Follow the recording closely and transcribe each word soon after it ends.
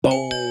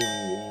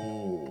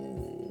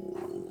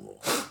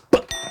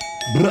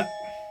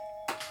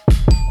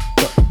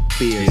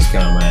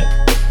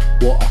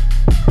Water.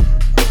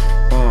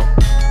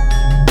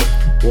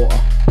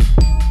 Water.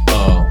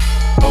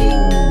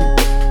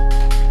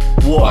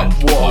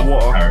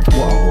 Water.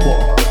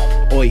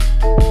 Oi.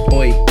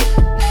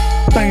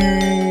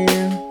 Bang.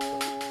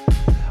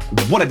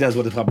 What it does,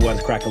 what the pop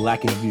was crackle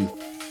lacking you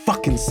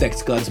fucking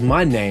sex gods.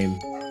 My name,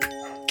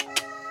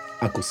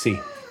 Uncle C.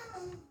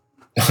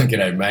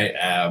 G'day, mate.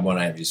 My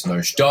name is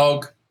Noosh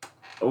Dog.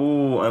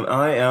 Oh, and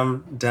I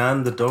am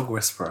Dan the Dog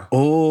Whisperer.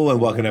 Oh, and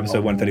welcome to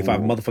episode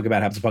 135 of Motherfucker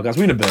Bad Habits podcast.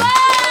 We in a bed.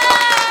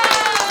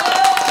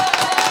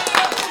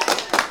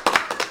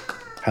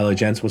 Hello,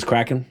 gents. What's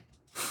cracking?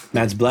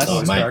 Man's blessed.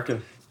 Oh, mate.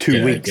 Cracking. 2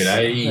 G'day, weeks.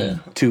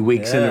 G'day. 2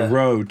 weeks in a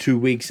row. 2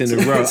 weeks in a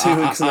row. 2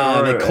 weeks in a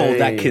row. They call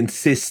that Hey.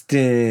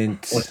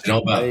 consistent. What's it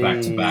all about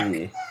back to back?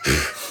 Mate,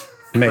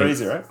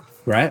 Crazy, right?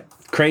 right?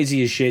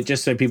 Crazy as shit.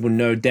 Just so people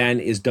know, Dan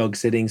is dog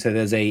sitting, so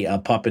there's a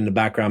pup in the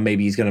background.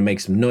 Maybe he's going to make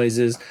some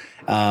noises.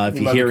 If might you're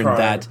be hearing crying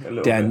that, a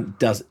little Dan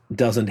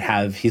doesn't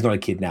have, he's not a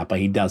kidnapper.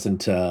 He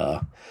doesn't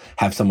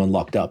have someone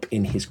locked up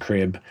in his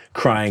crib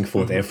crying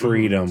for their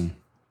freedom.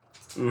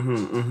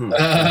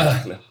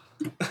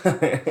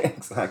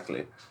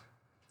 Exactly.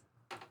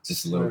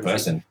 Just a little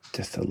person.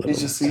 Just a little, He's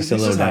just just a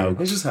little dog.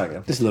 He's just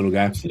hanging. Just a little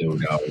guy. Just a little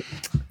dog.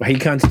 What he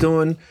can't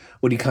doing,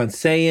 what he can't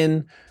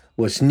saying,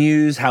 what's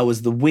news, how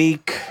was the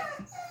week,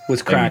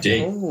 what's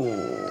cracking.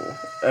 Oh,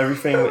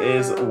 everything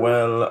is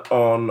well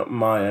on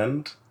my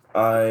end.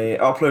 I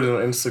uploaded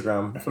on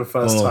Instagram for the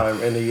first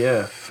time in a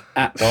year.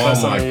 Oh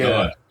First my time in a year.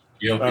 god.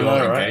 Your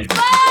know, right? engagement.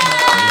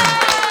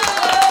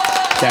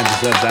 Dan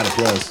deserves that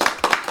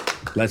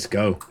applause. Let's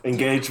go.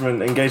 Engagement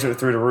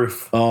through the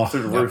roof. Oh,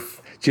 through the yep.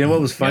 roof. Do you know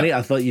what was funny?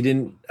 I thought you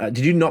didn't. Did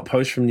you not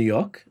post from New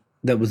York?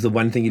 That was the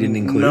one thing you didn't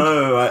include.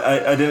 No,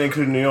 I didn't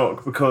include New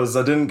York because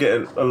I didn't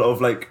get a lot of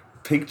like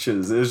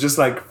pictures. It was just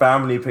like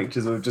family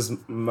pictures of just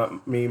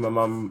me, my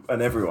mum,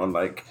 and everyone.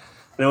 Like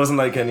there wasn't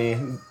like any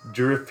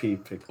drippy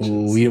pictures.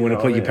 Ooh, you didn't want to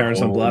know put what I your mean?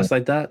 parents on blast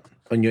like that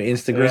on your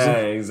Instagram. Yeah,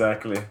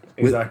 exactly.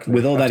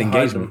 With all that I have to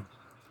hide engagement. them.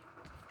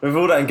 With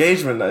all that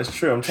engagement, that is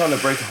true. I'm trying to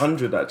break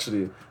 100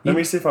 actually. Let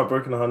me see if I've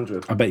broken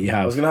 100. I bet you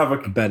have. I was gonna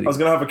have bet I was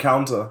gonna have a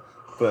counter,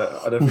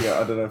 but I don't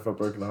know if I've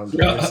broken 100.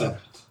 Let me see.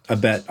 I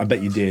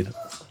bet you did.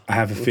 I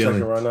have a feeling.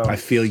 check it right now. I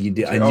feel you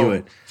did. I knew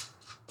it.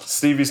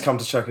 Stevie's come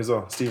to check as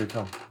well. Stevie,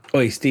 come.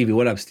 Oi, Stevie.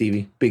 What up,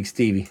 Stevie? Big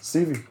Stevie.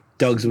 Stevie,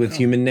 Dogs with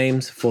human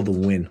names for the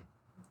win.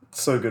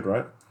 so good,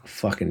 right?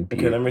 Fucking Okay,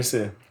 beautiful. let me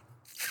see.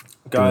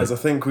 Guys, I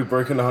think we've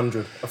broken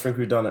 100. I think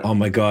we've done it. Oh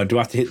my god. Do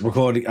I have to hit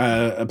record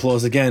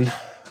applause again?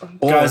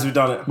 Or- Guys, we've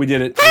done it. We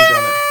did it. We've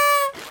done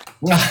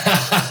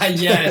it.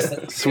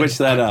 Yes. Switch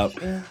that up.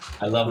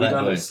 I love We've that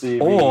done it, noise.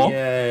 Stevie. Or-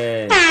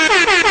 Yay.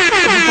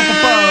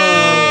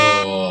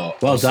 Oh,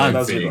 Well done. That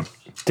was a good one.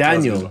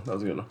 Daniel. That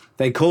was a good one.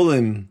 They call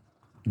him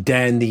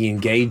Dan the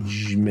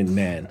Engagement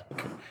Man.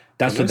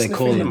 That's No what they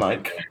call sniffing him. the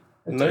mic.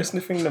 No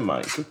sniffing the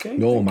mic, okay?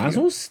 Yo, Thank might as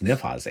you. well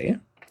sniff us, eh?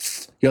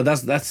 Yo,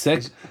 that's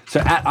sick. So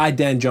at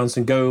Dan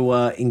Johnson,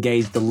 go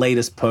engage the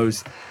latest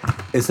post.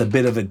 It's a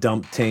bit of a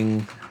dump ting,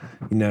 you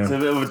It's know. a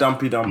bit of a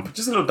dumpy dump.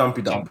 Just a little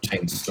dumpy dump.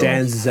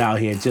 Dan's is out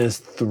here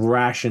just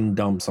thrashing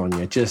dumps on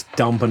you, just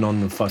dumping on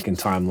the fucking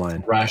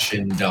timeline,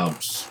 Ration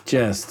dumps.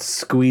 just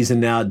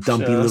squeezing out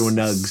dumpy Just little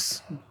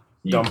nugs.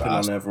 You Dumping on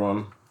bastard.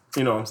 everyone.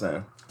 You know what I'm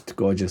saying? It's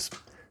gorgeous.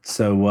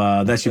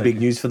 So that's your big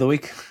news for the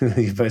week.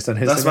 You post on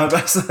That's my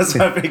Instagram. that's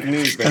my big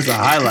news. That's a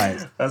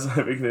highlight. That's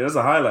my big news. That's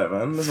a highlight,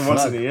 man. That's a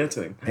once in a year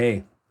thing.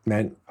 Hey,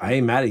 man, I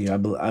ain't mad at you.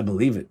 I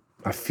believe it.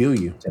 I feel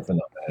you. Definitely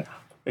not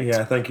bad.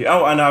 Yeah, thank you.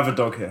 Oh, and I have a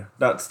dog here.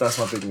 That's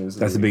my big news.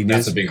 That's the big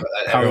news. That's a big.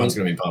 Everyone's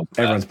going to be pumped.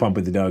 Everyone's pumped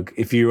with the dog.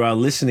 If you are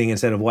listening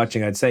instead of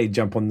watching, I'd say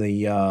jump on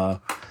the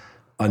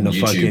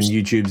fucking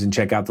YouTubes and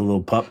check out the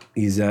little pup.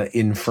 He's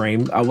in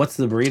frame. What's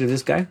the breed of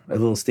this guy? A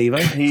little Steve-O?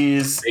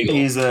 He's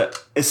a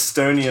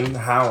Estonian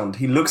hound.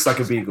 He looks like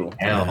a beagle.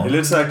 Hound. He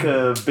looks like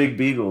a big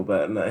beagle,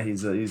 but no,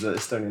 he's a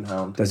Estonian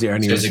hound. Does he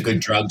only? He's a good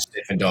drug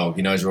sniffing dog.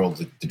 He knows where all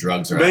the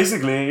drugs are at.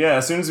 Basically, yeah.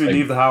 As soon as we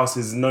leave the house,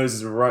 his nose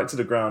is right to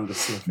the ground,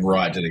 just sniffing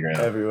Right to the ground.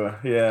 everywhere.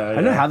 Yeah, I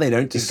don't know how they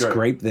don't just He's great.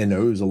 scrape their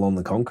nose along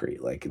the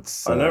concrete. Like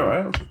it's. I know,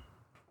 right?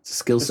 It's a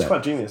skill It's set.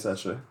 quite genius,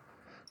 actually.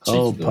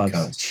 Oh, Cheeky little pups,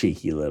 cunts.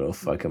 cheeky little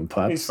fucking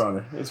pups. He's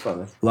funny. He's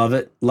funny. Love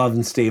it,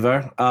 loving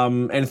Steve-O.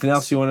 Anything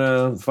else you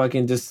want to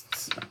fucking just?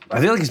 I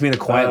feel like it's been a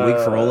quiet week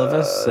for all of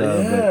us.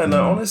 Yeah,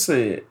 no,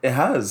 honestly, it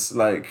has.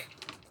 Like,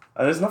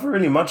 there's nothing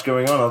really much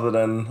going on other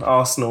than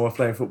Arsenal are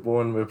playing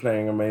football and we're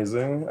playing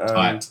amazing.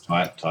 And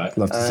Tight.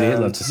 Love to see it.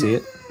 Love to see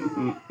it.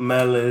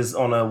 Mel is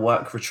on a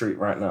work retreat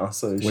right now,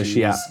 so Where's she's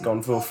she at?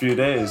 gone for a few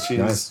days.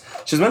 Nice.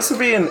 She's meant to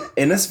be in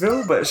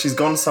Innisfil, but she's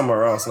gone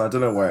somewhere else, and I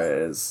don't know where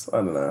it is. I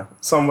don't know,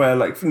 somewhere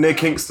like near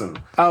Kingston.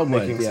 Oh, Near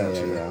wait, Kingston, yeah.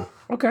 actually.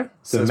 Okay.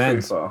 So So it's pretty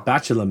men's far.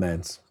 bachelor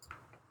men's.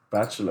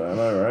 Bachelor, I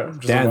know, right?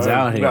 Just Dan's on my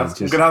own. out here, We're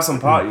just- gonna have some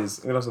parties.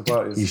 We're gonna have some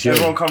parties. You should.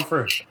 Everyone come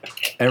through.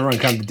 Everyone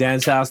come to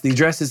Dan's house. The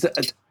address is.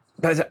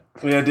 Yeah,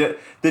 the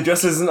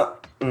address is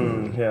not.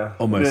 Yeah,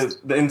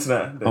 Almost. the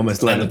internet. The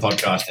Almost Then the let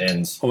podcast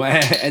ends.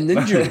 and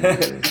then you.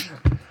 That's lit.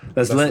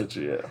 That's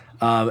legit,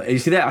 yeah. You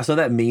see that? I saw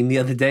that meme the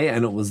other day,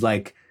 and it was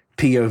like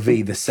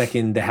POV, the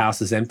second the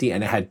house is empty,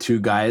 and it had two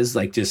guys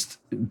like just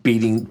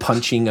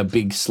punching a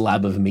big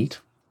slab of meat.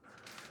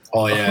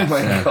 Oh yeah. Oh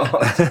my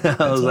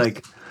god. I was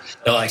like,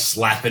 they're like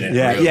slapping it.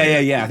 yeah,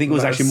 really. yeah. I think it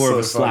was That's actually more of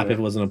a so slap funny. if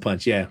it wasn't a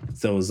punch. Yeah.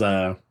 So it was,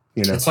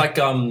 It's like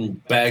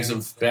bags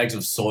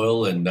of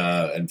soil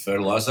and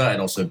fertilizer,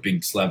 and also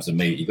big slabs of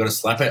meat. You got to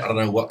slap it. I don't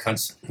know what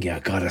kinds. yeah,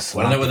 gotta I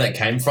slap. don't know where that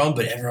came from,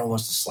 but everyone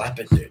wants to slap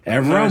it, dude.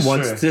 Everyone That's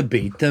wants true. to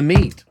beat the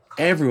meat.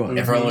 Everyone,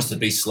 Everyone wants to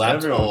be slapped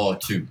Everyone. or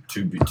to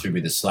be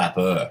the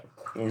slapper.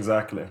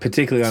 Exactly.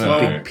 particularly on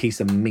a So- big piece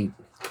of meat.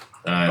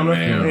 Oh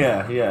man,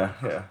 Yeah.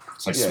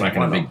 it's like Yeah, smacking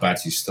why a big not?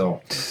 batsy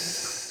still.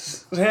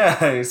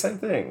 Yeah, same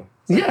thing.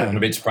 Yeah,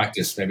 Maybe it's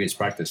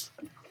practice.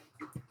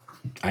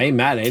 I ain't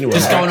mad at anyone.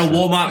 Just going to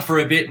Walmart for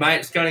a bit, mate.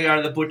 It's going to go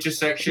to the butcher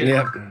section.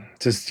 Yeah,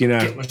 just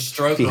Get my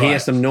stroke if you hear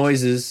right. some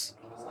noises,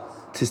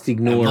 just I'm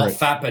ignore not it.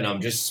 fapping.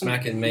 I'm just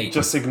smacking meat.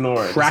 Just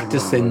ignore it.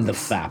 Practicing the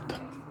fap.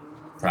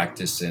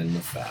 Practicing the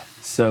fap.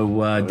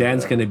 So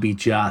Dan's gonna be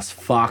just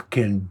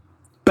fucking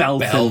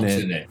belting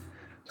it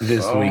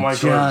this Oh week. my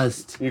god!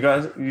 Just You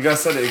guys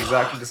said it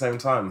exactly the same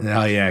time.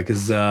 oh yeah,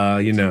 because we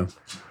I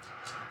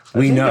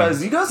think know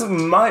you guys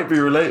might be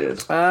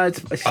related.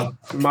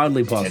 it's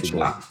mildly possible.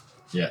 Potentially.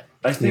 Yeah.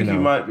 I think You know. you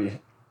might be.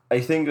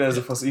 I think there's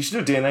a possibility. You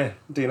should do a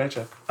DNA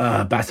check.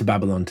 Back to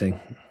Babylon thing.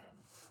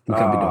 We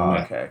can't be doing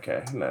that.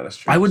 Okay. No, that's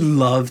true. I would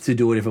love to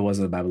do it if it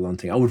wasn't a Babylon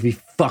thing. I would be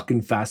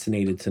fucking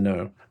fascinated to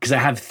know because I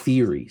have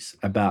theories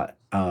about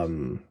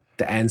the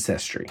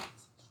ancestry.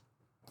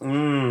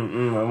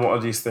 And what are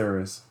these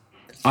theories?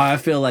 I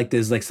feel like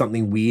there's like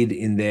something weird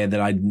in there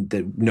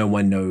that no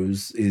one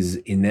knows is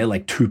in there,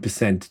 like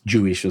 2%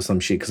 Jewish or some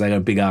shit. Because I got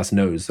a big ass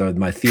nose, so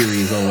my theory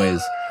is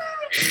always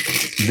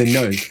the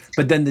nose.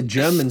 But then the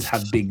Germans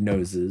have big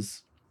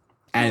noses,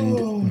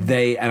 and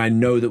I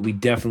know that we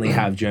definitely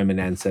have German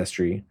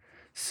ancestry.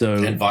 So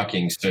And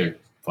Vikings too.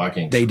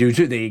 Vikings. they do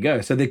too. There you go.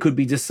 So there could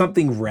be just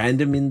something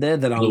random in there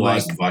that I'm blue like,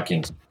 eyes and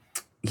Vikings.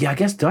 yeah, I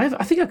guess. Do I have?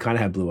 I think I kind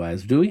of have blue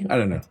eyes. Do we? I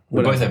don't know.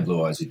 We both have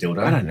blue eyes, you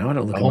dildo. I don't know. I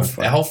don't look at my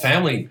phone. Our whole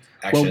family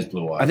actually Well, has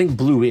blue eyes. I think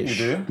bluish.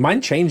 You do?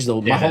 Mine changed though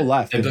my whole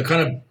life. They're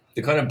kind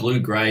of blue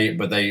grey,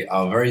 but they're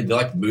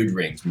like mood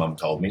rings. Mum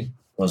told me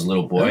when I was a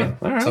little boy.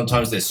 Oh, all right.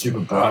 Sometimes they're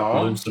super bright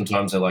Oh. blue,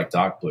 sometimes they're like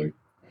dark blue,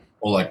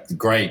 or like the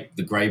grey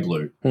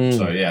blue. Hmm.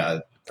 So yeah,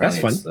 That's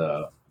apparently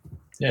fun.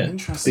 yeah.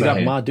 Interesting. Big up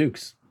Yeah.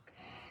 Mardukes.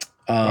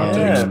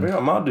 Yeah, we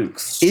got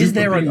Mardukes. Is Super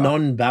there a big up.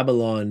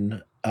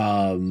 non-Babylon?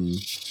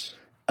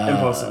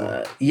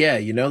 Impossible. Yeah,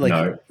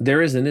 No.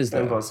 there isn't, is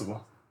there?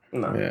 Impossible.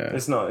 No, Yeah.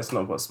 it's not. It's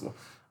not possible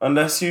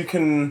unless you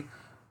can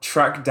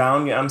track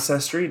down your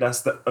ancestry.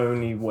 That's the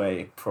only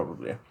way,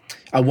 probably.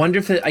 I wonder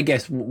if I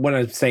guess when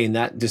I'm saying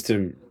that, just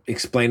to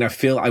explain,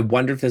 I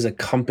wonder if there's a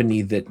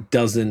company that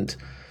doesn't.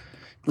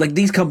 Like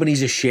these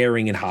companies are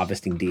sharing and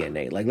harvesting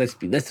DNA. Like let's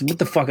what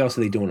the fuck else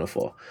are they doing it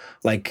for?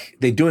 Like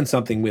they're doing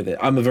something with it.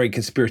 I'm a very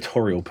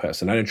conspiratorial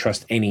person. I don't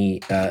trust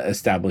any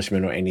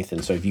establishment or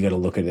anything. So if you got to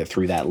look at it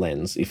through that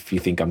lens, if you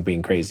think I'm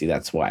being crazy,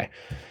 that's why.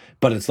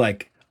 But it's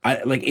like I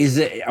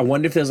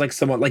wonder if there's like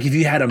someone like if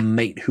you had a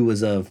mate who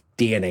was a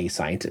DNA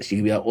scientist, you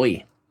could be like,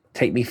 oi,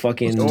 take me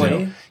fucking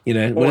Oi.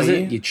 what is Oi.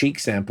 it? Your cheek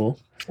sample.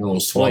 A little Oi,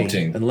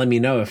 swamting. and let me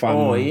know if I'm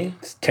Oi.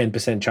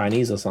 10%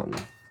 Chinese or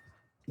something.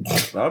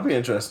 That'd be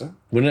interesting.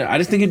 Wouldn't it? I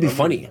just think it'd be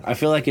funny. I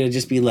feel like it'd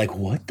just be like,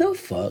 what the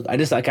fuck? I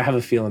have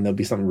a feeling there'll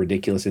be something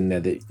ridiculous in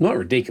there that not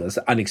ridiculous,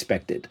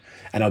 unexpected.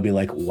 And I'll be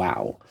like,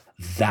 wow,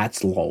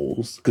 that's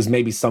lols. Because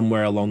maybe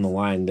somewhere along the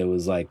line there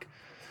was like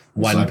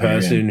one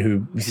Siberian. person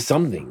who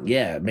something.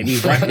 Yeah, maybe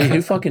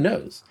who fucking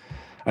knows?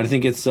 I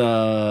think it's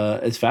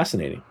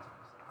fascinating.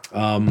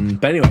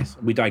 But anyways,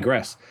 we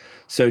digress.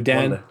 So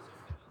Dan, Wonder.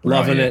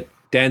 loving Right. it.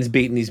 Dan's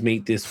beating his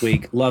meat this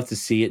week. Love to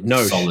see it.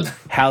 No, Solid.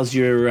 how's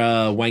your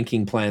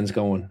wanking plans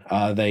going?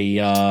 Are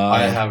they?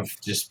 I have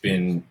just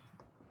been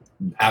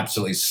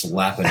absolutely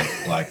slapping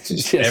it, like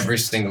just Yes. every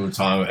single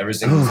time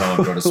I've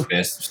got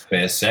a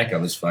spare sec,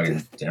 I'm just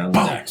fucking down the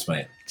decks,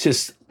 mate.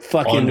 just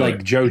fucking Onto like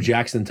it. Joe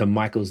Jackson to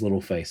Michael's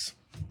little face.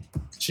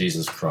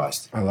 Jesus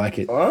Christ. I like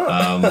it.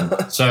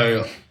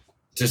 So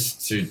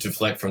just to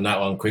deflect from that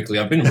one quickly,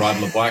 I've been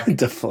riding my bike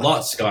Deflect.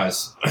 lots,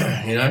 guys.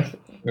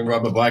 Been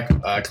riding my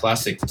bike,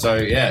 classic. So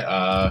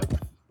yeah,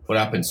 what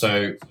happened?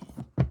 So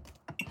a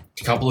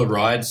couple of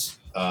rides.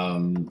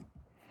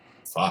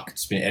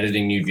 It's been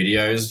editing new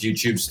videos.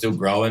 YouTube's still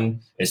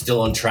growing. It's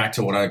still on track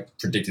to what I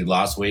predicted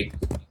last week.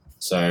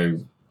 So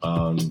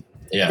up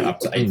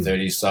to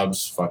 830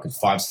 subs, fucking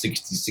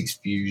 566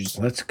 views.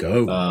 Let's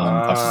go.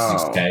 Up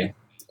to 6K.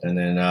 And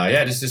then,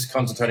 just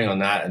concentrating on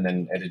that and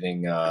then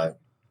editing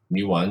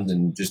new ones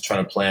and just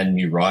trying to plan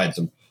new rides.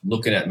 I'm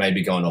looking at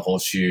maybe going to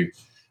Horseshoe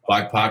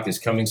Bike Park this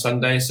coming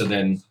Sunday. So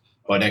then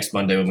by next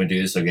Monday when we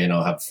do this again,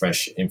 I'll have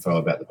fresh info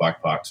about the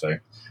bike park. So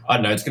I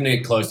don't know. It's going to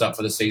get closed up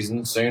for the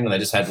season soon. And they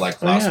just had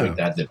last yeah. week,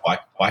 they had their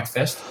bike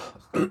fest.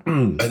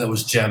 And that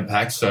was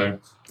jam-packed. So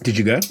Did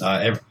you go?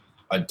 I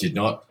I did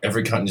not.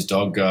 Every cunt and his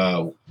dog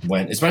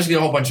went. It's basically a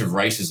whole bunch of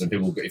races, and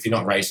people. If you're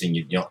not racing,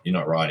 you're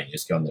not riding. You're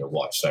just going there to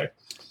watch. So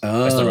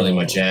that's not really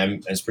my jam.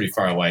 And it's pretty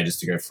far away just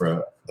to go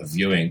for a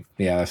viewing.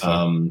 Yeah. That's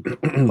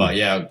but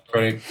yeah,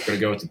 got to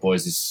go with the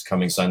boys this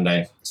coming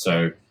Sunday.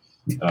 So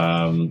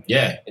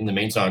yeah. In the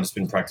meantime, I've just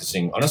been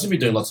practicing. I've also been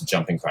doing lots of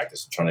jumping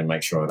practice, trying to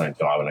make sure I don't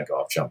die when I go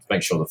off jump.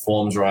 Make sure the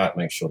form's right.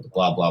 Make sure the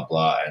blah blah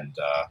blah, and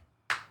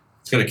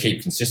it's got to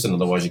keep consistent.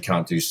 Otherwise, you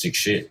can't do sick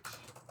shit.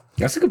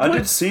 That's a good point. I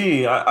did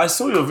see. I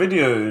saw your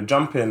video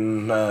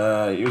jumping.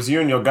 It was you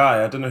and your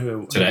guy. I don't know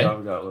who Today? the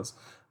other guy was.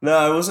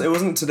 No, it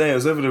wasn't today. It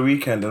was over the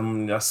weekend,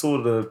 and I saw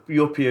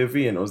your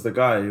POV, and it was the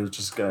guy who was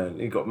just going.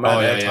 He got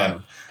mad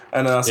airtime,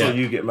 and then I saw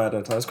you get mad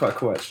airtime. It's quite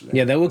cool, actually.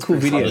 Yeah, they were cool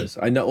videos.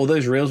 Solid. I know all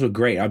those reels were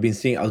great. I've been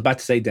seeing. I was about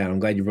to say, Dan, I'm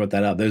glad you brought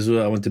that up. Those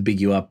were. I want to big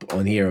you up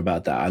on here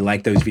about that. I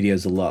like those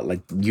videos a lot.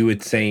 Like you were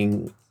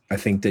saying, I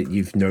think that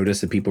you've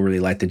noticed that people really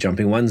like the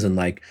jumping ones, and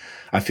like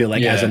I feel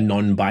like as a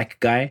non-bike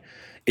guy,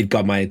 it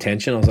got my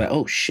attention. I was like,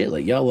 oh shit,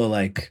 like y'all are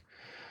like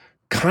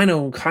kind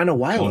of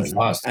wild,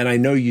 and I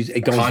know you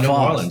going kind fast. of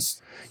violence.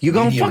 You're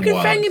going Medium fucking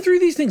wild. banging through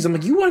these things. I'm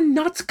like, you are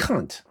nuts,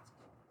 cunt.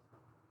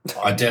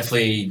 I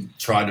definitely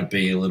try to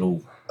be a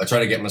little. I try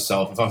to get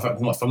myself.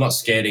 If I'm not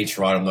scared each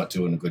ride, I'm not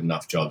doing a good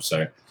enough job.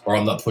 So, or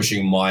I'm not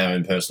pushing my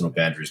own personal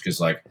boundaries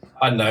because, like,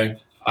 I don't know.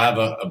 I have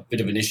a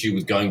bit of an issue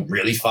with going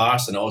really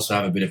fast, and I also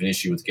have a bit of an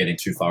issue with getting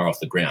too far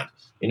off the ground.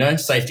 You know,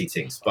 safety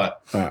things.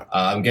 But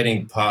I'm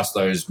getting past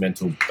those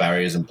mental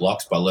barriers and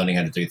blocks by learning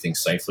how to do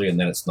things safely, and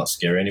then it's not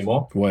scary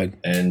anymore. Word.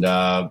 And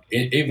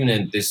even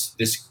in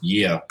this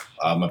year,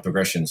 my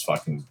progression's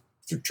fucking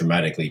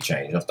dramatically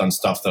changed. I've done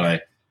stuff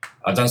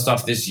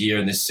this year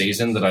and this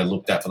season that I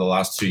looked at for the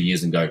last 2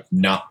 years and go,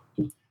 nah.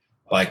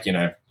 Like, you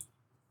know,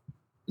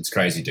 it's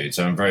crazy, dude.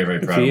 So I'm very, very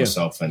proud of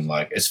myself. And,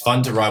 like, it's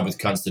fun to ride with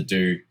cunts that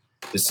do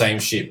the same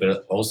shit,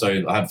 but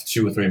also I have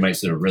 2 or 3 mates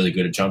that are really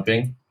good at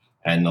jumping,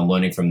 and I'm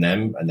learning from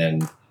them. And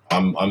then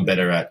I'm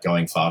better at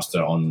going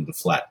faster on the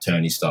flat,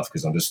 turny stuff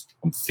because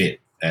I'm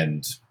fit,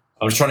 and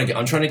I'm trying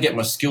to get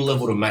my skill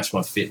level to match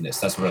my fitness.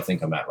 That's what I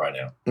think I'm at right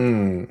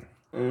now.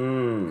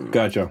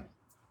 Gotcha.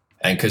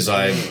 And because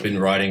I've been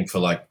riding for,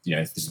 like, you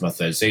know, this is my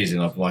 3rd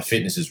season, my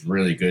fitness is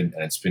really good,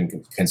 and it's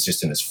been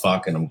consistent as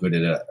fuck, and I'm good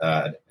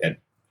at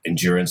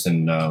endurance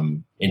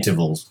and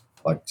intervals,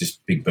 like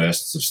just big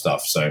bursts of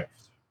stuff. So,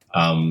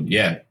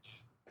 yeah,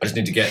 I just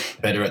need to get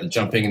better at the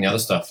jumping and the other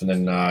stuff, and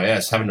then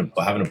it's having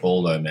a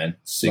ball though, man.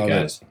 Sick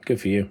as. Good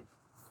for you.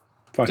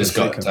 Fucking Just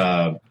got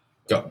a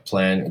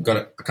plan. Got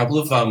a couple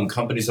of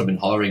companies I've been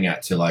hollering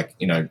at to, like,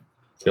 you know,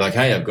 be like,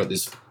 hey, I've got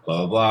this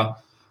blah blah blah.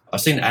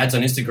 I've seen ads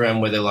on Instagram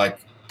where they're like,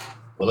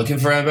 we're looking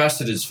for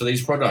ambassadors for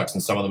these products,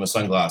 and some of them are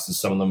sunglasses,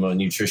 some of them are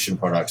nutrition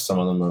products, some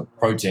of them are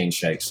protein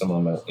shakes, some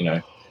of them are, you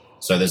know.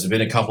 So there's been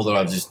a couple that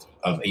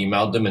I've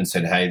emailed them and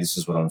said, hey, this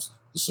is what I'm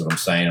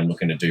saying. I'm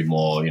looking to do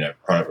more, you know,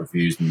 product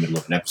reviews in the middle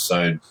of an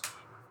episode,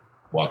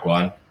 like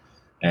one,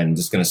 and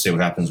just going to see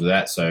what happens with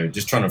that. So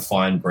just trying to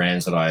find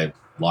brands that I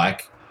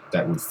like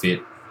that would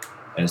fit,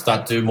 and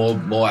start to do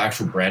more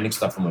actual branding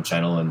stuff on my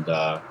channel, and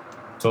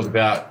talk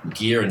about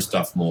gear and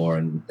stuff more,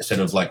 and instead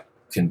of like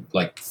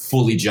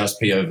fully just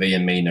POV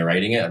and me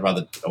narrating it, I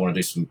want to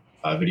do some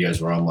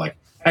videos where I'm like,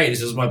 hey,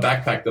 this is my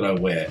backpack that I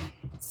wear.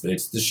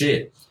 It's the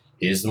shit.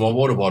 Here's my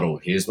water bottle.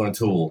 Here's my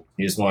tool.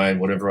 Here's my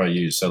whatever I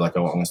use. So, like,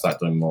 I'm going to start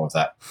doing more of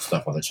that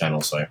stuff on the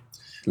channel. So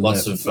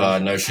lots of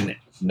Notion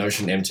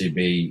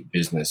MTB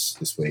business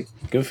this week.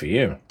 Good for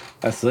you.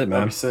 That's lit, man.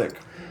 That'd be sick.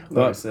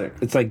 That'd be sick.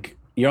 It's like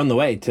you're on the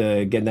way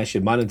to getting that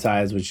shit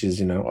monetized, which is,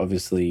 you know,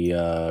 obviously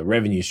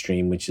revenue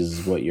stream, which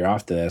is what you're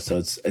after there. So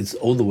it's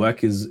all the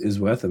work is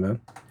worth it,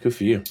 man. Good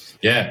for you.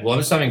 Yeah, well,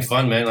 I'm just having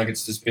fun, man. Like,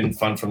 it's just been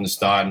fun from the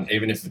start, and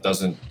even if it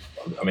doesn't,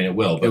 I mean, it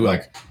will. But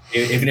like,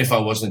 even if I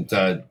wasn't,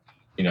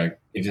 you know,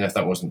 even if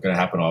that wasn't going to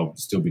happen, I'll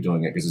still be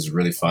doing it because it's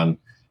really fun,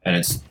 and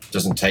it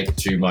doesn't take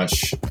too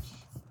much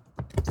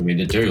for me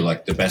to do.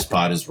 Like, the best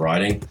part is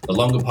riding. The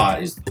longer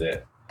part is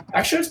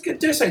actually, I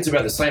dare say it's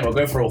about the same. I'll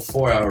go for a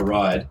 4-hour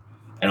ride,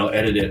 and I'll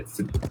edit it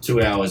for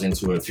 2 hours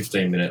into a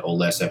 15-minute or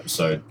less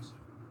episode.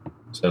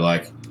 So,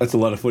 like, that's a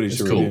lot of footage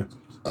to review.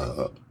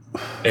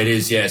 It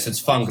is, yes. It's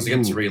fun because I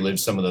get to relive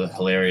some of the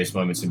hilarious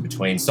moments in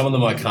between. Some of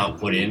them I can't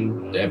put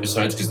in the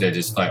episodes because they're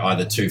just, like,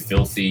 either too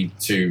filthy,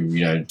 too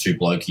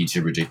blokey,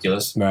 too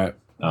ridiculous. Right.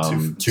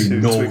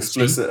 Too naughty.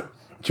 Explicit.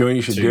 Do you know what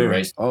you should do?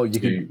 You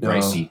could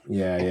racy.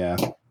 Yeah.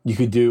 You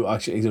could do,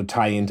 actually, it'll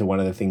tie into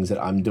one of the things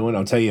that I'm doing.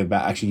 I'll tell you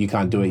about, actually, you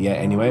can't do it yet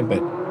anyway,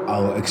 but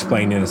I'll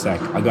explain in a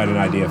sec. I got an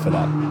idea for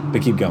that.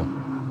 But keep going.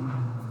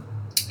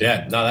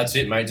 Yeah, no, that's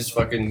it, mate. Just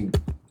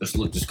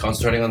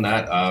concentrating on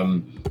that.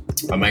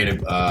 I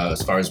made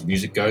as far as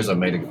music goes, I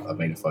made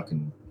a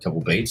fucking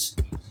couple beats.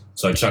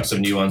 So I chucked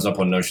some new ones up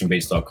on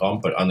notionbeats.com,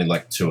 but only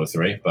like 2 or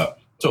 3, but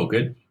it's all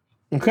good.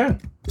 Okay.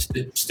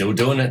 Still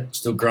doing it.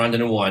 Still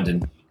grinding and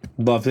winding.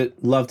 Love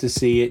it. Love to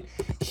see it.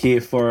 Here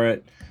for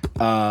it.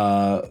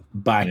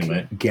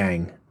 Bike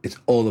gang. It's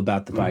all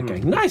about the bike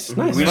gang. Nice.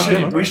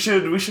 We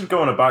should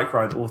go on a bike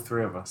ride, all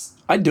three of us.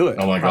 I'd do it.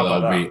 Oh my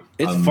god, that would be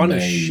it's amazing. fun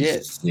as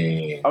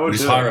shit. I would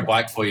just hire a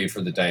bike for you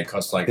for the day. It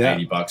costs like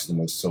 $80 and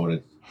we're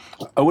sorted.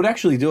 I would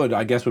actually do it.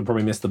 I guess we'd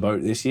probably miss the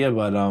boat this year,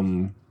 but I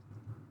wouldn't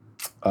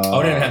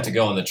even have to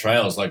go on the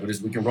trails. Like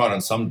we can ride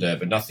on some dirt,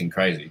 but nothing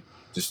crazy.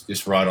 Just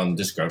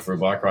go for a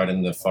bike ride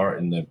in the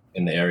forest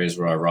in the areas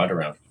where I ride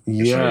around.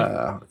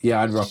 Yeah,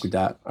 I'd rock with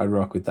that.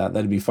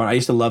 That'd be fun. I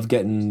used to love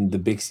getting the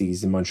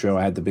Bixies in Montreal.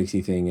 I had the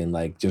Bixie thing, and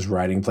like just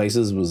riding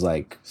places was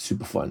like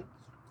super fun.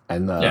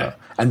 And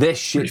and they're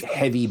shit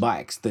heavy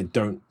bikes that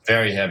don't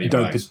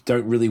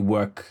really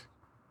work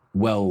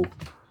well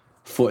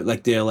for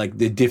they're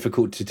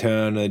difficult to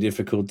turn, they're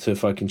difficult to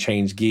fucking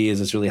change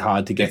gears. It's really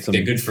hard to get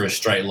They're good for a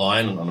straight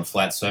line on a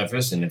flat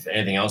surface, and if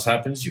anything else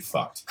happens, you're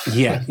fucked.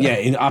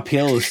 In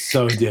uphill is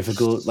so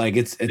difficult. Like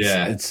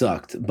it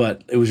sucked,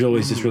 but it was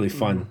always just really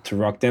fun to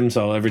rock them.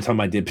 So every time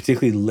I did,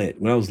 particularly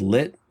lit, when I was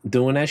lit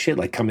doing that shit,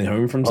 like coming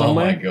home from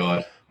somewhere. Oh my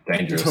god,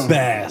 dangerous.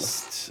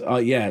 Best.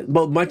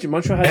 Well,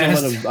 Montreal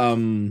has a lot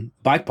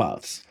of bike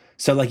paths.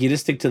 So like you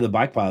just stick to the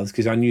bike paths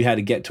because I knew how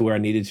to get to where I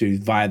needed to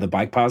via the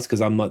bike paths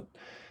because I'm not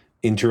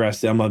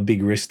interested. I'm a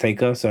big risk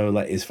taker. So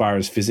like as far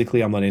as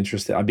physically, I'm not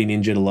interested. I've been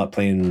injured a lot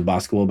playing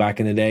basketball back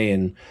in the day,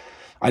 and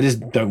I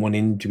just don't want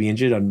to be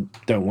injured. I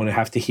don't want to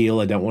have to heal.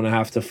 I don't want to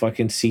have to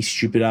fucking see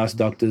stupid ass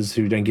doctors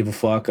who don't give a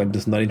fuck. I'm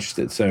just not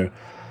interested. So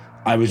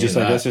I was just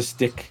like, let's just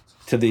stick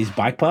to these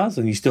bike paths,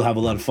 and you still have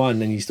a lot of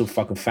fun, and you still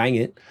fucking fang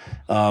it,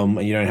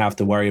 and you don't have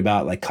to worry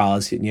about like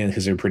cars hitting you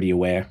because they're pretty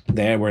aware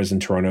there. Whereas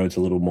in Toronto, it's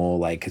a little more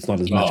like it's not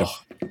as much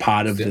a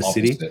part of the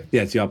city.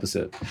 Yeah, it's the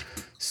opposite.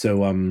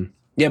 So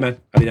yeah, man,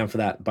 I'll be down for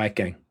that bike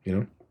gang. You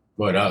know,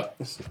 word up.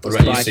 What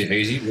about you, Steve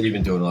Easy? What have you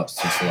been doing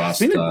since the last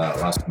week?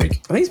 I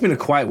think it's been a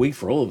quiet week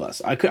for all of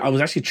us. I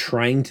was actually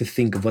trying to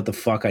think of what the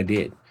fuck I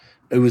did.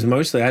 It was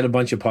mostly I had a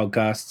bunch of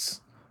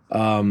podcasts.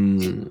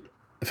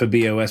 For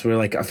BOS, where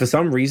like for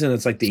some reason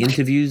it's like the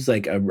interviews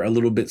like a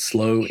little bit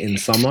slow in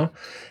summer,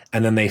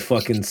 and then they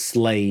fucking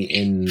slay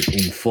in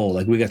fall.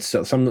 Like we got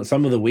some of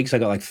the weeks I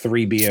got like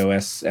 3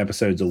 BOS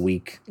episodes a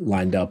week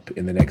lined up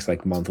in the next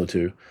like month or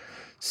two.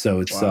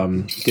 So it's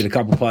did a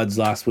couple pods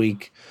last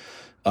week.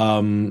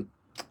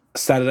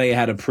 Saturday I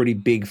had a pretty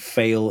big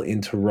fail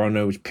in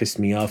Toronto, which pissed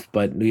me off.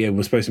 But yeah,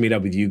 we're supposed to meet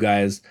up with you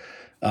guys.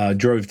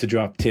 Drove to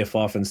drop Tiff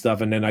off and stuff,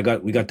 and then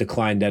we got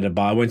declined at a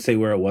bar. I won't say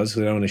where it was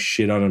because I don't want to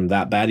shit on them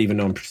that bad, even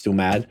though I'm still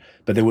mad.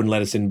 But they wouldn't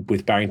let us in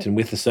with Barrington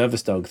with the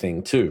service dog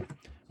thing too,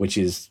 which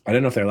is I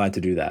don't know if they're allowed to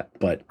do that,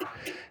 but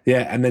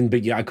yeah. And then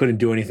I couldn't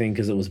do anything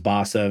because it was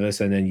bar service,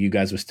 and then you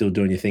guys were still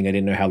doing your thing. I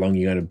didn't know how long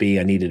you're going to be.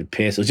 I needed a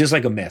piss. It was just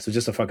like a mess. It was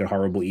just a fucking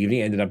horrible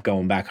evening. I ended up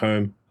going back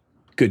home.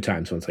 Good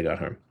times once I got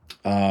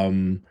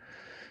home.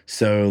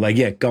 So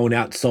like going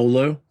out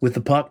solo with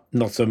the pup,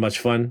 not so much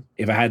fun.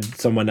 If I had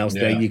someone else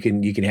there, you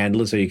can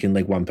handle it. So you can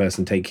like one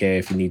person take care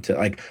if you need to.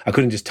 Like I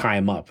couldn't just tie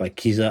him up. Like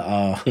he's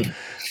well, I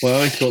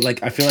always thought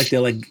like I feel like they're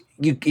like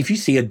if you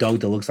see a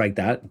dog that looks like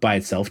that by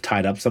itself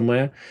tied up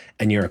somewhere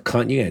and you're a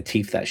cunt, you're gonna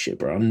teeth that shit,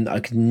 bro. I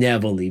could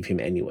never leave him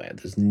anywhere.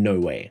 There's no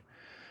way.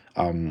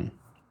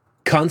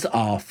 Cunts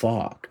are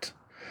fucked.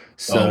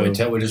 So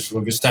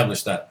we've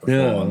established that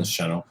before on this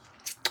channel,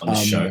 on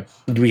this show.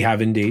 We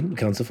have indeed.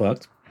 Cunts are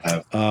fucked.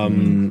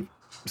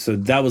 So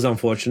that was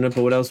unfortunate,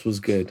 but what else was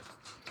good?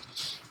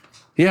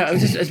 Yeah,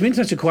 it's been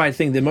such a quiet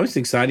thing. The most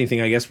exciting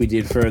thing I guess we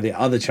did for the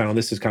other channel,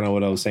 this is kind of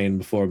what I was saying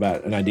before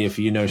about an idea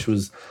for you, Nosh,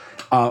 was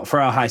for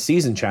our high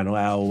season channel,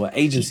 our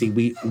agency,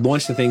 we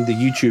launched the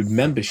YouTube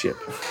membership.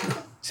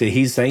 So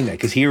he's saying that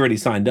because he already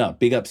signed up.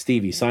 Big up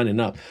Stevie signing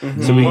up.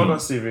 Mm-hmm. So hold on,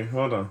 Stevie,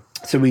 hold on.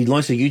 So we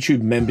launched a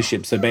YouTube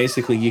membership. So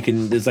basically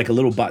there's like a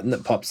little button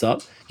that pops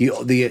up.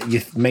 Your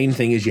main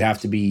thing is you have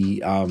to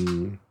be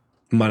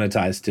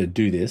monetized to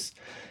do this,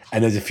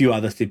 and there's a few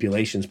other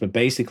stipulations, but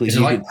basically is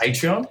it like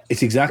Patreon?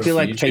 It's exactly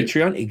like YouTube?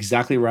 Patreon,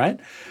 exactly right,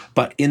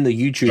 but in the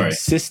YouTube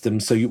system.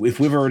 So if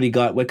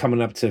we're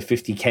coming up to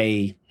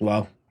 50k,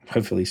 well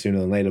hopefully sooner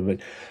than later, but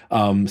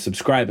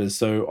subscribers,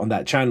 so on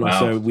that channel.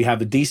 So we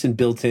have a decent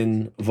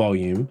built-in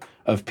volume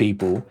of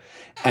people,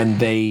 and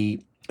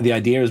the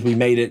idea is we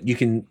made it, you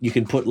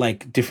can put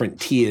like different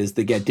tiers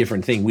that get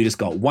different thing. We just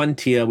got one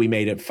tier, we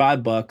made it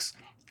 $5.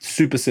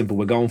 Super simple.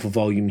 We're going for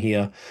volume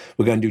here.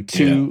 We're going to do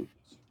 2,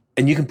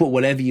 and you can put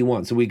whatever you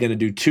want. So we're going to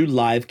do 2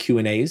 live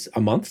Q&As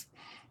a month.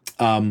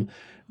 We're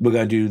going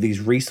to do these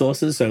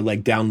resources, so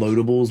like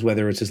downloadables,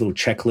 whether it's just little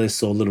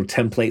checklists or little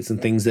templates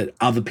and things that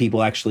other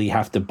people actually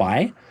have to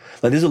buy.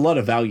 Like there's a lot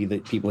of value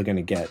that people are going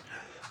to get.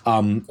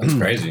 That's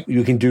crazy.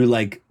 You can do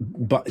like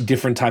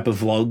different type of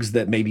vlogs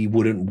that maybe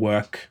wouldn't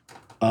work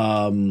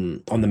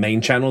on the main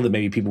channel, that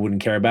maybe people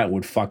wouldn't care about,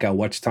 would fuck our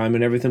watch time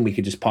and everything. We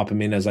could just pop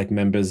them in as like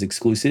members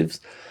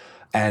exclusives,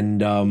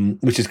 and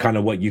which is kind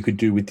of what you could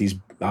do with these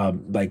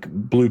like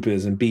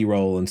bloopers and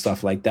B-roll and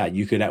stuff like that.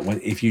 You could,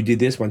 if you did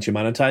this, once you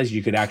monetize,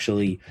 you could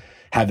actually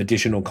have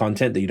additional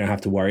content that you don't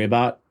have to worry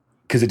about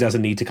because it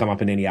doesn't need to come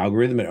up in any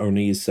algorithm. It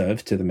only is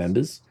served to the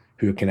members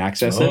who can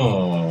access it.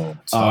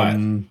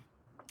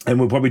 And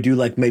we'll probably do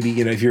like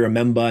maybe, if you're a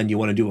member and you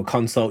want to do a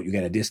consult, you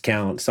get a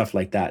discount, stuff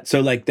like that.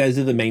 So like those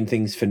are the main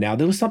things for now.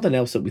 There was something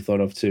else that we thought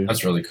of too.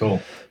 That's really cool.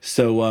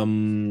 So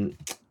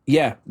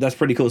yeah, that's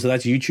pretty cool. So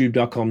that's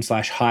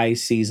youtube.com/high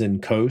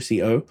season co.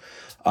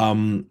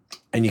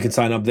 And you can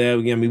sign up there.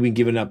 We've been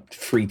giving up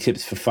free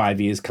tips for 5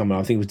 years coming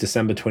up. I think it was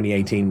December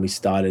 2018 we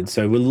started.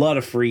 So with a lot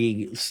of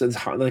free,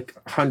 like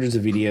hundreds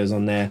of videos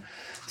on there.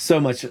 So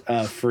much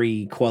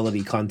free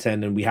quality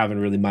content, and we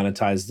haven't really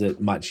monetized it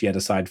much yet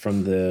aside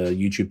from the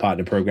YouTube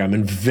partner program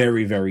and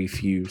very, very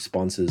few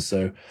sponsors.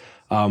 So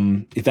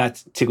if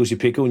that tickles your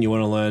pickle and you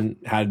want to learn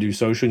how to do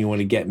social and you want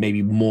to get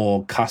maybe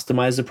more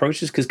customized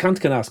approaches, because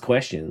cunts can ask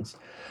questions,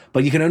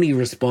 but you can only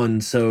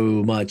respond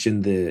so much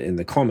in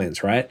the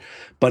comments, right?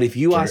 But if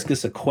you ask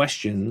us a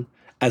question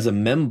as a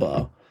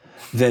member,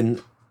 then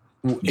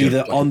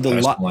either on the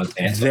live,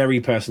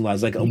 very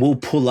personalized, like we'll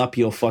pull up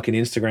your fucking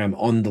Instagram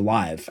on the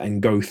live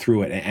and go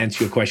through it and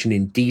answer your question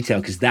in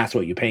detail, because that's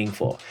what you're paying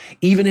for.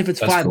 Even if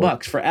it's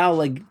 $5 for our,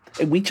 like,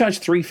 we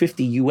charge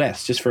 $350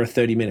 US just for a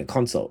 30-minute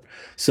consult.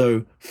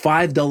 So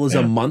 $5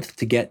 a month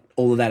to get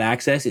all of that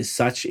access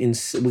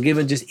is we're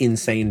giving just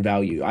insane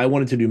value. I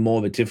wanted to do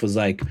more, but Tiff was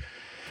like,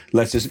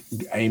 let's just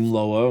aim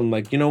lower. I'm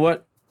like, you know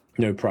what?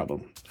 No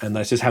problem. And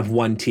let's just have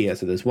one tier.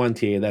 So there's one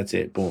tier, that's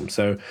it, boom.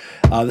 So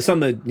there's some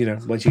that,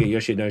 once you get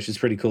your shit notion, it's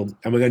pretty cool.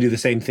 And we're going to do the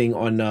same thing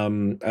on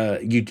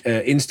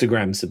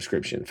Instagram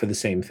subscription for the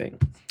same thing.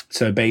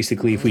 So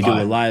basically, if we do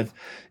a live,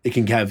 it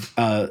can have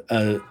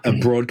a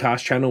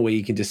broadcast channel where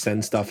you can just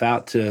send stuff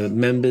out to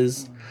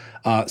members,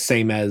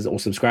 same as all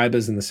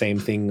subscribers, and the same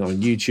thing on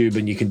YouTube.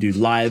 And you can do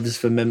lives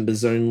for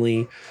members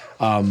only,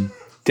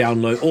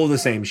 download, all the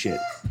same shit.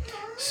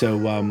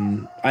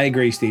 So I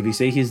agree, Stevie.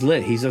 See, he's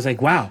lit. He's just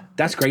like, wow,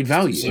 that's great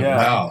value. Yeah.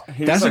 Wow.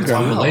 That's a great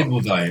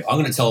unbelievable value. I'm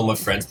going to tell all my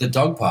friends the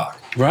dog park.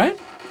 Right?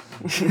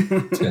 It's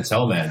going to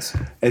tell, man.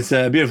 It's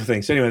a beautiful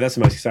thing. So anyway, that's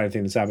the most exciting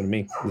thing that's happened to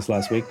me this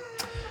last week.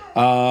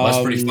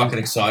 That's pretty fucking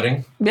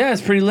exciting. Yeah,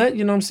 it's pretty lit.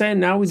 You know what I'm saying?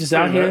 Now we're just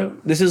out here.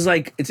 This is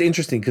like, it's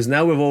interesting because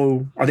now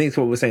I think it's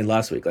what we were saying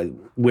last week. Like,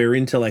 we're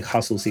into like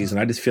hustle season.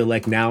 I just feel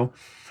like now,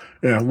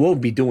 we'll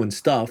be doing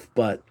stuff,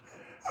 but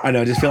I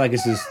know, I just feel like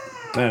it's just,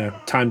 I don't know,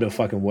 time to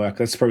fucking work.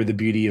 That's probably the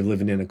beauty of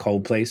living in a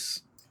cold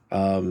place.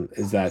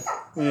 Is that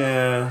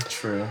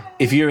true.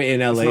 If you're in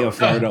LA or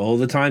Florida all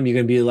the time, you're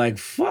gonna be like,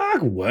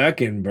 fuck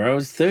working, bro.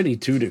 It's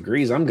 32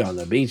 degrees. I'm going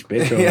to the beach,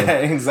 bitch. Yeah,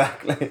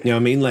 exactly. You know what I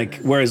mean? Like,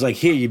 whereas like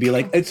here, you'd be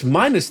like, it's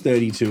minus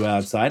 32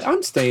 outside.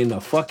 I'm staying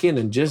the fuck in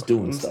and just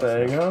doing stuff.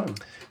 Staying home.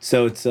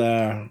 So it's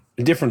a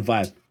different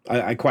vibe.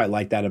 I quite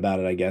like that about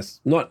it, I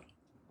guess.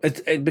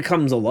 It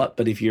becomes a lot,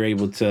 but if you're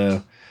able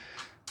to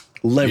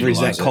leverage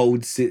that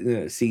cold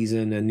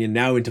season, and you're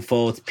now into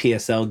fall, it's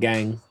PSL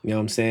gang. You know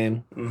what I'm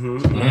saying?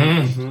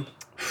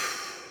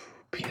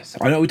 PSL.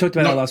 I know we talked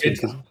about that last week.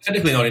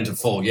 Technically not into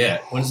fall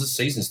yet. When does the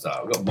season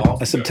start? We've got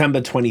miles. September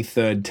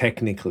 23rd,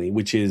 technically,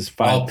 which is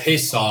 5. Oh,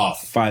 piss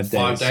off! 5 days.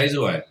 5 days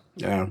away.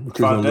 Yeah,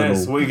 5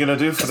 days. What are you gonna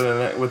do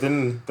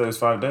within those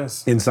 5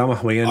 days? In summer,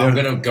 what are you I'm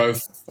gonna gonna go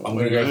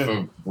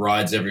for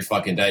rides every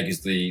fucking day because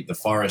the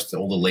forest,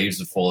 all the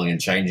leaves are falling and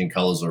changing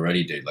colors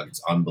already, dude. Like,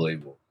 it's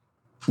unbelievable.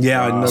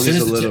 Yeah, I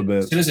noticed a little bit.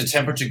 As soon as the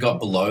temperature got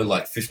below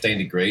like 15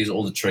 degrees,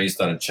 all the trees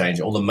started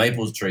changing. All the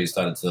maple trees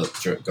started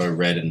to go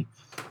red and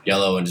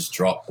yellow and just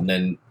drop. And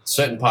then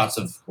certain parts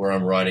of where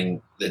I'm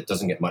riding that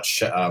doesn't get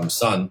much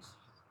sun,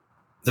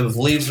 the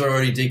leaves are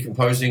already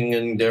decomposing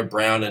and they're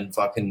brown and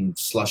fucking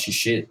slushy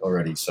shit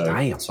already.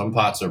 So some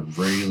parts are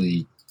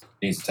really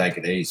need to take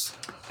it easy.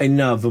 In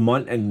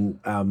Vermont and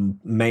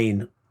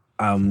Maine,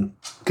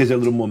 because they're a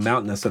little more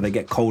mountainous, so they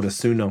get colder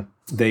sooner.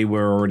 They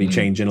were already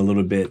changing a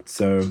little bit,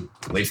 so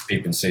leaf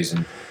peeping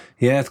season.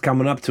 Yeah, it's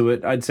coming up to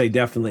it. I'd say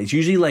definitely. It's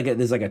usually like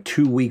there's like a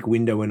 2-week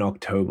window in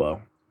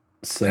October.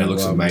 So it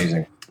looks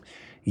amazing.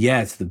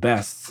 Yeah, it's the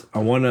best. I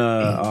want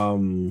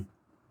to.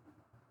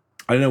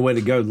 I don't know where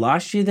to go.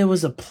 Last year there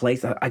was a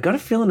place. I got a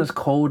feeling it's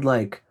called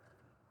like.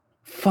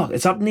 Fuck!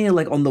 It's up near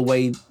like on the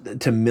way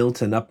to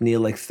Milton, up near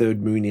like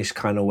Third Moonish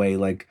kind of way,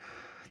 like.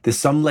 There's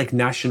some like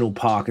national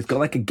park. It's got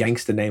like a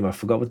gangster name. I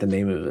forgot what the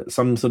name of it.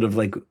 Some sort of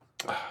like,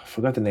 I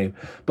forgot the name,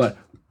 but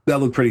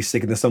that looked pretty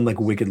sick. And there's some like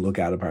wicked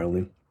lookout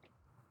apparently.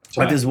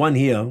 But there's one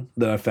here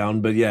that I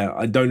found. But yeah,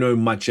 I don't know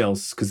much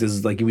else because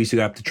there's like we used to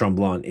go up to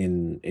Tremblant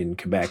in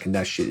Quebec, and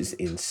that shit is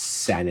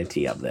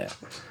insanity up there.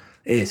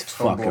 It is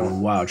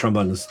fucking wild.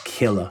 Tremblant is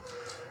killer.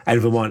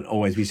 And Vermont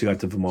always we used to go up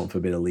to Vermont for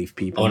a bit of leaf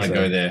people. I want to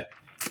go there.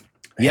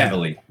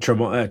 Heavily.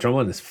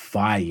 Tremblant is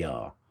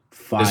fire.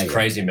 There's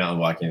crazy mountain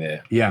biking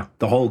there. Yeah,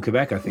 the whole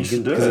Quebec, I think.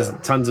 Because there's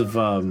tons of,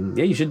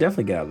 you should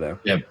definitely get out there.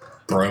 Yeah,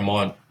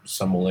 Bromont,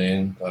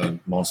 Summerlin,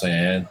 Mont Saint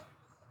Anne.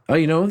 Oh,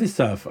 you know all this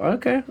stuff.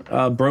 Okay.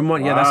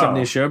 Bromont, yeah, that's up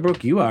near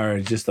Sherbrooke. You are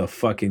just a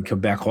fucking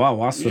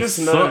Quebecois. You just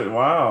know,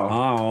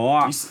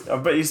 wow. I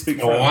bet you speak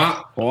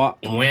French.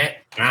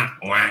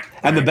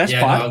 And the best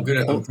part,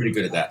 I'm pretty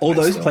good at that. All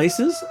those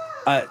places,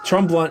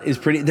 Tremblant is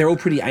they're all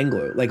pretty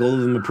Anglo. Like, all of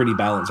them are pretty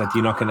balanced. Like,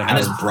 you're not going to have...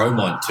 And there's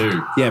Bromont, too.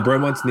 Yeah,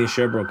 Bromont's near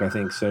Sherbrooke, I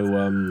think.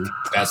 So,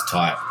 that's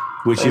tight.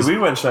 We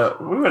went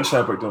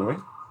Sherbrooke, didn't we?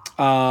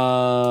 We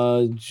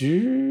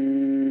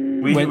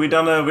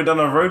done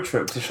a road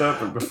trip to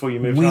Sherbrooke before you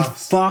moved We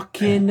house.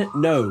 fucking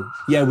no.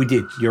 Yeah, we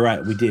did. You're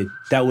right. We did.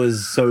 That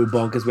was so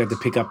bonkers. We had to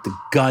pick up the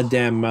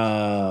goddamn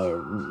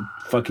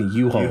fucking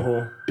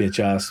U-Haul. Bitch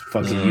ass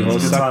fucking U-Haul.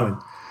 Good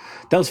time.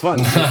 That was fun.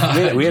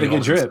 We had a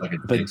good trip.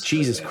 Fucking But dicks,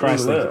 Jesus yeah.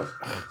 Christ. Yeah. Like,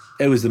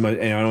 it was the most,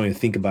 and I don't even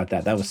think about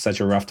that. That was such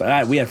a rough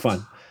time. We had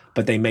fun.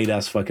 But they made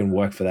us fucking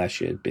work for that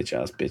shit. Bitch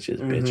ass bitches.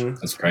 Bitch.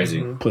 That's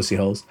crazy. Pussy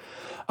holes.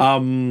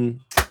 All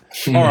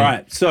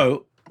right.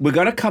 So we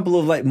got a couple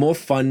of like more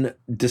fun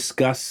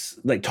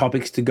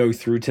topics to go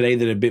through today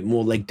that are a bit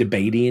more like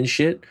debatey and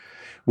shit,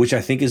 which I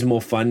think is more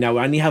fun. Now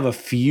I only have a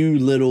few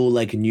little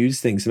like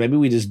news things, so maybe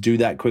we just do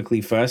that quickly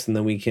first, and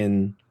then we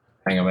can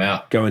Hang them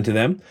out. go into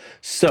them.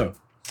 So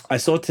I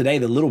saw today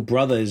the Little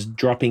Brother is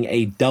dropping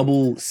a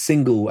double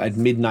single at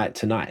midnight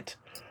tonight.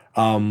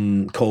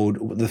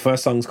 Called the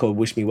first song's called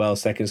 "Wish Me Well,"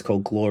 second is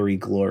called "Glory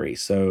Glory."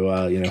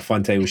 So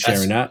Fonte was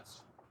sharing that.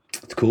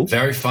 It's cool.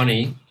 Very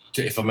funny.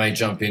 If I may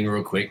jump in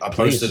real quick, I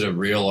posted a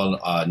reel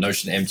on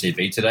Notion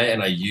MTV today,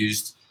 and I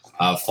used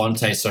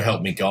Fonte "So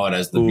Help Me God"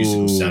 as the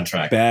musical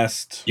soundtrack.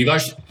 Best. You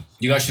guys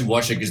should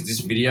watch it because this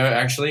video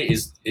actually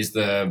is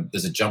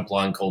there's a jump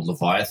line called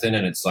Leviathan,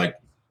 and it's like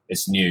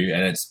it's new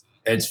and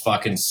it's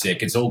fucking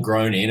sick. It's all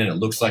grown in, and it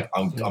looks like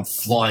I'm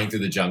flying through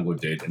the jungle,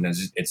 dude. And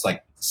it's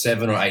like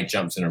 7 or 8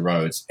 jumps in a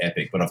row. It's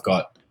epic. But I've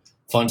got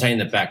Fonte in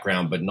the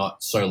background, but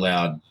not so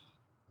loud.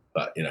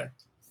 But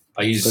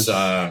I use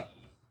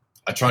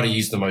I try to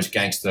use the most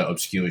gangster,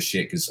 obscure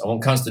shit because I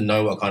want cunts to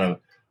know what kind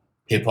of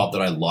hip hop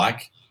that I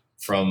like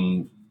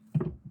from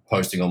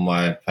posting on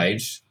my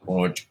page. I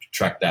want to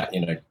attract that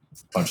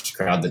bunch of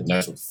crowd that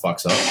knows what the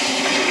fuck's up.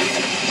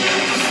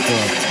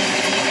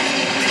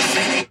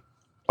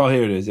 Oh,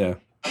 here it is. Yeah.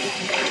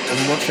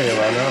 I'm watching it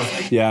right now.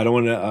 Yeah, I don't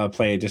want to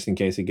play it just in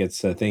case it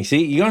gets a thing.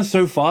 See, you're going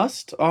so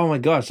fast. Oh my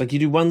gosh! Like you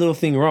do one little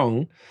thing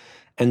wrong,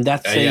 and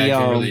that's it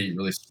can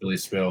really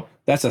spill.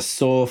 That's a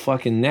sore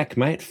fucking neck,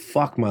 mate.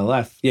 Fuck my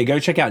life. Yeah, go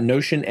check out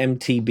Notion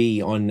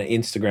MTB on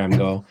Instagram,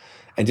 go,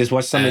 and just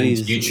watch some of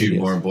these YouTube, videos.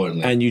 more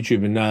importantly, and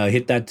YouTube, and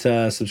hit that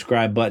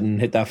subscribe button,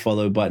 hit that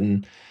follow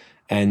button,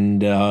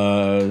 and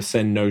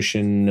send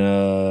Notion.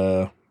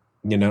 How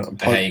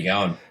you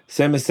going?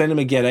 Send him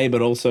a get a,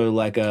 but also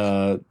like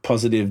a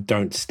positive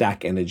don't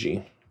stack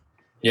energy.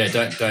 Yeah,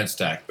 don't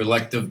stack. But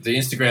like the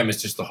Instagram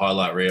is just the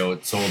highlight reel.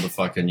 It's all the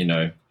fucking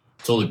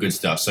it's all the good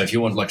stuff. So if you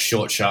want like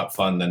short, sharp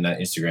fun, then that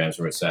Instagram's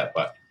where it's at.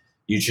 But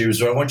YouTube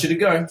is where I want you to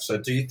go. So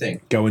do your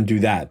thing. Go and do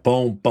that.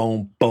 Boom,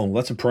 boom, boom.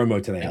 That's a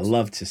promo today. Thanks. I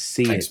love to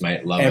see Thanks, it.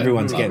 mate. Love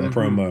Everyone's it. getting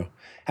promo.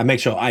 And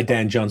make sure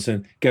Dan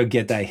Johnson, go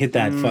get that. Hit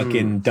that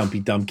fucking dumpy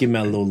dump. Give him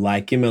a little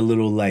like. Give him a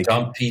little like.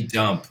 Dumpy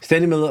dump.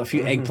 Send him a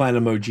few eggplant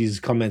emojis.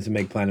 Comment and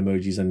eggplant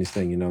emojis on this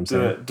thing. You know what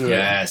I'm saying? Do it.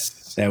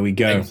 Yes. There we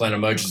go. Eggplant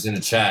emojis in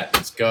the chat.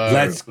 Let's go.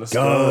 Let's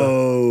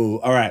go.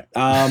 All right.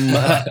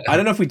 I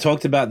don't know if we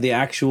talked about the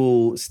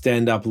actual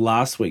stand-up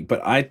last week,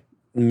 but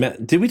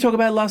did we talk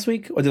about it last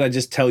week, or did I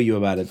just tell you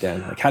about it,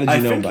 Dan? Like, how did you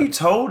know about it? I think you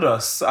told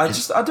us. I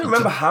don't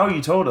remember how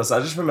you told us. I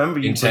just remember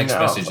you in text bringing it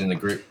message up. in the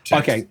group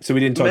text. Okay, so we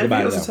didn't talk Maybe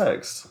about it was it. a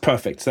text.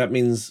 Perfect. So that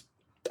means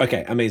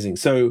okay, amazing.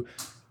 So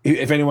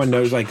if anyone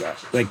knows like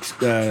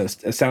a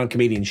stand-up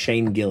comedian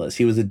Shane Gillis,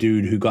 he was a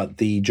dude who got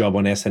the job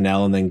on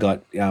SNL and then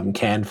got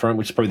canned from it,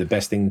 which is probably the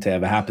best thing to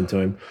ever happen to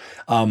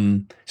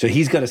him. So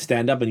he's got a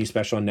stand-up, a new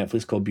special on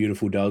Netflix called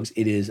Beautiful Dogs.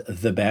 It is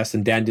the best.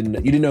 And Dan you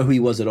didn't know who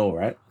he was at all,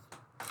 right?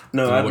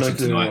 No, I watch know it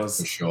who tonight it was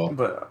for sure.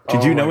 But,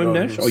 Did you know my him, God,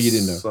 Nash, he or was you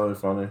didn't know? So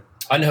funny.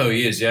 I know who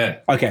he is. Yeah.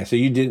 Okay, so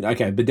you didn't.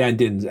 Okay, but Dan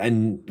didn't,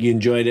 and you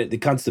enjoyed it. The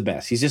cunt's the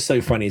best. He's just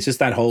so funny. It's just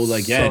that whole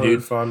like, yeah, So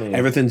dude, funny.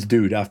 everything's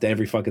dude after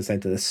every fucking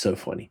sentence. That's so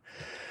funny.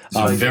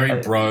 Very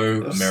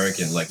bro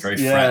American, like very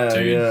frat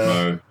dude,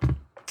 bro.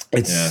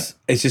 It's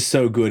just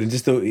so good, and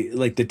just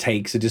the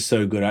takes are just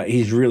so good.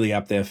 He's really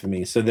up there for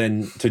me. So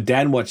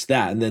Dan watched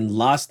that, and then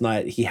last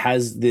night he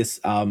has this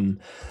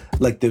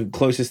like the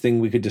closest thing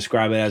we could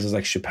describe it as is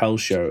like Chappelle's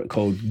show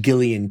called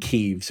Gilly and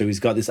Keeve. So he's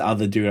got this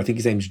other dude, I think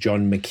his name's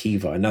John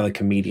McKeever, another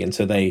comedian.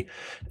 So they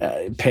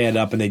paired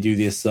up and they do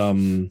this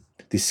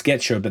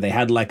sketch show, but they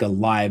had like a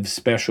live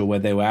special where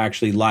they were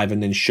actually live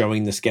and then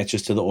showing the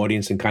sketches to the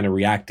audience and kind of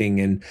reacting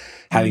and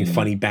having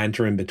funny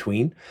banter in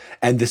between.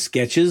 And the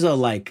sketches are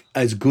like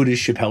as good as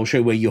Chappelle's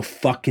show, where you're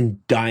fucking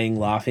dying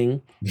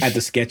laughing at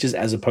the sketches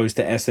as opposed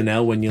to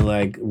SNL when you're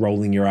like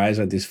rolling your eyes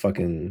at this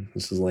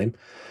is lame.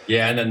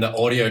 Yeah, and then the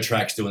audio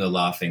track's doing the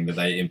laughing that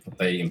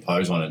they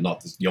impose on it,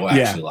 not you're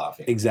actually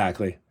laughing.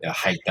 Exactly. Yeah, I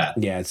hate that.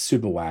 Yeah, it's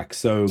super whack.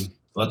 So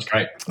that's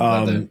great.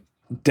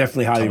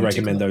 Definitely highly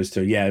recommend those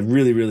two. Yeah,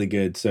 really, really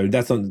good. So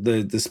that's on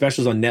the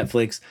specials on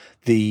Netflix.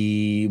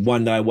 The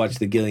one that I watched,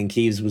 the Gillian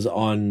Keeves, was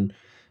on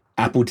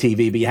Apple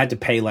TV, but you had to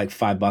pay like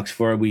 $5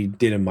 for it. We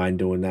didn't mind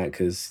doing that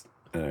because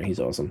he's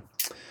awesome.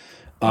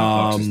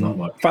 $5 is not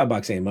much.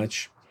 $5 ain't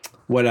much.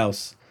 What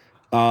else?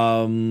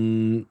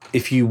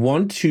 If you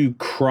want to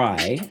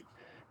cry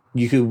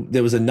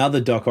there was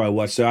another doco I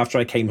watched. So after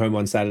I came home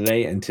on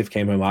Saturday and Tiff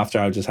came home after,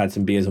 I just had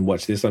some beers and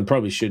watched this. I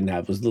probably shouldn't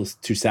have. It was a little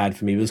too sad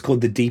for me. It was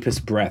called The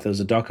Deepest Breath. It was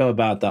a doco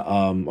about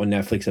on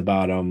Netflix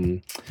about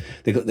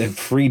they're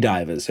free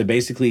divers. So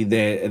basically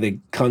they're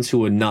cunts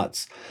who are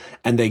nuts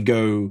and they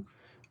go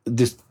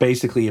just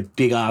basically a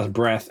big ass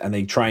breath and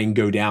they try and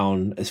go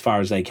down as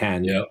far as they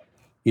can. Yeah.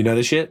 You know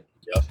the shit?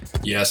 Yep.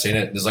 Yeah, I've seen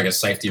it. There's like a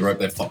safety rope.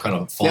 They kind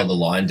of follow the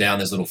line down.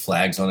 There's little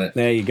flags on it.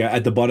 There you go.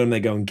 At the bottom, they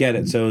go and get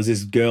it. So it was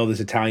this girl, this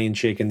Italian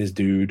chick, and this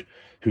dude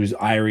who's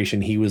Irish,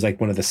 and he was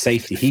like one of the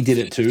safety. He did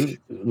it too.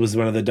 Was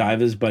one of the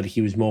divers, but he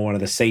was more one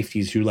of the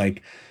safeties who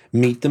like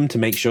meet them to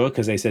make sure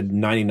because they said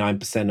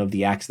 99% of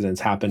the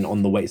accidents happen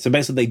on the way. So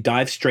basically, they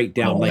dive straight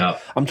down.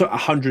 I'm talking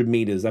 100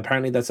 meters.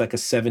 Apparently, that's like a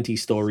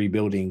 70-story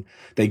building.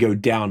 They go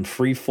down,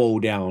 free fall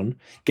down,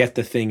 get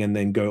the thing, and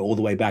then go all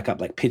the way back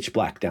up, like pitch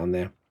black down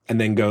there. And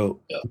then go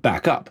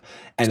back up.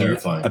 And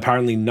terrifying.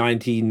 Apparently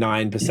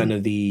 99%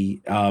 of the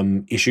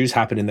issues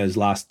happen in those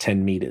last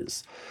 10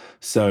 meters.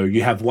 So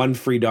you have one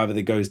free diver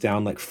that goes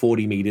down like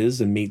 40 meters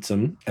and meets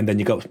them. And then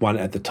you got one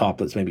at the top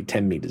that's maybe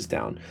 10 meters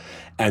down.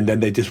 And then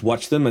they just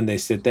watch them and they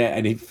sit there.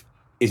 And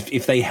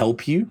if they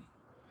help you,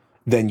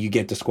 then you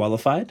get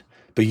disqualified.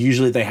 But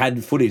usually they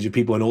had footage of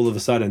people and all of a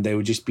sudden they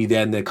would just be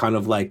there and they're kind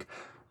of like,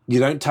 you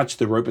don't touch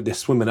the rope, but they're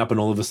swimming up and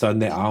all of a sudden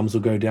their arms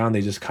will go down.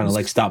 They just kind of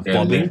like start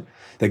bobbing. Yeah.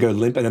 They go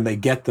limp and then they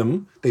get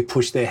them. They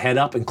push their head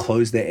up and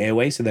close their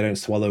airway so they don't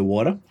swallow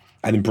water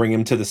and then bring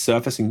them to the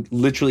surface and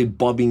literally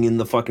bobbing in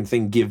the fucking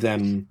thing, give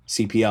them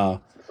CPR.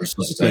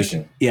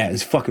 Resuscitation. Yeah,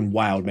 it's fucking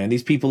wild, man.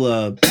 These people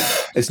are,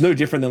 it's no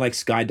different than like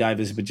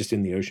skydivers, but just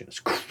in the ocean. It's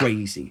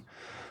crazy.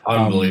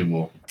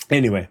 Unbelievable.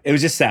 Anyway, it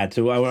was just sad.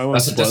 So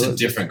that's a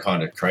different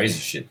kind of crazy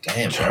shit.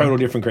 Damn, total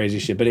different crazy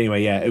shit. But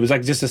anyway, yeah, it was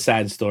like just a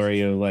sad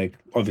story of like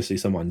obviously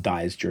someone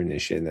dies during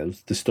this shit, and that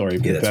was the story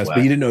of the person. But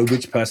you didn't know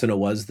which person it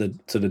was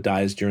that sort of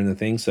dies during the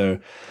thing. So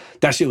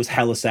that shit was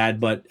hella sad,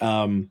 but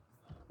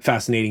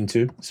fascinating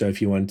too. So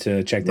if you want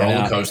to check that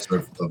out, roller coaster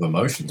of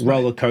emotions.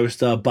 Roller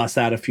coaster, bust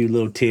out a few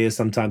little tears.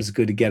 Sometimes it's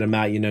good to get them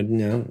out. You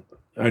know.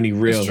 Only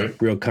real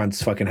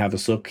cunts fucking have a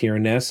sook here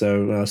and there,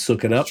 so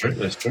sook it up.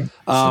 That's true.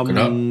 Sook it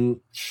up.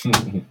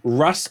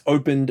 Russ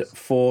opened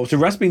for... So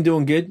Russ been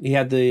doing good. He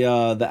had the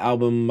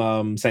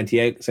album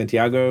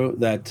Santiago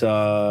that,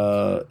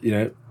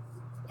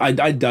 I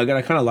dug it.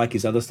 I kind of like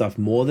his other stuff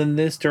more than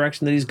this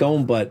direction that he's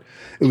going, but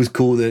it was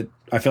cool that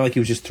I felt like he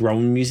was just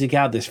throwing music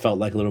out. This felt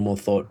like a little more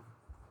thought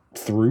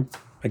through,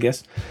 I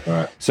guess. All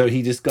right. So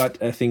he just got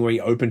a thing where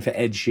he opened for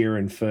Ed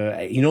Sheeran for,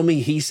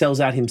 normally he sells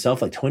out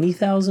himself like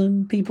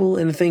 20,000 people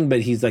in a thing, but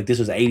he's like, this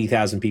was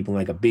 80,000 people in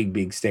like a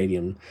big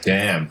stadium.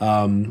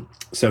 Damn.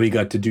 So he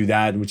got to do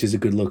that, which is a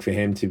good look for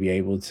him to be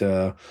able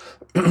to.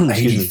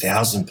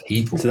 80,000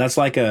 people. So that's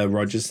like a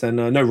Rogers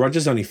Center. No,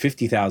 Rogers only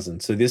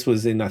 50,000. So this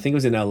was I think it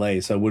was in LA.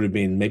 So it would have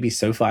been maybe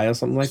SoFi or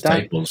something like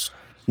Staples.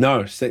 that.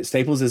 No,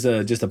 Staples is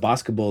just a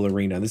basketball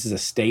arena. This is a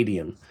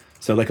stadium.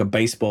 So like a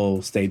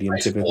baseball stadium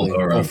typically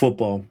or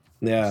football.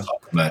 Yeah.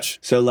 Soccer match.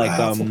 So like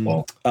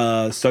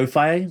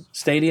SoFi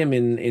Stadium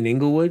in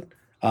Inglewood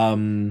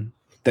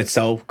that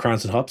sell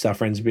Crowns and Hops, our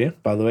friends beer,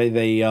 by the way.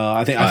 They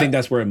I think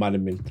that's where it might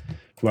have been, from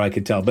what I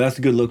could tell. But that's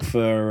a good look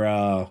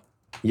for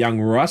young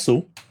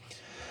Russell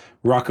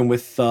rocking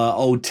with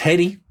old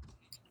Teddy,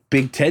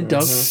 Big Ted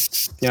dog.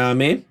 You know what I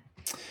mean?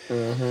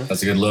 Mm-hmm.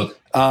 That's a good look.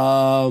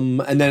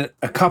 And then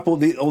a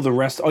couple, all the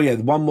rest. Oh yeah,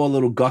 one more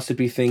little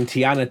gossipy thing.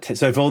 Tiana.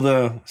 So for all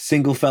the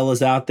single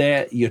fellas out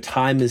there, your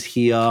time is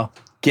here.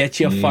 Get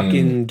your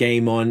fucking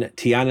game on.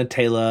 Tiana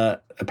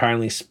Taylor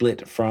apparently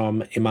split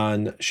from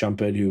Iman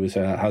Shumpert, who was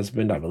her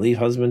husband, I believe,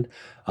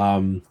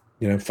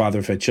 father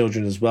of her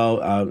children as well.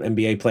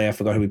 NBA player. I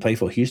forgot who he played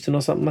for. Houston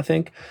or something, I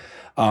think.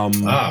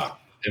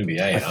 NBA.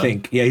 I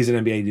think. Yeah, he's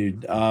an NBA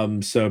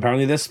dude. So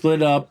apparently they're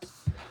split up.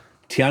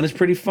 Tiana's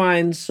pretty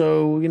fine,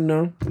 so,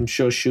 I'm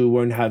sure she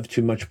won't have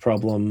too much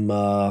problem.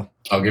 I'll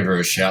give her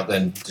a shout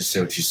then, to see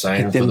what she's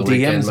saying hit them for the DMs,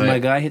 weekend, mate. My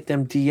guy. Hit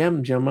them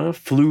DMs,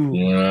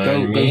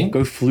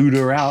 go flute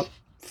her out.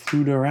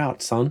 Flute her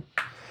out, son.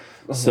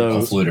 So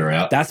I'll flute her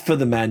out. That's for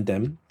the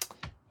Mandem.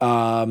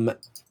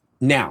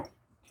 Now,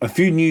 a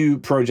few new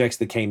projects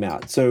that came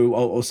out,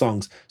 or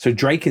songs. So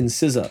Drake and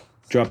SZA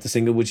dropped a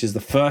single, which is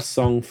the first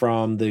song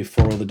from the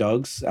For All the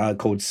Dogs,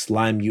 called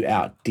Slime You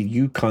Out. Did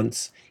you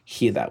cunts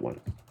hear that one?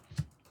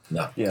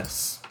 No.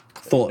 Yes.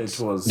 Thoughts?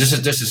 It was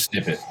just a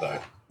snippet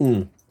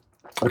though.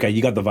 Okay, you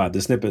got the vibe.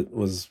 The snippet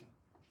was,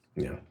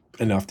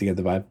 enough to get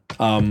the vibe.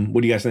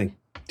 What do you guys think?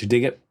 Did you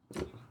dig it?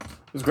 It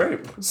was great.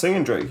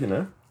 Singing Drake,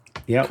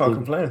 Yeah. Can't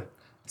complain.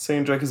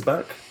 Singing Drake is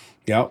back.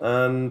 Yeah.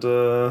 And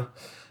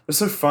it's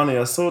so funny.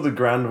 I saw the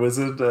Grand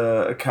Wizard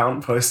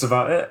account post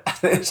about it.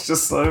 It's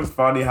just so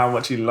funny how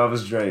much he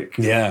loves Drake.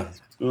 Yeah.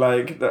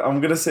 Like,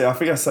 I'm going to say, I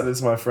think I sent it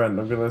to my friend.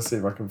 I'm going to see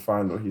if I can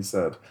find what he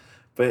said.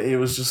 But it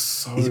was just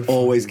so He's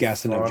always funny.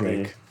 gassing up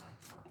Drake.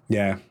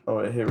 Yeah. Oh,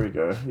 wait, here we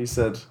go. He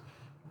said...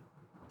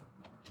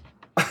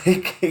 he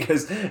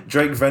goes,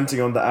 Drake venting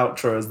on the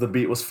outro as the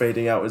beat was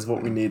fading out is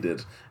what we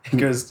needed. He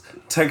goes,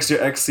 text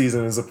your X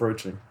season is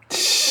approaching.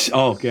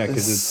 Oh yeah, It's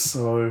because it's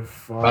so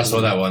funny. I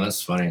saw that one.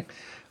 That's funny.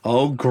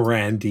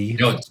 Grandy.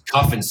 It's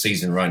cuffing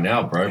season right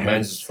now, bro.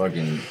 Man's just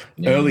fucking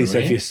Early. So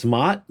if you're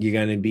smart, you're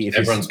going to be. If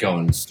everyone's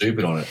going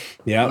stupid on it.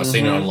 Yeah, I've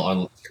seen it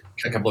on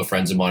a couple of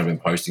friends of mine have been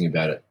posting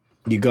about it.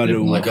 You got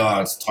to like,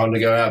 it's time to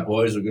go out,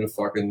 boys. We're gonna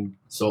fucking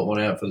sort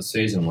one out for the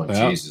season. I'm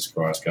like, Jesus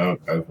Christ, go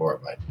for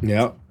it, mate.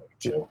 Yeah.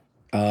 Chill.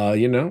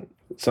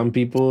 Some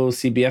people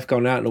CBF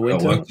going out in the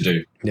winter. Got work to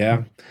do.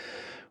 Yeah.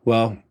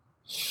 Well,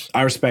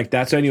 I respect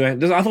that. So anyway,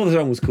 I thought the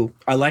song was cool.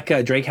 I like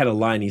Drake had a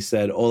line. He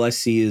said, "All I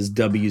see is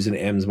W's and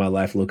M's. My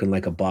life looking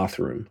like a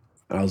bathroom."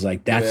 And I was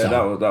like, "That's a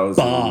that was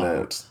bar.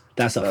 Lit.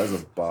 That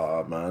was a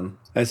bar, man.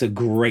 That's a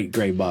great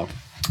bar."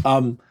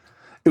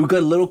 It got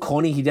a little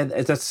corny. He did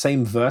it's that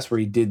same verse where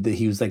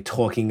he was like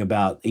talking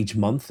about each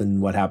month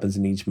and what happens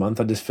in each month.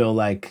 I just feel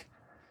like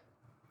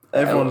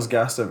everyone's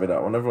gassed over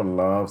that one. Everyone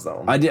loves that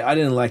one. I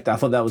didn't like that. I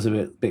thought that was a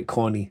bit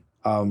corny.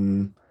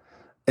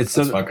 That's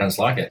why I kind of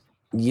like it.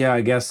 Yeah, I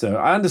guess so.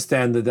 I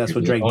understand that's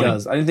what Drake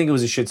does. I didn't think it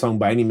was a shit song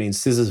by any means.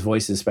 SZA's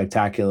voice is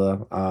spectacular.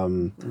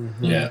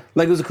 Yeah,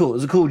 like it was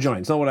a cool joint.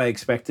 It's not what I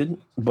expected,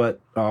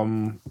 but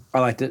I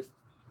liked it.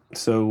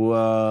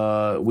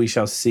 So we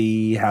shall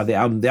see how the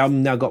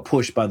album now got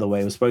pushed. By the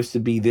way, it was supposed to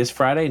be this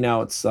Friday.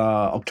 Now it's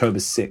October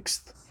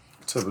 6th.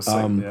 October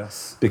 6th,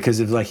 yes. Because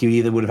of he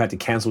either would have had to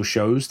cancel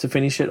shows to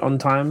finish it on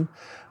time.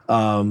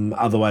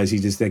 Otherwise, he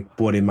just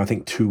bought him, I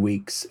think, 2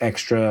 weeks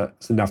extra.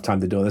 It's enough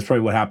time to do it. That's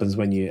probably what happens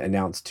when you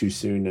announce too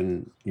soon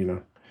and,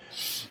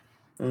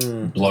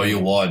 blow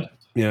your wad.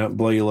 Yeah,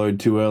 blow your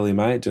load too early,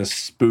 mate.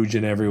 Just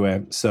spooging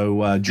everywhere.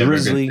 So,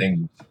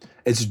 Drizzly,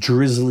 it's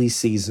Drizzly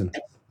season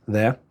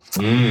there.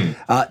 So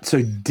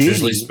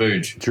Drizzly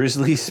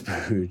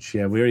Spooge.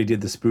 Yeah, we already did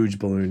the Spooge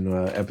balloon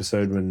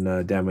episode when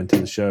Dan went to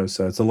the show.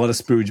 So it's a lot of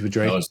Spooge with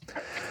Drake. A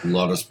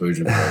lot of Spooge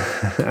with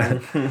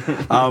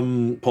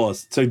Drake.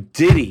 Pause. So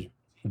Diddy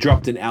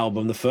dropped an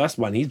album. The first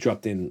one he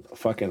dropped in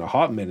fucking a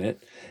hot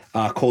minute,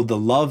 called the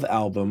Love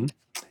Album,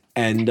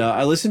 and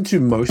I listened to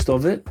most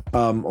of it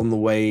on the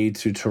way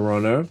to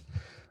Toronto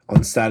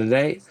on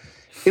Saturday.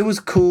 It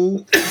was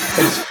cool.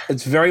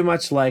 It's very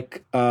much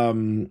like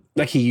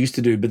he used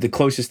to do, but the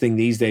closest thing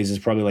these days is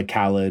probably like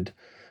Khaled,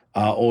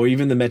 or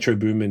even the Metro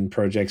Boomin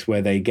projects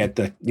where they get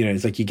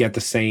it's like you get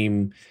the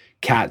same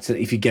cats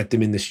if you get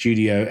them in the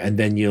studio, and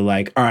then you're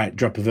like, all right,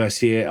 drop a verse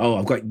here. Oh,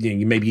 I've got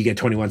maybe you get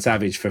 21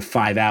 Savage for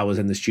 5 hours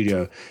in the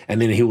studio,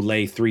 and then he'll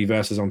lay 3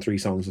 verses on 3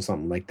 songs or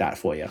something like that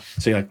for you.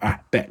 So you're like, all right,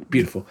 bet,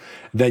 beautiful.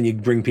 Then you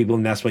bring people,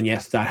 and that's when you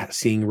start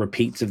seeing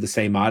repeats of the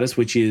same artist,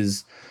 which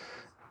is,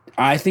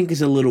 I think,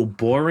 is a little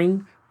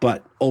boring,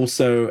 but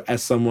also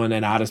as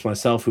an artist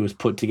myself who has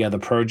put together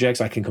projects,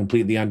 I can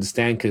completely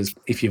understand, because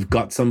if you've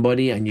got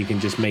somebody and you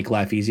can just make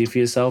life easier for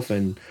yourself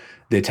and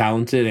they're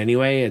talented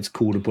anyway, it's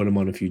cool to put them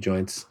on a few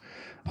joints.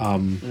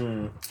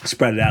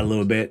 Spread it out a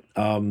little bit.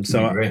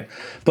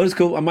 But it's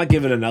cool. I might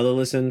give it another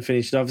listen,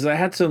 finish it off. Because I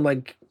had some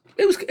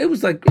it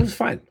was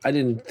fine. I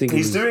didn't think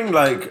he's doing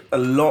like a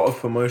lot of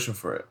promotion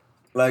for it.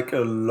 Like a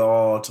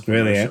lot of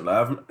promotion. Really, yeah?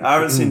 Like, I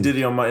haven't seen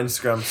Diddy on my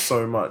Instagram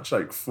so much,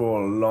 like,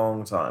 for a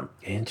long time.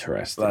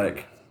 Interesting.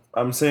 Like,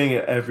 I'm seeing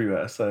it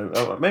everywhere,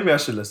 so maybe I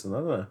should listen. I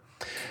don't know.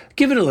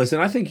 Give it a listen.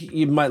 I think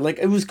you might like.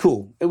 It was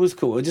cool.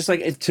 It just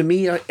like to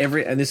me,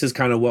 and this is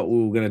kind of what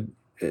we were gonna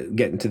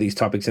get into these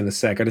topics in a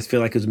sec. I just feel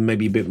like it was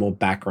maybe a bit more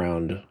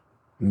background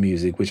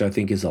music, which I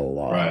think is a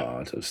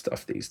lot of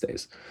stuff these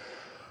days.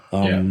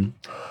 But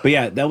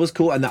yeah, that was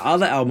cool. And the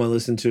other album I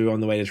listened to on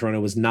the way to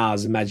Toronto was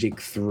Nas Magic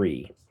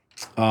 3.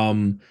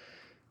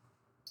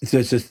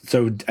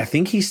 So I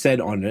think he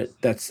said on it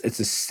it's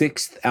the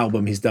 6th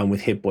album he's done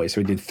with Hit Boy. So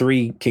he did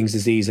 3 King's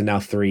Disease and now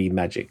 3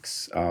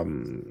 Magics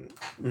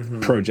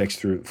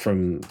projects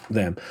from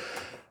them.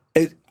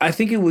 I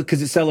think it was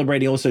because it's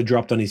celebrating. He also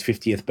dropped on his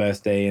 50th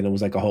birthday, and it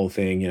was like a whole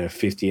thing,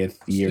 50th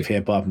year of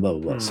hip hop and blah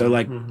blah blah. So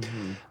like,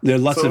 there are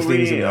lots of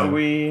things. Are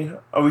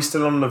we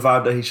still on the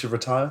vibe that he should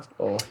retire?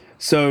 Or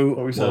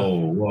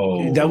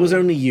whoa, that was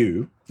only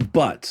you.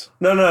 But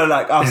no,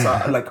 like us,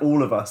 like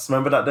all of us.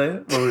 Remember that day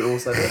where we all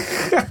said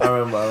it? I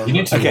remember. You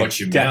need to watch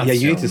your mouth. Yeah,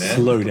 you need to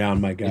slow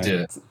down, my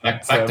guy.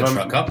 Back the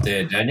truck up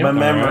there, Daniel.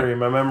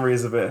 My memory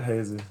is a bit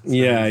hazy.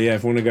 Yeah.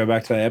 If we want to go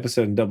back to that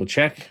episode and double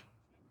check,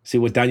 see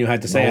what Daniel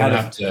had to say. I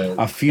had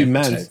a few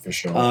men.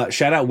 Sure.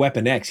 Shout out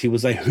Weapon X. He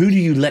was like, "Who do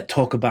you let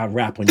talk about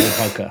rap on your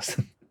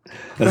podcast?"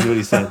 That's what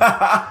he said.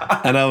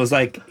 And I was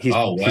like, he's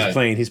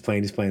playing. It's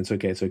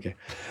okay.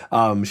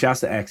 Shouts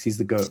to X. He's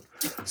the GOAT.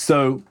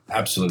 So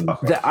absolutely.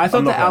 I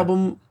thought the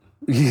album.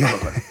 Yeah.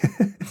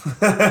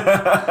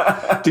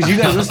 Did you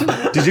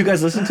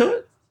guys listen to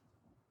it?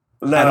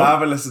 No, I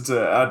haven't listened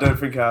to it. I don't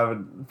think I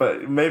haven't.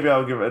 But maybe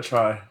I'll give it a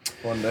try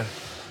one day.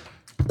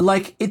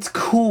 Like, it's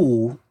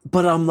cool,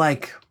 but I'm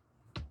like,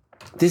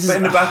 this is. But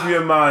in the back of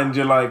your mind,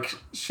 you're like,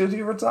 should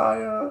he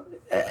retire?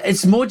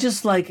 It's more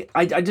just like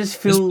I just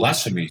feel. It's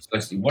blasphemy.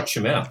 Watch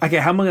your mouth. Okay,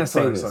 how am I going to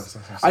say this?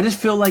 Sorry. I just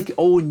feel like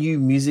all new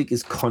music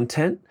is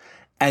content,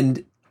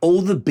 and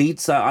all the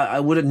beats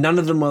I would. None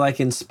of them were like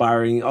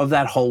inspiring. Of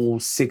that whole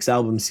 6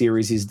 album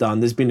series he's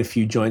done, there's been a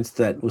few joints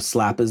that were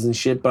slappers and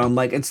shit. But I'm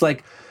like, it's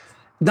like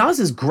Nas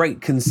is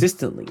great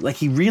consistently. Like,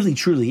 he really,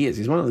 truly is.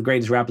 He's one of the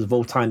greatest rappers of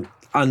all time,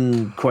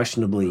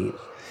 unquestionably.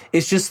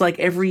 It's just like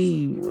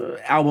every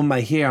album I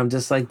hear, I'm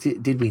just like,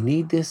 did we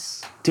need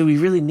this? Do we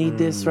really need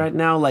this right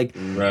now? Like,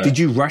 did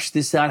you rush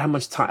this out? How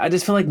much time? I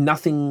just feel like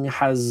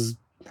nothing's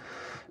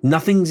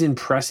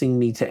impressing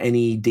me to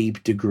any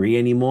deep degree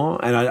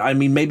anymore. And I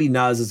mean, maybe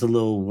Nas is a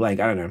little, like,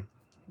 I don't know,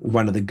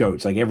 one of the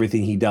GOATs. Like,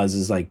 everything he does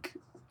is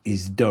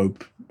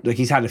dope. Like,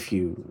 he's had a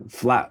few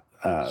flat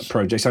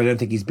projects. I don't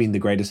think he's been the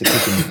greatest at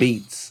picking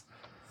beats.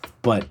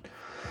 But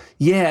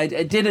yeah,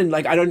 it didn't,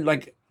 like, I don't,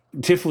 like,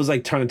 Tiff was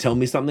like trying to tell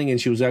me something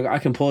and she was like, I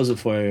can pause it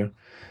for you.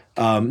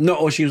 No,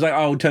 or she was like,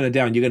 oh, turn it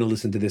down. You're going to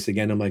listen to this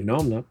again. I'm like, no,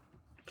 I'm not.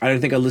 I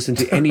don't think I listened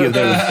to any of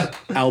those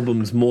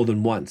albums more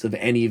than once of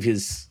any of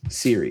his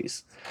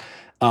series.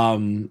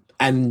 And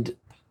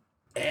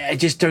I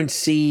just don't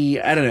see,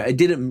 I don't know. It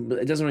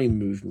doesn't really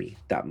move me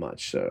that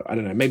much. So I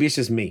don't know. Maybe it's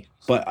just me,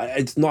 but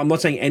I'm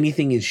not saying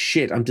anything is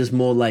shit. I'm just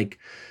more like,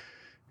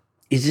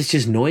 is this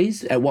just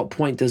noise? At what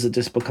point does it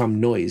just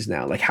become noise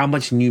now? Like, how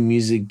much new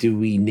music do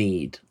we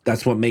need?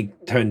 That's what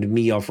turned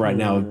me off right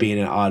now of being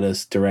an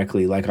artist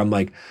directly. Like, I'm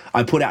like,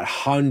 I put out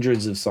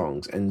hundreds of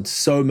songs and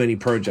so many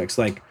projects.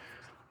 Like,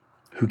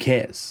 who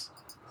cares?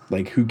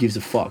 Like, who gives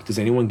a fuck? Does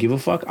anyone give a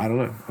fuck? I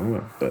don't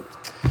know. But,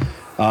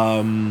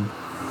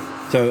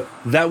 so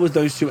that was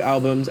those two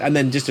albums. And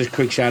then just a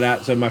quick shout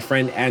out. So my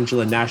friend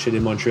Angela Nashett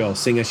in Montreal,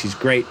 singer, she's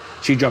great.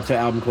 She dropped her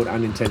album called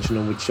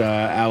Unintentional, which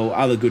our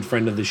other good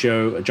friend of the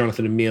show,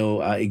 Jonathan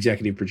Emile,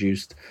 executive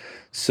produced.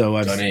 So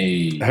I've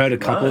heard a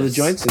couple of the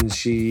joints and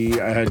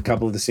I heard a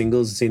couple of the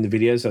singles and seen the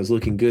videos. So it's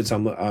looking good.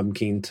 So I'm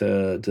keen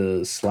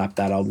to slap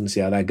that album and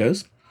see how that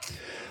goes.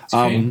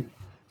 So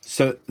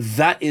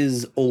that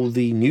is all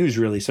the news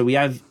really. So we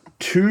have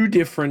two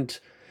different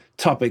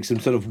topics and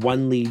sort of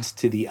one leads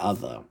to the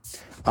other.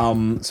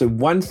 So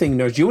one thing,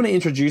 do you want to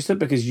introduce it?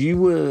 Because you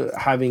were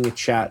having a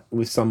chat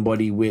with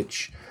somebody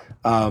which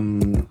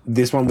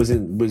this one was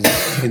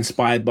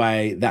inspired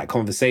by that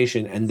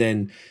conversation. And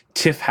then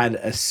Tiff had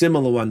a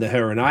similar one that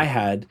her and I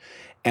had.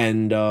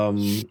 And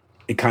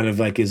it kind of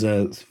like is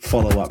a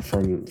follow-up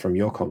from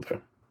your convo.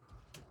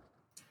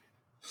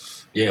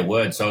 Yeah,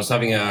 word. So I was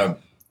having a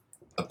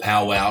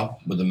powwow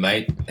with a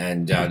mate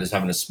and just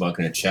having a smoke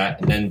and a chat.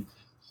 And then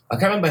I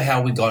can't remember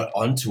how we got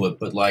onto it,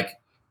 but like,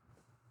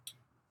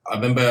 I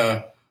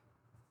remember,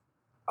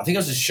 I think I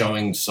was just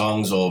showing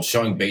songs or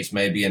showing beats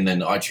maybe, and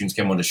then iTunes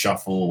came on to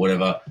shuffle or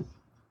whatever.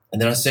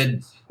 And then I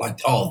said, like,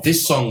 oh,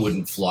 this song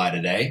wouldn't fly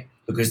today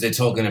because they're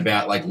talking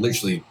about, like,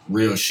 literally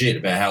real shit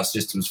about how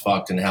systems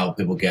fucked and how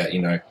people get,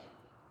 you know,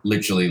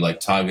 literally, like,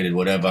 targeted,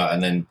 whatever.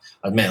 And then,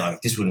 man,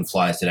 like, this wouldn't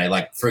fly today.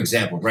 Like, for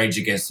example, Rage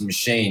Against the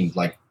Machine,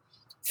 like,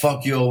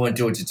 fuck you, I won't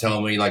do it to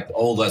tell me. Like,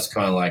 all that's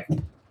kind of like,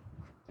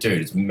 dude,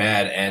 it's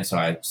mad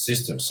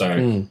anti-system,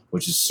 so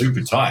which is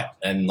super tight.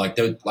 And like,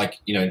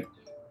 you know,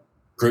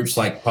 groups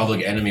like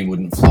Public Enemy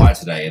wouldn't fly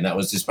today, and that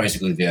was just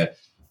basically the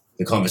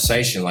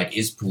conversation. Like,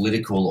 is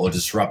political or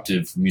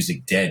disruptive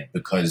music dead?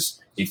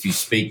 Because if you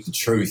speak the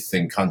truth,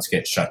 then cunts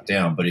get shut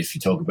down. But if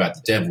you talk about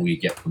the devil, you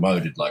get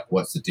promoted. Like,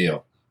 what's the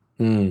deal?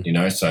 You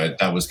know, so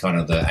that was kind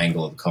of the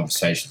angle of the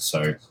conversation.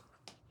 So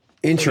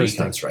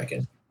interesting. What do you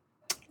reckon?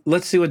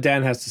 Let's see what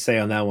Dan has to say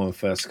on that one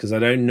first, because I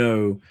don't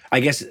know.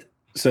 I guess.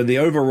 So the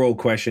overall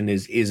question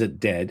is it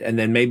dead? And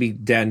then maybe,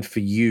 Dan, for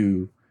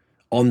you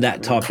on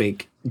that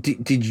topic,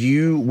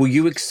 were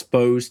you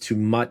exposed to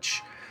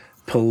much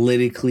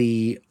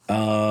politically,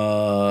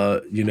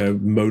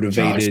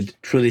 motivated,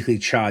 politically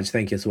charged,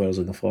 thank you, that's what I was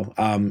looking for,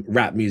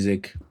 rap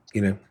music,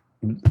 you know,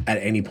 at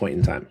any point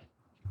in time?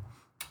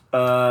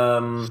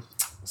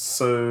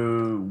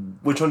 So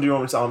which one do you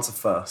want me to answer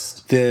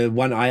first? The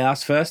one I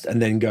asked first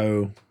and then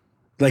go...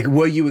 Like,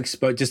 were you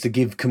exposed, just to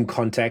give some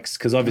context,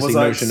 because obviously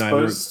was Notion I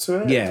exposed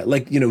to it? Yeah,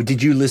 like, you know,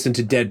 did you listen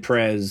to Dead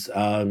Prez,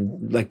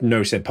 like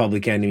No said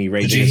Public Enemy,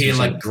 Rage Did you hear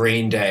like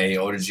Green Day,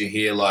 or did you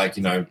hear like,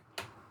 you know,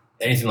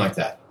 anything like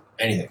that?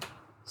 Anything?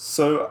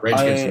 So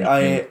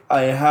I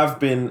have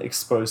been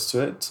exposed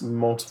to it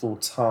multiple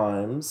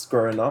times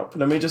growing up.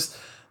 The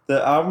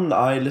album that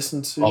I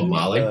listened to. Bob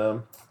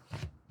Marley.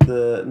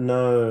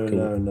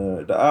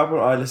 No. The album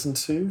I listened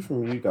to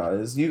from you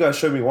guys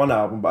showed me one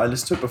album, but I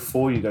listened to it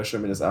before you guys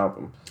showed me this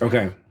album.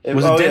 Okay. It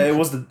was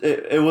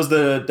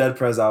the Dead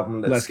Prez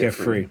album. Let's Get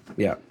Free.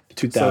 Yeah,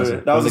 2000. So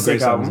that was a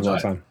sick album of all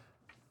time.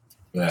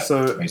 Yeah.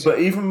 So, but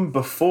even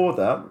before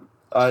that,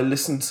 I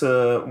listened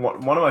to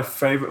one of my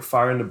favorite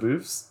Fire in the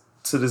Booths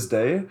to this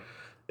day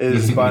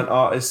is by an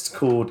artist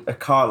called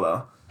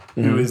Akala,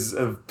 who is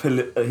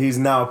he's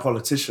now a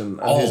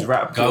politician, and his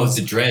rap guy with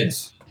the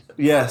dreads.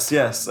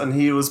 Yes, and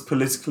he was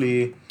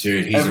politically...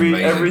 Dude, he's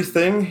amazing.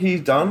 Everything he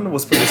done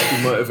was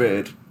politically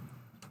motivated.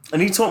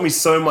 And he taught me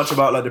so much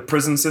about like the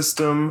prison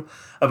system,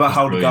 about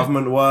how the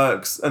government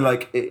works, and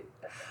like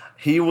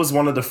he was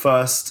one of the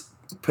first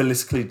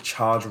politically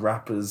charged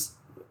rappers,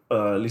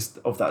 at least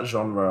of that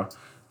genre,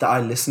 that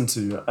I listened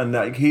to, and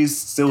like he's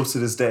still to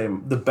this day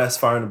the best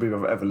Fire in the Booth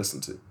I've ever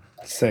listened to.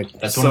 Sick.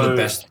 That's one of the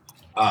best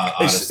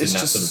artists in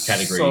that sort of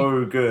category.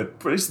 So good,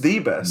 but it's the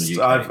best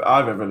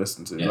I've ever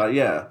listened to.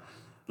 Yeah.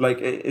 Like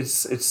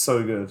it's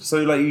so good. So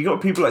like you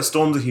got people like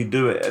Stormzy who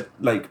do it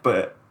like,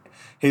 but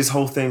his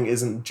whole thing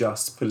isn't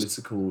just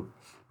political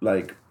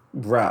like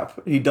rap.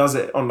 He does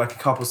it on like a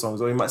couple songs,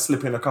 or he might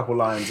slip in a couple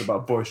lines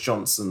about Boris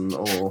Johnson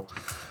or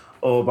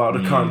about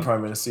the current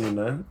prime minister, you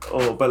know.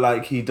 Or but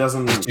like he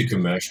doesn't too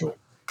commercial.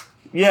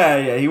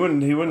 Yeah, he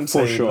wouldn't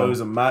For say sure. loads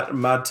of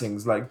mad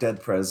things like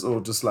Dead Prez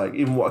or just like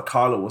even what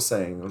Akala was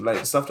saying.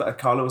 Like stuff that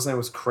Akala was saying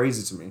was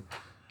crazy to me.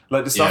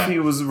 Like the stuff he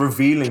was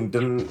revealing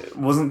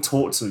wasn't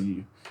taught to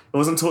you. It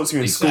wasn't taught to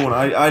you in school.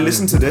 And I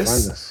listened to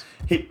this.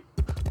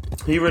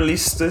 He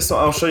released this.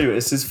 I'll show you.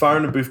 It's his Fire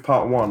in the Booth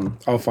Part 1.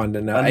 I'll find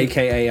it now.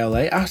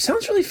 AKALA. Oh, it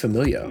sounds really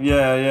familiar.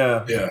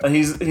 Yeah. And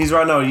he's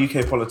right now a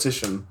UK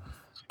politician.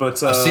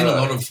 But I've seen a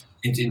lot of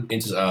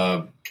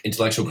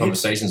intellectual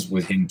conversations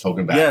with him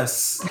talking about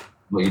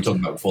what you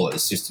talking about before, like the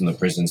system, the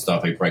prison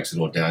stuff. He breaks it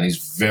all down.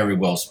 He's very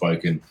well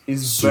spoken.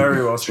 He's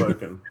very well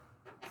spoken.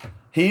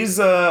 He's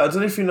I don't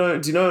know if you know.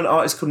 Do you know an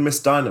artist called Miss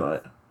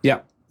Dynamite?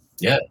 Yeah.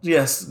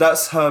 Yes,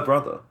 that's her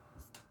brother.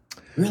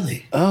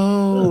 Really?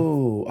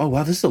 Oh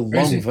wow! This is a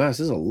long verse.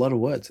 There's a lot of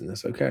words in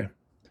this. Okay.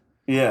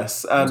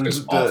 Yes, and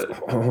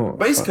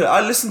basically,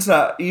 I listened to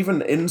that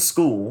even in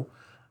school,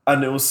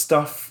 and it was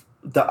stuff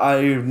that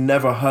I've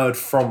never heard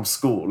from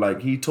school.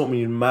 Like he taught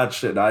me mad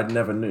shit that I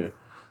never knew.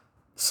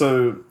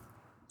 So,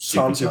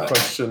 to answer your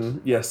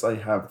question, yes, I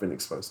have been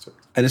exposed to it.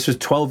 And this was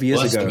 12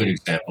 years that's ago. Good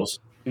examples.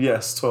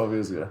 Yes, 12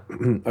 years ago.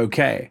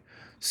 Okay,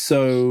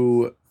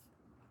 so,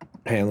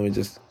 hey, I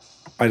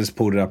just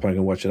pulled it up and I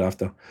can watch it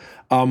after.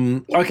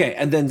 Okay,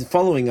 and then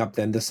following up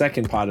then, the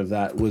second part of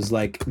that was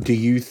like, do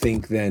you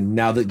think then,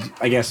 now that,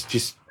 I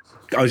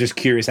was just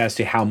curious as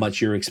to how much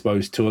you're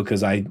exposed to it,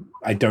 because I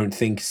don't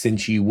think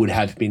since you would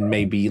have been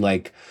maybe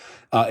like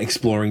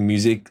exploring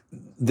music,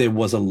 there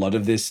was a lot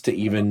of this to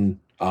even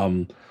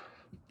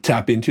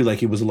tap into.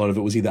 Like a lot of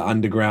it was either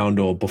underground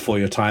or before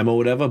your time or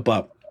whatever,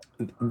 but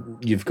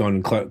you've gone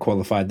and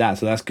qualified that,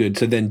 so that's good.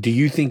 So then do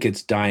you think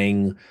it's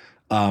dying,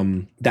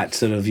 that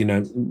sort of,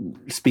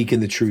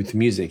 speaking the truth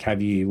music?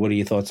 What are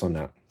your thoughts on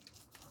that?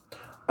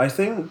 I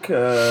think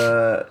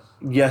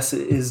yes,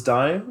 it is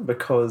dying,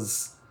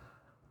 because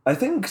I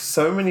think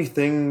so many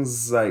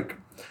things, like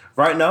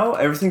right now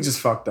everything's just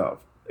fucked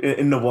up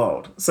in the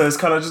world, so it's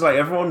kind of just like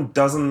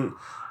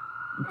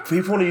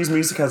people want to use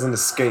music as an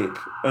escape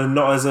and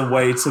not as a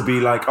way to be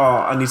like, oh,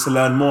 I need to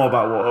learn more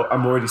about what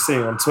I'm already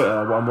seeing on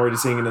Twitter, what I'm already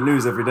seeing in the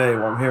news every day,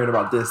 what I'm hearing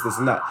about this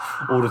and that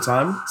all the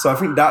time. So I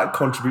think that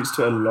contributes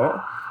to it a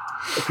lot.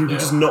 People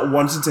just not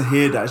wanting to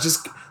hear that. It's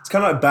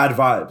kind of like bad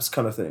vibes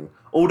kind of thing.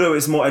 Although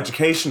it's more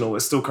educational,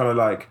 it's still kind of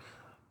like,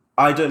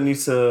 I don't need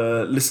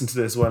to listen to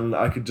this when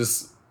I could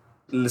just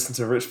listen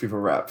to rich people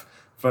rap.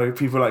 For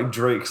people like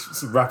Drake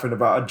rapping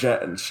about a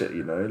jet and shit,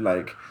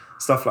 like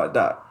stuff like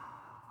that.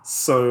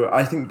 So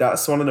I think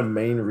that's one of the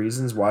main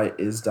reasons why it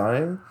is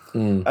dying.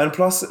 And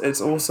plus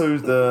it's also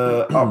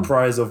the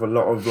uprise of a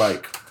lot of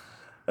like,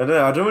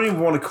 I don't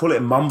even want to call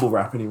it mumble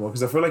rap anymore,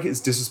 because I feel like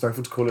it's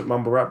disrespectful to call it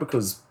mumble rap,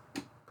 because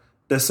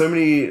there's so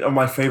many of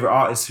my favorite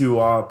artists who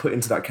are put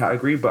into that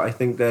category, but I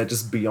think they're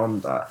just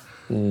beyond that.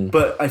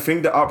 But I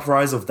think the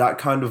uprise of that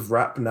kind of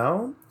rap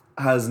now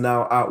has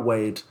now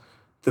outweighed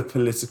the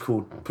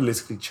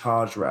politically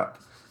charged rap.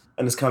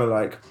 And it's kind of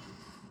like,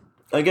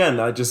 again,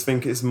 I just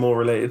think it's more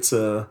related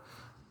to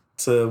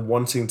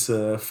wanting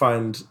to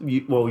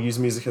use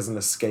music as an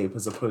escape,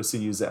 as opposed to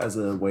use it as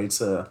a way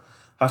to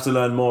have to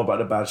learn more about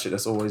the bad shit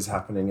that's always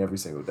happening every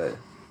single day.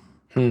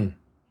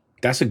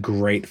 That's a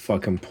great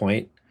fucking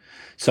point.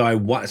 So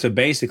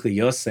basically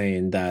you're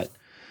saying that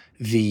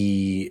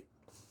I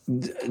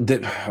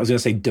was going to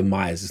say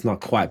demise, it's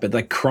not quite, but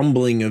like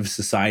crumbling of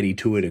society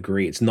to a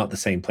degree, it's not the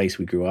same place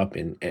we grew up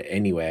in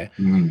anywhere,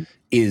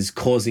 is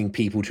causing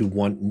people to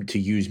want to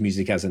use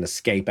music as an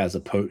escape as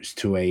opposed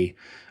to a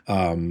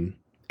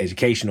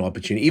educational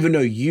opportunity. Even though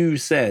you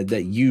said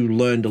that you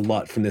learned a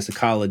lot from this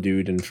Akala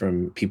dude and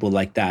from people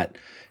like that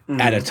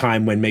at a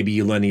time when maybe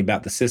you're learning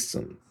about the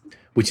system,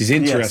 which is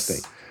interesting.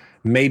 Yes.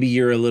 Maybe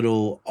you're a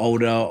little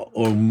older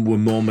or were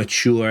more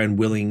mature and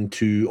willing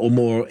to, or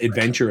more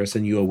adventurous,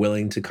 and you are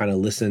willing to kind of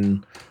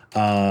listen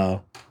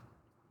and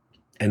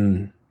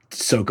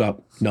soak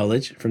up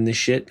knowledge from this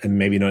shit. And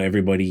maybe not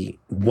everybody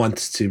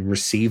wants to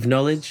receive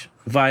knowledge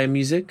via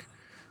music,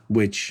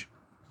 which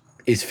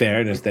is fair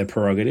and it's their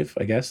prerogative,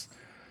 I guess.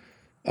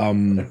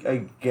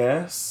 I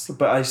guess,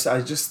 but I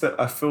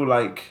feel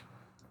like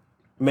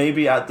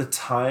maybe at the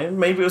time,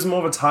 maybe it was more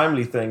of a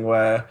timely thing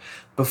where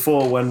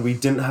before, when we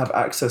didn't have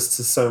access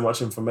to so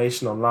much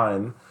information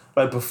online,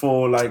 like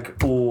before,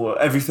 like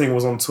everything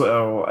was on Twitter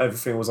or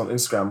everything was on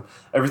Instagram,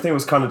 everything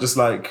was kind of just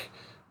like,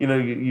 you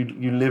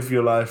live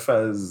your life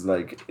as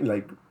like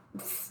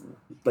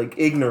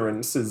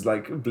ignorance is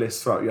like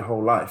bliss throughout your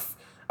whole life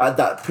at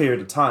that period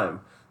of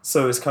time.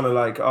 So it's kind of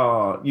like,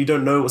 you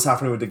don't know what's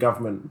happening with the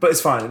government, but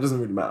it's fine. It doesn't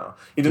really matter.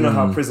 You don't know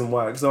how prison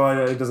works.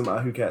 It doesn't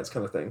matter. Who cares?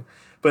 Kind of thing.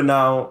 But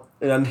now,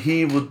 and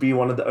he would be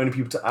one of the only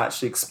people to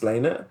actually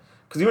explain it,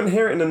 because you wouldn't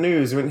hear it in the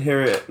news. You wouldn't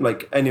hear it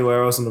like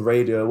anywhere else on the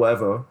radio or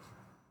whatever.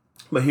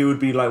 But he would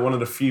be like one of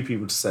the few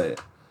people to say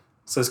it.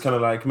 So it's kind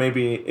of like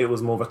maybe it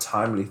was more of a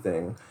timely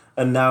thing,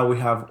 and now we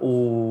have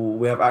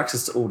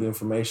access to all the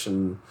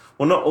information.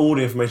 Well, not all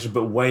the information,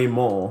 but way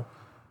more.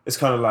 It's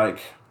kind of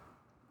like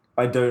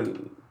I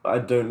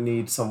don't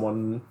need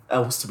someone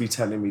else to be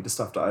telling me the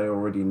stuff that I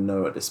already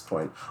know at this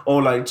point,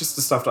 or like just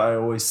the stuff that I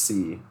always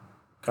see,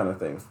 kind of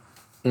thing.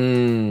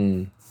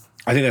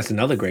 I think that's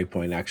another great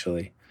point,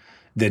 actually.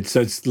 So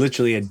it's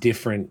literally a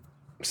different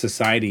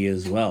society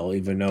as well,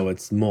 even though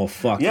it's more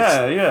fucked.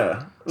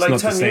 Yeah. Like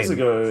 10 years same.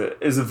 ago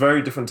is a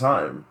very different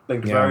time.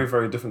 Like very,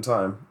 very different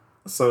time.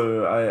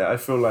 So I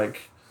feel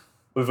like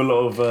with a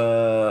lot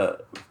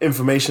of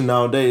information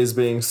nowadays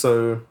being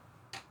so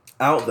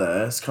out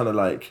there, it's kind of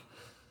like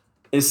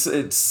it's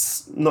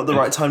not the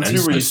right time to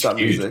release that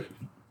music.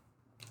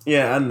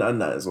 Yeah, and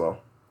that as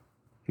well.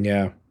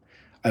 Yeah.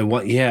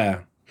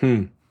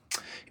 And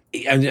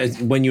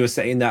when you were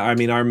saying that, I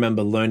mean, I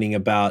remember learning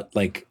about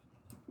like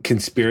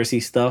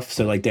conspiracy stuff.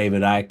 So like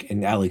David Icke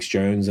and Alex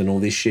Jones and all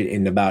this shit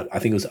in about, I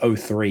think it was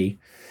 2003.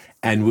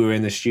 And we were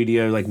in the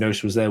studio, like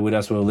Nosh was there with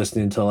us. We were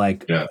listening to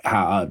like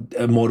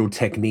Immortal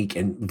Technique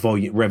and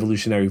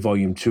Revolutionary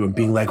Volume 2 and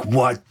being like,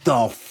 what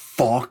the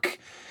fuck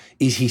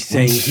is he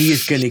saying? He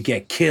is going to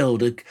get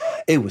killed.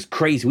 It was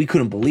crazy. We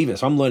couldn't believe it.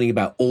 So I'm learning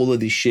about all of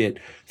this shit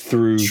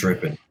through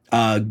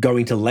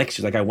going to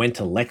lectures. Like I went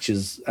to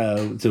lectures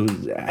to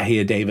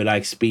hear David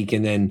Icke speak,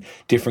 and then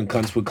different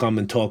cunts would come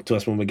and talk to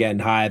us when we're getting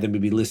high. Then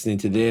we'd be listening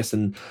to this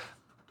and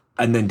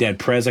then Dead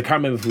Prez. I can't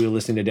remember if we were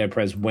listening to Dead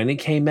Prez when it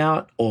came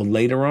out or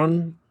later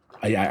on.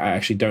 I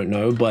actually don't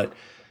know, but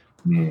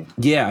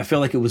yeah, I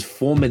feel like it was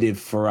formative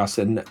for us.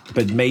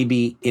 But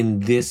maybe in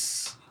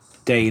this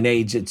day and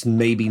age, it's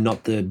maybe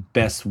not the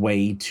best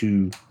way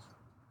to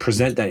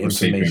present that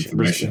information.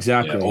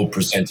 Exactly. Yeah, or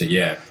present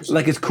it,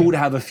 Like it's cool to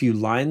have a few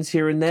lines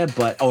here and there,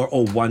 but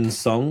or one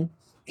song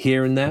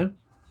here and there.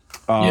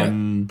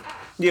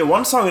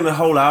 One song in the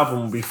whole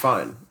album will be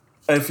fine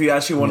if you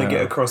actually want to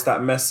get across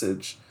that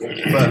message.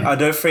 But I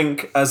don't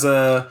think as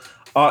a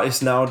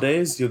artist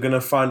nowadays you're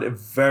gonna find it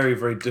very,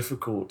 very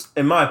difficult.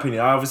 In my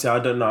opinion, I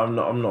don't know.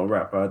 I'm not a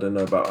rapper. I don't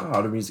know about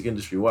how the music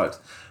industry works.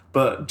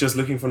 But just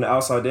looking from the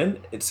outside in,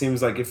 it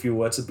seems like if you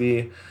were to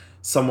be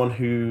someone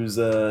who's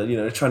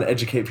trying to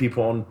educate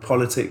people on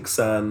politics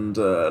and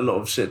a lot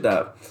of shit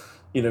that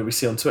we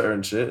see on Twitter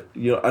and shit,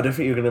 I don't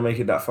think you're gonna make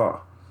it that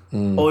far.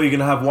 Or you're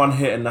gonna have one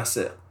hit and that's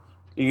it.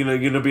 You're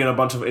gonna be on a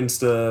bunch of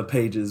Insta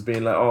pages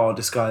being like, oh,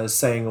 this guy is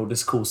saying all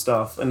this cool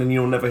stuff, and then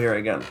you'll never hear it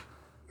again.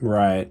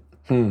 Right.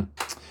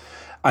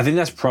 I think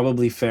that's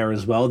probably fair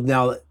as well.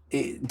 Now,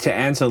 to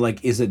answer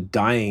like, is it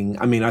dying?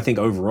 I mean, I think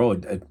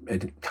overall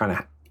it kind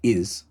of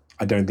is.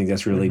 I don't think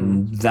that's really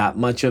that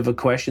much of a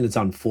question. It's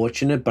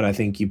unfortunate, but I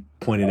think you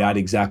pointed out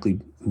exactly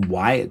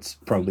why it's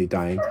probably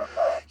dying.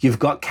 You've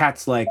got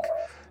cats like,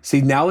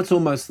 see, now it's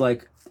almost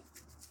like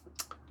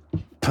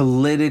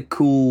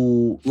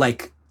political,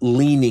 like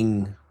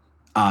leaning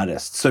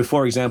artists. So,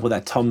 for example,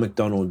 that Tom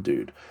McDonald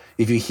dude,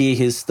 if you hear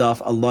his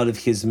stuff, a lot of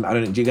his, I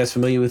don't know, do you guys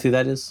familiar with who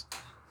that is?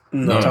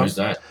 No, who's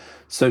that?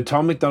 So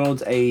Tom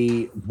McDonald's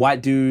a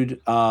white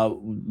dude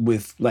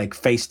with like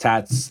face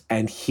tats,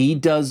 and he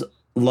does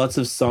lots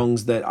of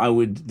songs that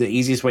the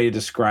easiest way to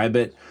describe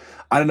it,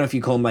 I don't know if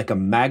you call him like a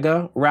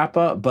MAGA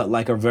rapper, but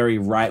like a very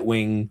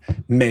right-wing,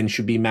 men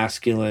should be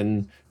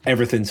masculine,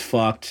 everything's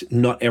fucked,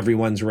 not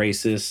everyone's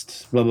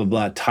racist, blah, blah,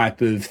 blah type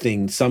of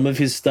thing. Some of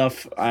his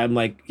stuff, I'm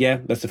like, yeah,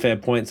 that's a fair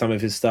point. Some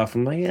of his stuff,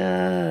 I'm like,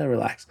 yeah,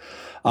 relax.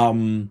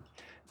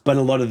 But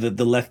a lot of the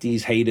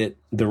lefties hate it.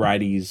 The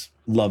righties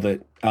love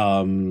it.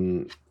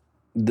 All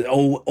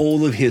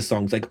of his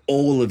songs, like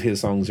all of his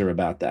songs are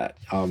about that.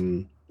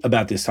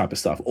 About this type of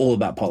stuff, all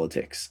about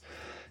politics.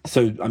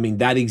 So, I mean,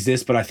 that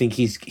exists, but I think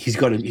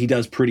he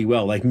does pretty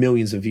well, like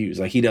millions of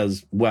views. Like he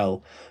does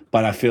well,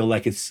 but I feel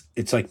like it's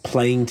like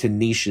playing to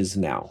niches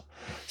now.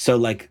 So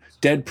like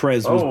Dead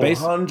Prez was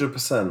based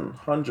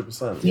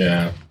 100%.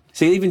 Yeah.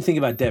 So you even think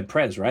about Dead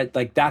Prez, right?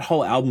 Like that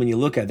whole album, when you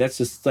look at it, that's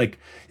just like,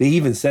 it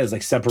even says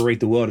like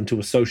separate the world into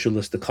a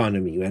socialist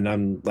economy. And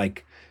I'm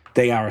like,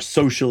 they are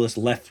socialist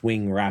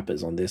left-wing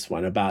rappers on this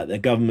one about the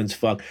government's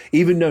fuck.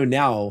 Even though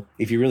now,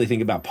 if you really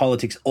think about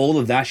politics, all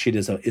of that shit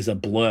is a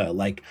blur.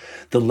 Like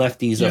the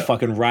lefties are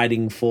fucking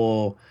writing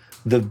for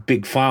the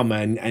big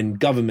pharma and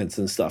governments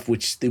and stuff,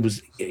 which it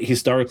was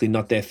historically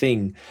not their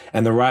thing.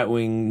 And the right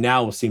wing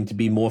now seem to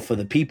be more for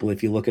the people.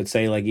 If you look at,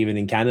 say, like even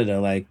in Canada,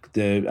 like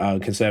the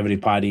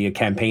Conservative Party are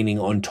campaigning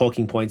on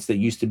talking points that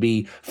used to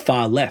be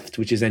far left,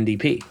 which is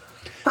NDP.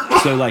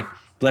 So like,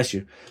 bless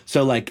you.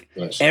 So like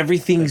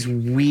everything's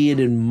weird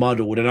and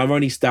muddled, and I'm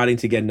only starting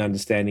to get an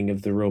understanding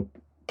of the real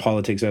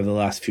politics over the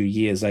last few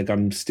years. Like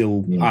I'm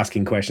still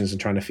asking questions and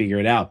trying to figure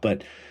it out.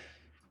 But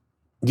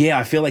yeah,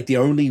 I feel like the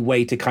only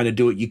way to kind of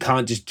do it, you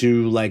can't just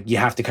do like, you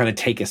have to kind of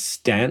take a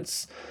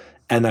stance.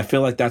 And I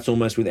feel like that's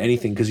almost with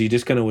anything, because you're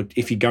just going to,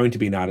 if you're going to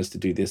be an artist to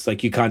do this,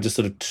 like you can't just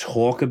sort of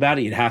talk about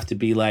it. You'd have to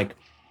be like,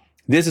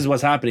 this is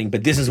what's happening,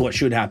 but this is what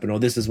should happen, or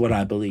this is what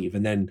I believe.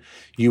 And then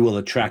you will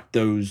attract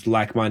those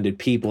like-minded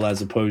people,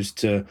 as opposed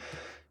to,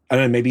 I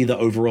don't know, maybe the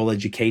overall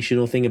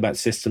educational thing about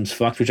systems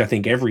fucked, which I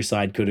think every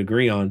side could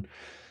agree on.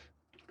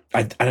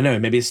 I don't know,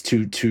 maybe it's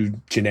too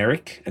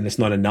generic and it's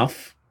not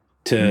enough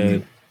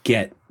to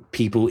get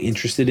people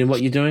interested in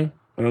what you're doing.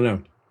 I don't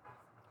know.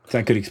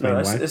 That could explain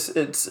why.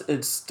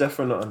 It's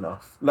definitely not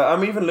enough. Like,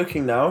 I'm even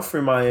looking now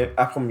through my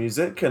Apple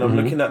Music, and I'm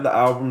looking at the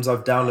albums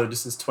I've downloaded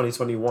since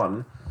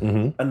 2021,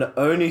 and the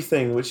only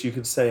thing which you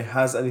could say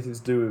has anything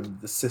to do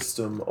with the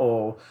system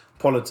or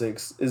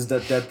politics is the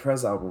Dead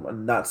Prez album,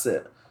 and that's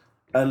it.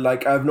 And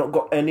like, I've not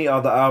got any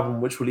other album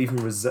which will even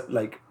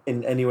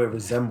in any way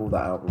resemble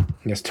that album.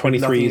 Yes,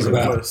 23 years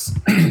ago. Close.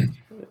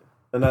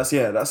 And that's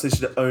literally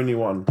the only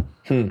one.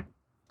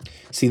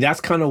 See,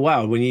 that's kind of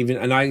wild when you even,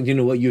 and I, you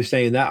know what you were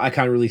saying that I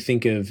can't really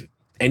think of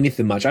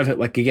anything much. I've heard,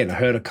 like, again, I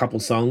heard a couple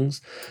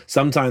songs.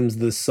 Sometimes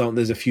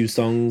there's a few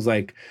songs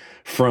like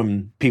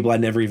from people I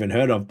never even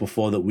heard of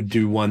before that would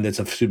do one that's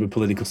a super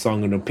political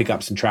song and it'll pick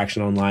up some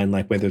traction online,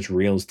 like whether it's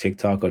Reels,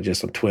 TikTok, or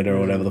just on Twitter or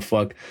whatever the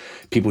fuck,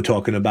 people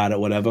talking about it,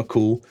 whatever,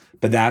 cool.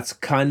 But that's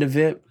kind of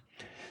it.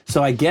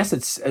 So I guess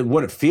it's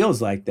what it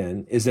feels like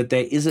then is that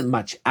there isn't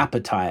much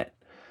appetite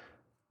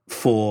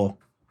for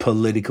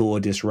political or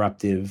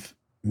disruptive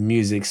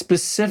music,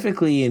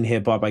 specifically in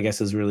hip hop, I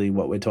guess is really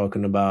what we're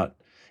talking about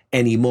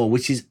anymore,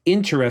 which is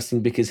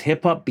interesting because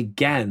hip hop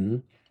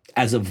began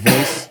as a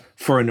voice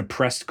for an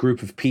oppressed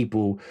group of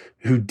people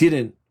who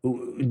didn't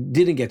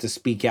get to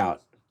speak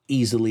out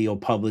easily or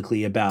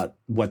publicly about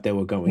what they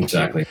were going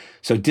through.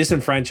 So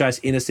disenfranchised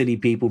inner city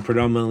people,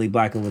 predominantly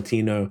Black and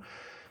Latino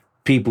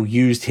people,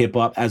 used hip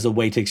hop as a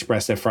way to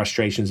express their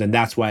frustrations, and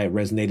that's why it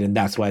resonated, and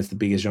that's why it's the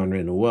biggest genre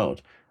in the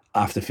world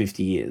after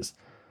 50 years.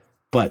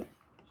 But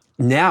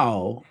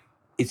now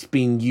it's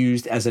being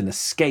used as an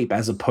escape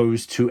as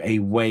opposed to a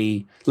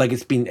way, like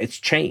it's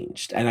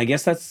changed. And I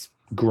guess that's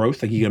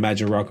growth. Like you can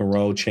imagine rock and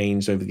roll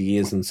changed over the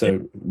years and so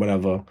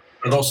whatever.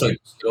 It also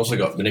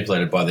got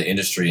manipulated by the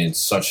industry in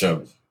such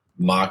a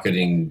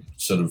marketing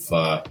sort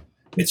of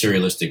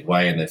materialistic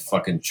way, and they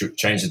fucking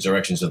change the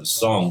directions of the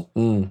song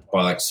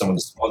by like some of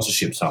the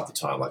sponsorships half the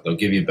time. Like they'll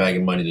give you a bag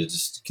of money to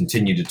just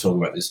continue to talk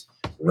about this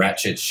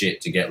ratchet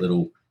shit to get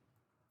little,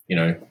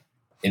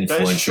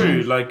 influential. That's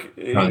true. Like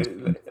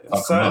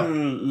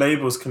certain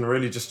labels can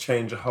really just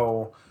change a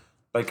whole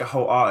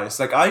artist.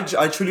 Like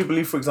I truly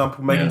believe, for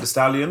example, Megan Thee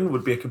Stallion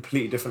would be a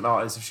completely different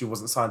artist if she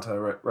wasn't signed to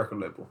her record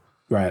label.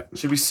 Right.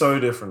 She'd be so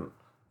different.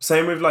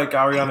 Same with like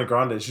Ariana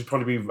Grande. She'd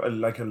probably be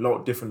like a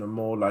lot different and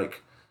more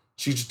like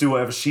she just do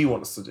whatever she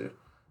wants to do.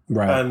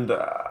 Right. And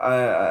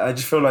I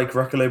just feel like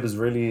record labels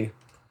really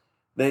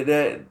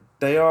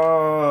they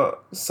are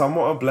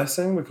somewhat a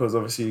blessing because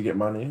obviously you get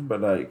money,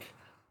 but like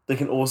they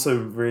can also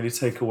really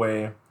take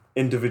away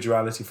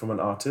individuality from an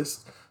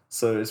artist.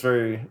 So it's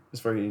very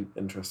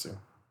interesting.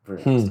 Very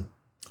interesting.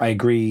 I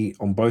agree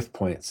on both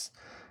points.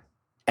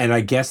 And I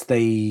guess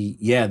they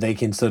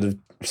can sort of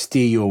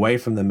steer you away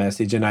from the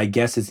message. And I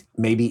guess it's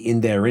maybe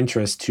in their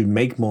interest to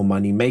make more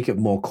money, make it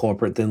more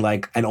corporate than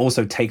and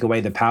also take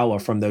away the power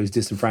from those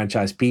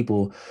disenfranchised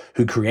people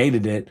who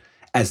created it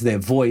as their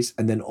voice.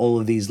 And then all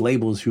of these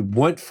labels who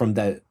weren't from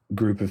that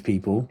group of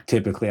people,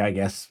 typically, I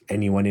guess,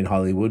 anyone in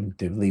Hollywood,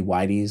 typically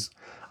whiteys,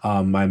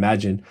 I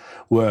imagine,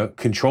 were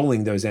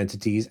controlling those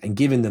entities and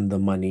giving them the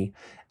money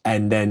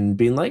and then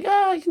being like,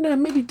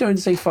 maybe don't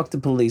say fuck the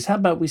police. How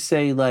about we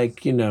say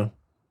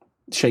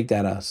shake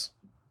that ass?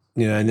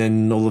 And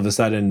then all of a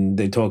sudden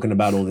they're talking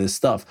about all this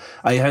stuff.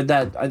 I heard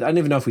that, I don't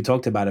even know if we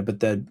talked about it,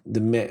 but the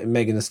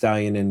Megan Thee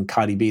Stallion and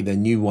Cardi B, the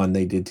new one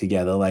they did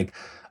together, like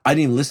I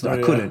didn't listen,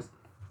 I couldn't.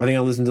 I think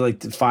I listened to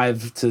like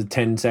 5 to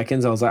 10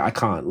 seconds. I was like, I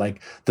can't.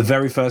 Like the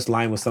very first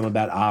line was something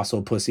about ass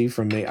or pussy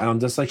from me. And I'm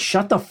just like,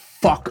 shut the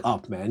fuck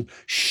up, man.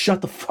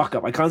 Shut the fuck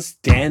up. I can't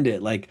stand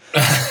it. Like,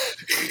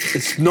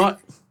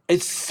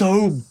 it's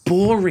so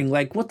boring.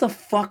 Like, what the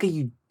fuck are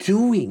you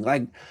doing?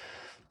 Like,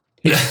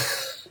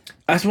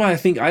 that's why I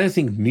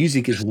think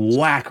music is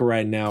whack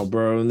right now,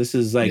 bro. And this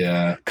is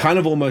kind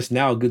of almost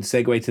now a good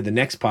segue to the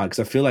next part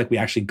because I feel like we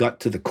actually got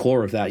to the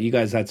core of that. You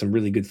guys had some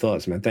really good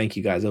thoughts, man. Thank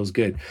you guys. That was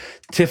good.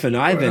 Tiff and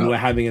I then were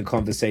having a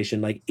conversation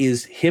like,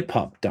 is hip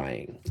hop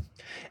dying?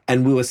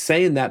 And we were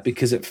saying that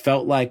because it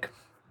felt like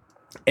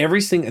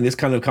everything, and this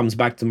kind of comes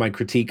back to my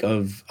critique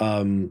of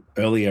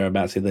earlier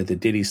about say like the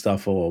Diddy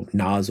stuff or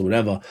Nas or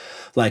whatever.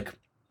 Like,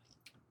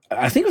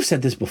 I think I've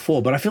said this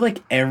before, but I feel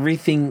like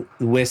everything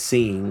we're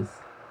seeing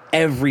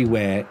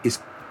everywhere is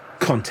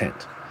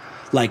content.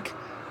 Like,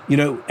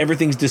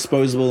 everything's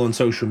disposable on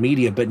social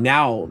media, but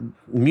now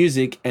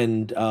music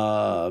and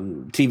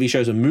TV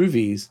shows and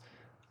movies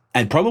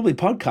and probably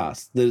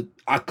podcasts that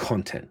are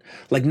content.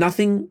 Like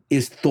nothing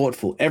is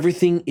thoughtful.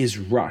 Everything is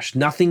rushed.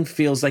 Nothing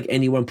feels like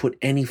anyone put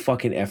any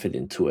fucking effort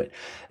into it.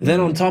 Then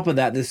on top of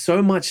that, there's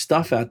so much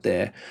stuff out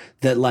there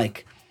that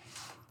like,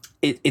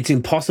 it's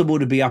impossible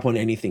to be up on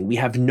anything. We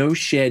have no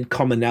shared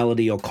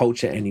commonality or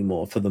culture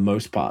anymore for the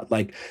most part.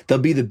 Like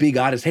there'll be the big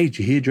artists. Hey, did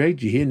you hear Drake?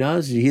 Did you hear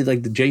Nas? Did you hear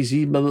like the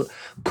Jay-Z? Blah, blah.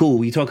 Cool.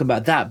 We talk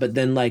about that. But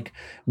then like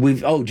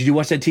did you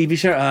watch that TV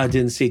show? I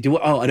didn't see it.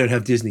 I don't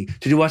have Disney.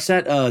 Did you watch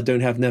that?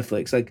 Don't have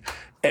Netflix. Like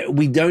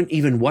we don't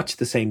even watch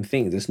the same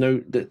thing. There's no,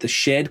 the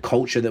shared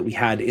culture that we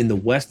had in the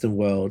Western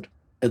world,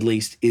 at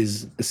least,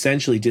 is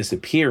essentially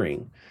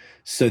disappearing.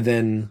 So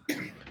then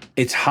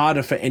it's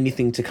harder for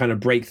anything to kind of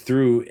break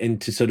through and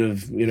to sort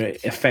of,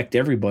 affect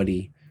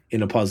everybody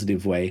in a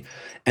positive way.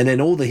 And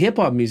then all the hip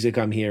hop music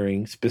I'm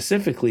hearing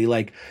specifically,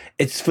 like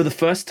it's for the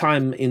first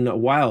time in a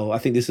while, I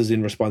think this is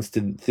in response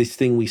to this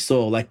thing we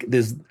saw, like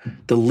there's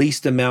the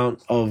least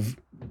amount of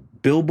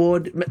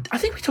Billboard. I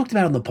think we talked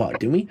about it on the pod,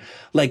 didn't we?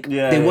 Like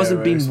there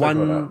wasn't been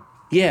one.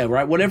 Yeah,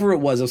 right. Whatever it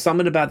was, or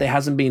something about there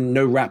hasn't been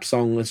no rap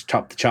song that's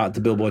topped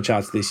the Billboard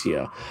charts this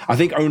year. I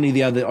think only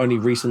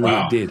recently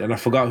it did, and I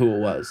forgot who it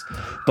was.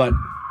 But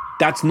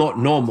that's not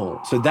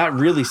normal. So that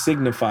really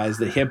signifies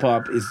that hip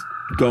hop is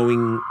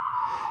going.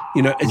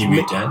 It's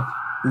mute down?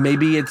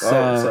 Maybe it's.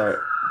 Sorry.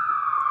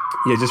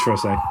 Yeah, just for a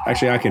sec.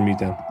 Actually, I can mute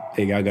down.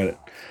 There you go. I got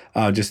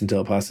it. Just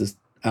until it passes.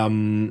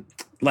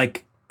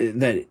 Like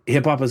that,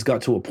 hip hop has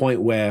got to a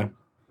point where,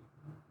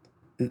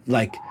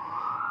 like,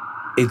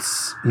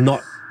 it's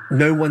not.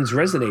 No one's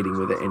resonating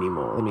with it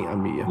anymore. Let me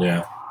unmute you.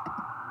 Yeah.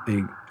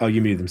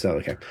 You muted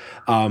themselves. Okay.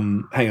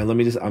 Hang on. Let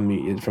me just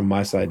unmute you from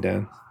my side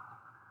down.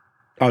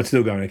 Oh, it's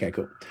still going. Okay,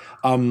 cool.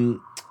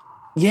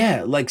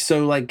 Yeah. Like,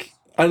 so like,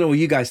 I don't know what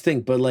you guys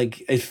think, but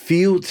like it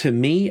feels to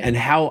me and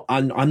how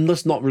I'm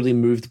just not really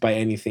moved by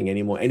anything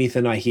anymore.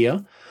 Anything I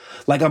hear.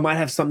 Like I might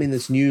have something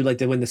that's new,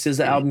 like when the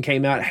SZA album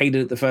came out,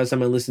 hated it the first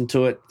time I listened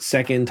to it.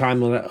 Second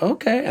time, I'm like,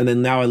 okay. And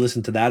then now I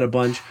listen to that a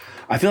bunch.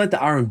 I feel like the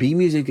R&B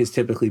music is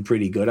typically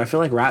pretty good. I feel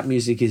like rap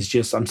music is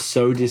just, I'm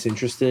so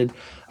disinterested.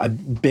 I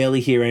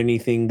barely hear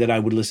anything that I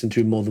would listen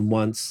to more than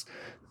once.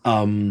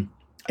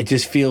 It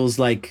just feels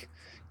like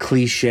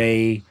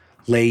cliche,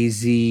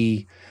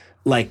 lazy,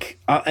 like,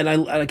 and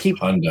I keep...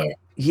 Hundo.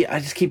 Yeah, I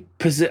just keep...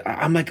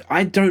 I'm like,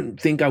 I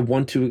don't think I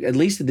want to, at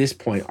least at this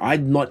point,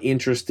 I'm not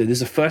interested. This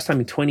is the first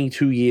time in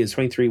 22 years,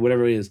 23,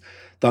 whatever it is,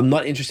 that I'm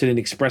not interested in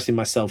expressing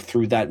myself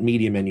through that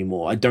medium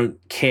anymore. I don't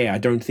care. I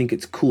don't think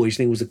it's cool. I just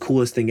think it was the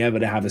coolest thing ever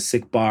to have a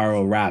sick bar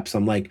or raps.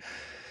 I'm like,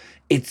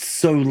 it's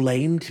so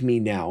lame to me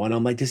now. And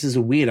I'm like, this is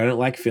weird. I don't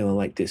like feeling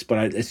like this,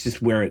 but it's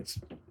just where it's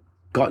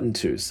gotten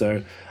to.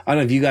 So I don't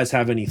know if you guys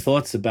have any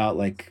thoughts about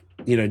like,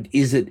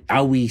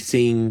 are we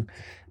seeing...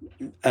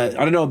 I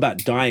don't know about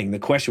dying. The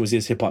question was,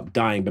 is hip hop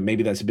dying? But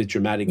maybe that's a bit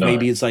dramatic. No.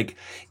 Maybe it's like,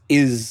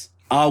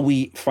 are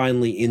we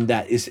finally in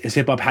that? Is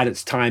hip hop had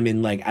its time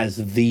in like as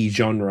the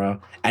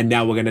genre, and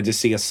now we're gonna just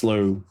see a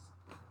slow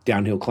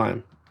downhill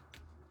climb?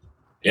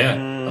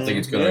 Yeah, I think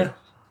it's gonna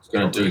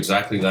do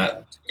exactly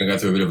that. It's gonna go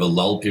through a bit of a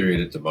lull period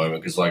at the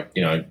moment because, like,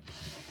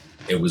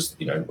 it was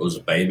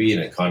a baby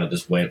and it kind of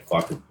just went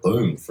fucking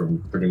boom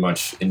from pretty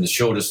much in the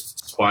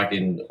shortest spike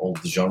in all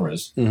the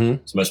genres. Mm-hmm.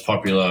 It's the most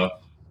popular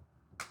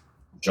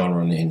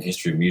genre in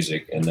history of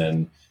music, and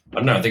then I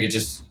don't know. I think it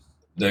just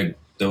there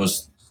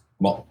was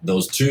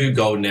two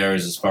golden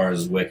eras as far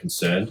as we're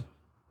concerned.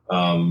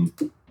 Was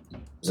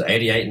it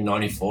 88 and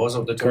 94? Is that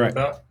what they're talking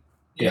about?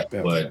 Yeah.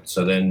 Word.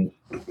 So then,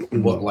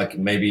 what, like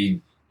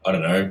maybe I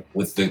don't know,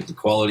 with the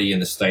quality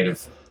and the state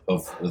of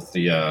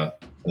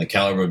the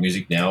caliber of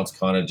music now, it's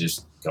kind of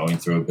just going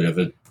through a bit of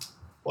a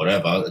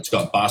whatever. It's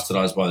got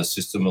bastardized by the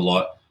system a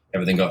lot.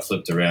 Everything got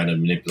flipped around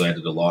and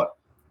manipulated a lot.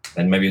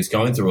 And maybe it's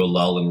going through a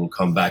lull and will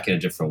come back in a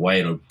different way.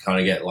 It'll kind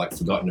of get like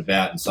forgotten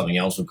about and something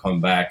else will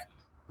come back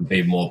and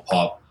be more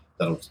pop.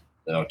 That'll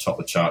top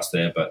the charts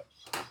there. But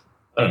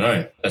I don't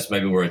know. That's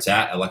maybe where it's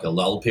at like a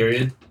lull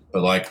period.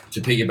 But like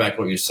to piggyback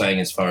what you're saying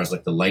as far as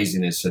like the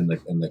laziness and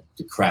the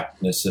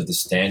crapness of the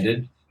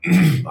standard,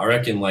 I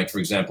reckon like, for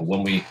example,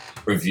 when we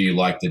review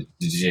like the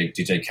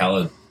DJ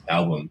Khaled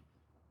album,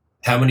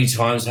 how many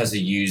times has he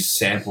used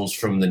samples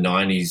from the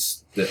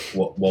 90s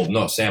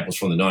not samples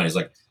from the 90s,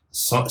 like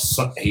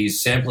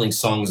he's sampling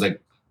songs that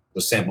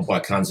were sampled by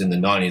cunts in the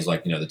 90s,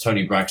 like, the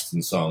Tony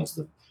Braxton songs,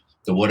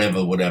 the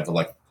whatever.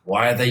 Like,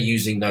 why are they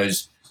using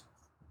those?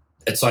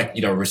 It's like,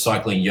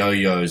 recycling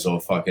yo-yos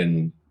or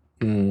fucking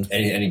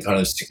any kind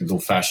of cyclical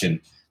fashion.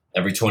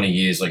 Every 20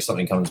 years, like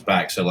something comes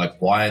back. So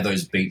like, why are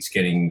those beats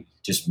getting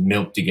just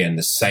milked again?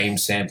 The same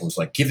samples,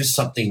 like give us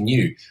something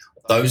new.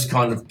 Those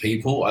kind of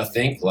people, I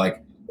think,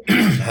 like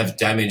have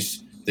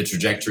damaged the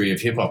trajectory of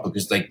hip hop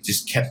because they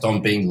just kept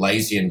on being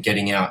lazy and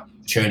churning out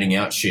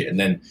shit, and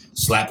then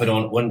slap it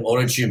on when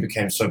autotune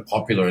became so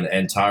popular and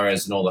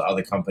Antares and all the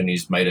other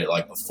companies made it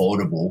like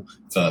affordable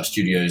for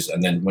studios,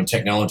 and then when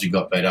technology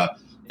got better,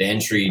 the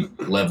entry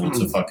level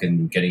to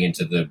fucking getting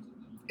into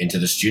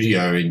the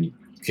studio and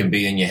can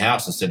be in your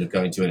house instead of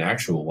going to an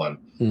actual one.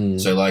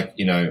 So like,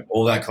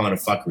 all that kind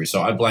of fuckery.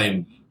 So I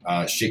blame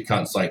shit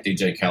cunts like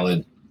DJ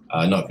Khaled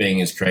not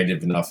being as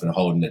creative enough and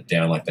holding it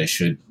down like they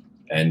should,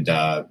 and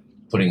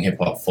putting hip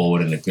hop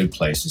forward in a good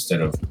place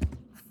instead of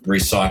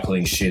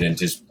recycling shit and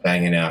just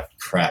banging out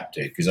crap,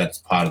 dude, because that's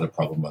part of the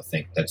problem. I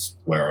think that's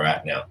where we're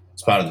at now.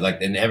 It's part of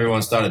and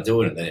everyone started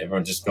doing it.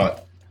 Everyone just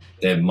got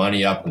their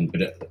money up,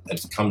 but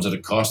it comes at a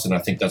cost, and I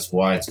think that's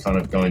why it's kind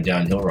of going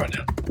downhill right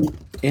now.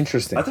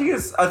 Interesting. I think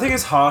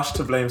it's harsh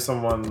to blame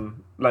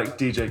someone like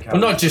DJ Khaled.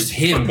 Well, not just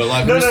him, but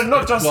like no,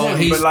 not just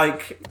him, but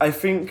like I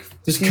think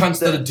just cunts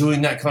that are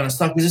doing that kind of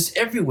stuff because it's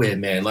everywhere,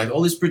 man. Like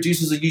all these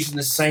producers are using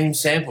the same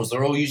samples.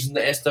 They're all using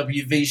the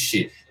SWV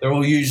shit. They're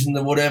all using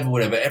the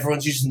whatever.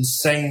 Everyone's using the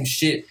same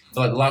shit.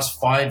 For like the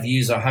last 5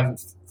 years, I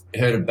haven't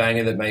heard a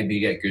banger that made me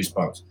get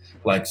goosebumps.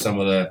 Like some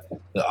of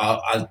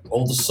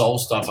all the soul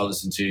stuff I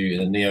listen to,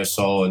 the neo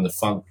soul and the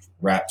funk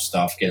rap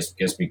stuff gets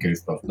me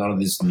goosebumps. None of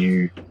this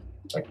new,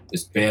 like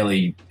there's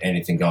barely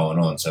anything going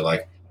on. So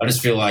like I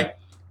just feel like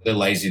the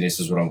laziness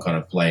is what I'm kind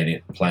of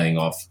playing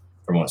off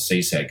from what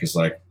C said, because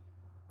like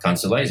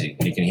cunts are lazy.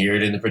 You can hear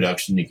it in the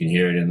production, you can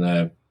hear it in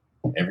the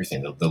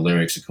everything. The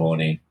lyrics are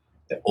corny.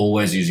 They're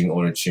always using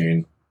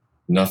autotune.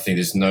 Nothing.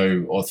 There's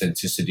no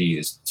authenticity.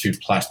 It's too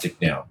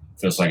plastic now.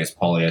 Feels like it's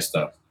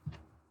polyester.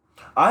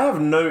 I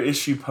have no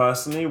issue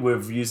personally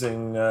with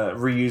using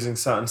reusing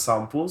certain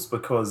samples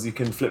because you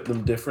can flip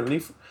them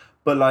differently.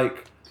 But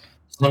like,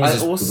 as long as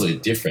it's completely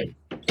different.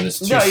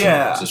 It's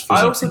yeah.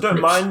 I also don't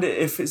mind it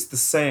if it's the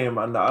same,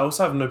 and I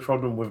also have no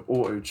problem with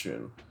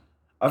auto-tune.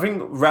 I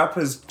think rap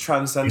has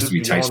transcended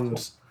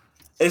beyond.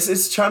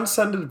 It's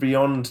transcended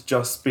beyond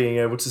just being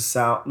able to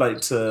sound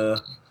like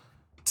to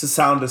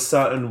sound a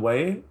certain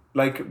way.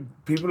 Like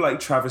people like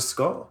Travis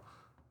Scott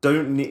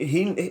don't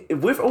need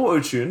with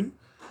auto-tune.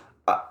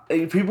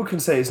 People can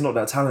say it's not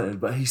that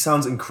talented, but he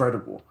sounds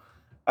incredible,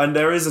 and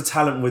there is a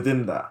talent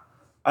within that.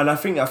 And I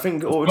think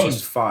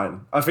auto-tune's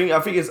fine. I think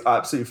it's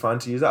absolutely fine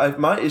to use that.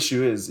 My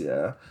issue is,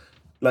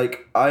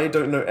 like I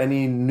don't know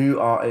any new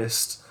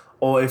artist,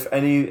 or if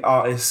any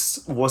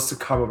artist was to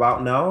come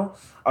about now,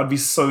 I'd be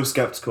so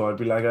skeptical. I'd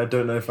be like, I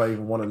don't know if I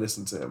even want to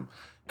listen to him,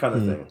 kind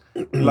of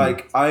thing.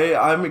 Like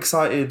I'm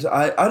excited.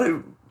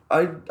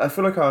 I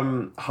feel like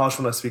I'm harsh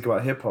when I speak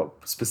about hip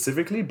hop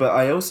specifically, but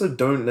I also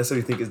don't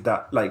necessarily think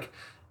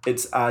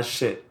it's as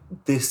shit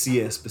this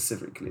year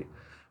specifically.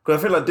 Because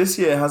I feel like this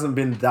year hasn't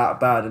been that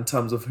bad in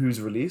terms of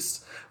who's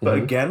released. But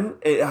again,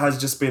 it has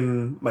just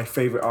been my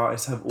favorite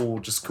artists have all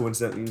just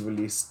coincidentally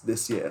released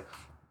this year.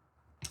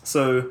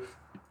 So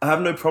I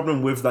have no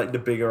problem with like the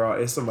bigger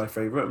artists are my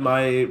favorite.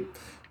 My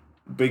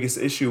biggest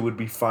issue would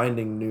be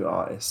finding new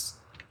artists.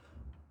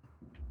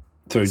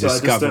 So I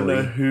just don't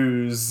know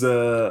who's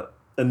a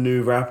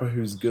new rapper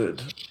who's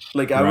good.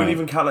 Like I wouldn't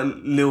even count like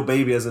Lil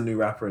Baby as a new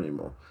rapper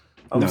anymore.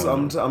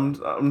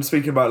 I'm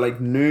speaking about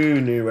like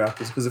new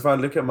rappers, because if I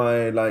look at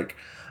my like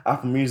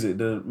Apple Music,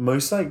 the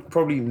most like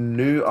probably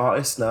new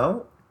artist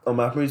now on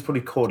my Apple Music is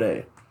probably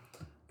Cordae,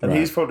 and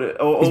he's probably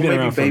or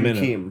maybe Baby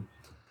Keem.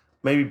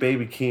 Maybe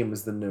Baby Keem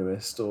is the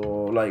newest,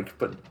 or like,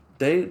 but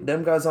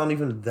them guys aren't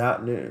even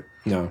that new.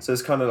 No. So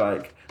it's kind of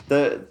like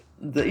the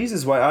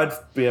easiest way I'd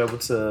be able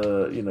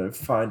to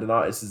find an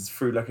artist is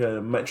through like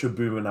a Metro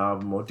Boomin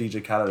album or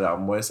DJ Khaled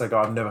album, where it's like, oh,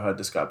 I've never heard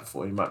this guy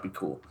before, he might be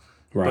cool.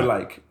 Right. But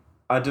like,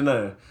 I don't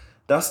know.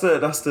 That's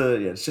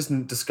the it's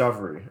just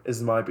discovery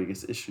is my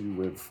biggest issue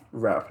with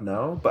rap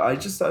now. But I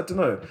don't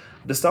know.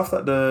 The stuff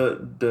that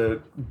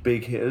the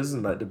big hitters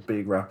and like the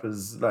big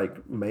rappers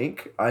like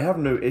make, I have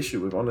no issue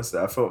with, honestly.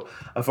 I felt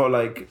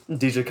like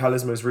DJ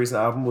Khaled's most recent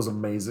album was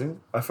amazing.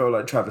 I felt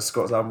like Travis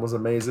Scott's album was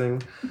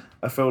amazing.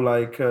 I feel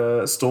like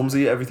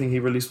Stormzy, everything he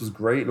released was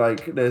great.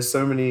 Like there's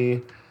so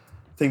many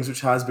things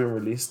which has been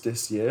released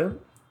this year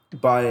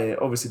by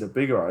obviously the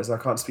bigger artists. I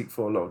can't speak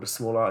for a lot of the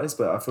small artists,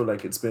 but I feel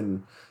like it's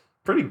been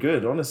pretty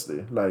good,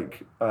 honestly.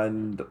 Like,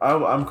 and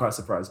I'm quite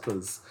surprised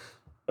because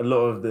a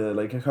lot of the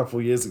like a couple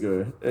of years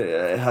ago,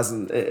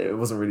 it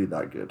wasn't really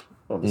that good,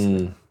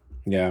 honestly.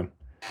 Yeah.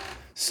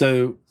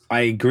 So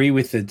I agree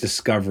with the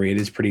discovery. It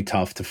is pretty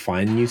tough to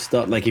find new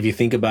stuff. Like if you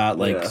think about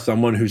like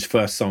someone whose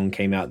first song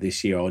came out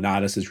this year, or an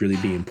artist is really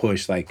being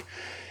pushed, like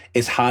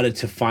it's harder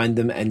to find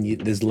them, and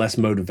there's less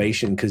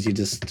motivation because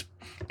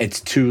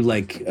it's too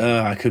like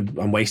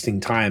I'm wasting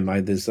time.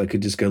 I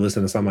could just go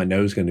listen to something I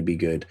know is going to be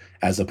good,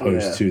 as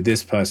opposed to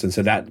this person.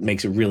 So that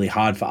makes it really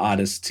hard for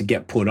artists to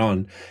get put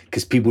on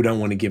because people don't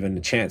want to give them a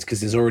chance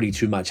because there's already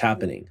too much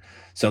happening.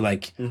 So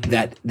like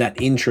that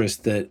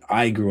interest that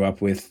I grew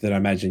up with, that I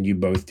imagine you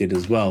both did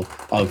as well,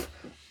 of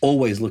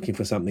always looking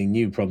for something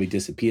new, probably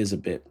disappears a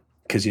bit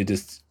because you're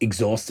just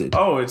exhausted.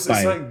 Oh, it's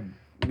like.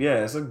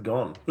 Yeah, it's like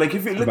gone. Like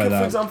if you look at,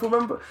 for example,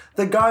 remember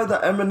the guy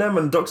that Eminem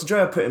and Dr.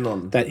 Dre are putting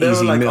on? That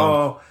Easy like, Mill.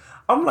 Oh,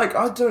 I'm like,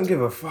 I don't give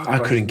a fuck. I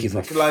couldn't give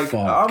a fuck. Like,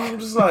 I'm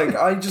just like,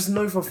 I just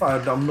know for a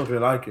fact I'm not gonna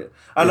like it.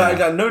 And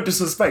like, no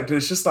disrespect,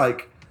 it's just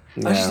like,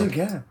 I just don't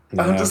care.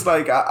 Yeah. I'm just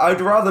like,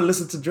 I'd rather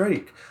listen to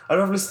Drake. I'd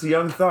rather listen to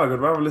Young Thug. I'd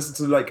rather listen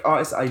to like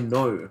artists I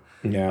know.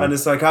 Yeah. And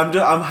it's like,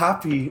 I'm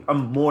happy.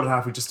 I'm more than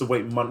happy just to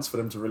wait months for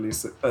them to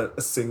release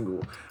a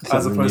single,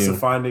 as opposed to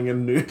finding a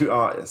new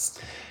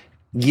artist.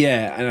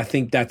 Yeah, and I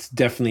think that's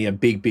definitely a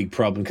big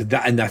problem,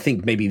 and I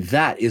think maybe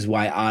that is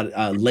why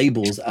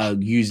labels are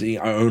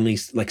only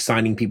like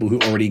signing people who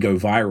already go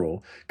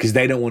viral, because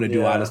they don't want to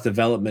do artist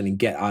development and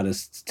get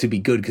artists to be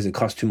good because it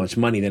costs too much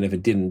money. Then if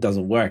it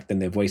doesn't work, then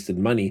they've wasted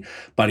money.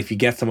 But if you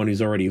get someone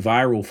who's already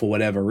viral for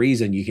whatever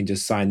reason, you can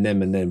just sign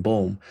them and then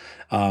boom,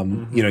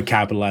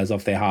 capitalize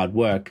off their hard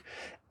work.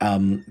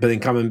 But then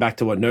coming back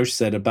to what Nosh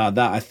said about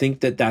that, I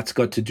think that that's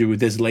got to do with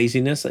there's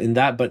laziness in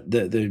that, but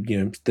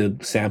the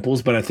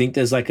samples. But I think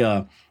there's like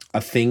a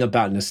thing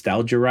about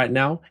nostalgia right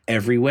now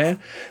everywhere.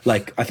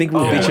 Like I think we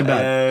were bitching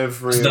about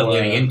everywhere. It's not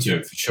leaning into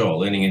it for sure,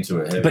 leaning into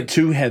it heavy. but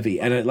too heavy,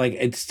 and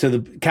it's to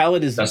the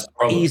Khaled is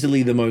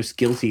easily the most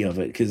guilty of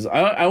it because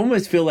I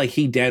almost feel like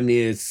he damn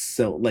near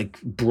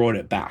brought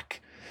it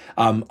back.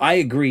 I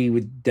agree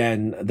with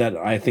Dan that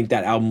I think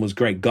that album was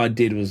great. God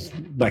Did was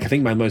like I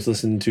think my most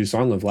listened to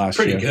song of last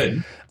year. Pretty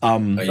good.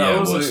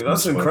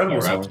 That's an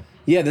incredible song.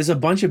 Yeah, there's a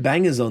bunch of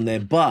bangers on there,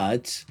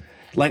 but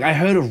like I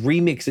heard a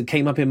remix that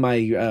came up in my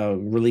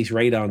release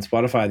radar on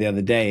Spotify the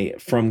other day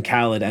from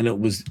Khaled, and it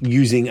was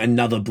using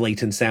another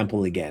blatant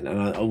sample again,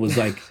 and I was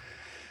like,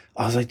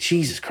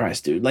 Jesus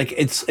Christ, dude! Like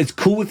it's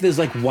cool if there's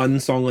like one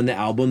song on the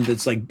album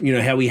that's like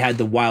how we had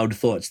the Wild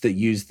Thoughts that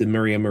used the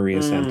Maria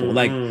Maria sample,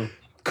 like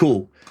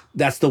cool.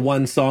 That's the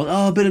one song.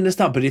 Oh, a bit of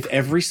nostalgia. But if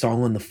every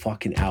song on the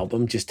fucking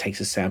album just takes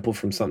a sample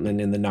from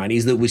something in the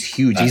 90s that was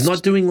huge, he's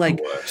not doing like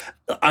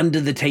under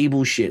the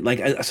table shit. Like,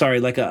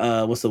 like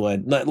a what's the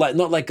word? Like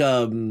not like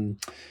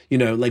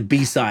like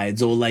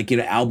B-sides or like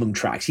album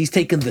tracks. He's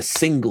taken the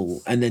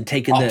single and then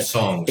taken the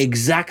songs,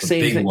 exact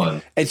same thing.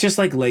 One. It's just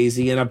like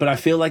lazy, but I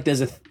feel like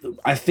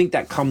I think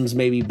that comes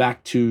maybe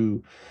back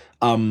to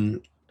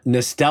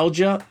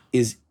nostalgia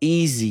is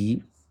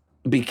easy.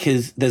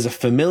 Because there's a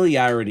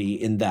familiarity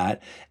in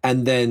that,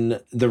 and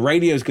then the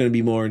radio is going to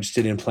be more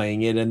interested in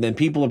playing it, and then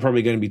people are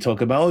probably going to be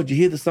talking about, did you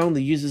hear the song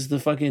that uses the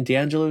fucking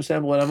D'Angelo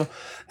sample, whatever?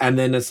 And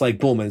then it's like,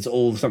 boom, it's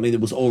all something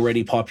that was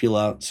already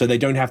popular, so they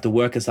don't have to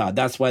work as hard.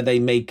 That's why they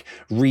make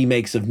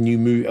remakes of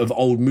of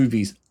old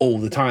movies all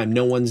the time.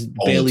 No one's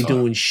barely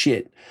doing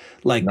shit.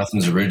 Like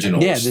nothing's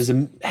original. Yeah, there's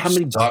how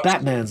many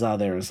Batmans are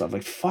there and stuff?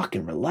 Like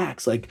fucking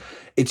relax. Like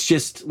it's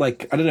just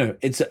like I don't know.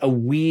 It's a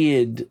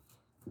weird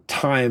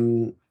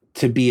time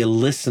to be a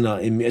listener.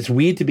 It's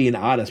weird to be an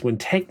artist when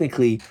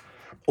technically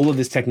all of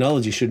this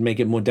technology should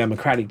make it more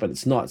democratic, but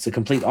it's not. It's the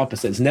complete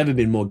opposite. It's never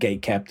been more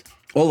gate-kept.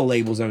 All the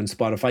labels own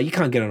Spotify. You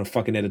can't get on a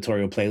fucking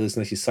editorial playlist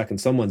unless you're sucking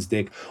someone's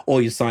dick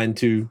or you're signed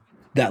to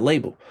that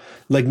label.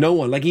 Like no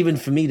one, like even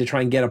for me to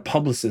try and get a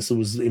publicist, it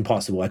was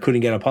impossible. I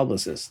couldn't get a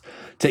publicist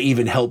to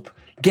even help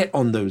get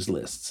on those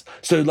lists.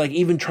 So like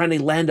even trying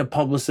to land a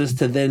publicist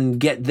to then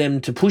get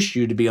them to push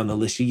you to be on the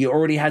list, you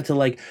already had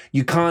to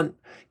you can't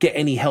get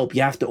any help.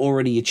 You have to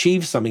already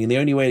achieve something, and the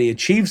only way to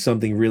achieve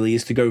something really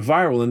is to go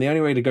viral, and the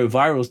only way to go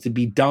viral is to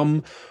be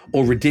dumb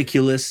or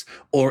ridiculous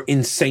or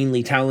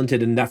insanely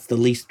talented, and that's the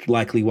least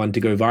likely one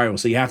to go viral.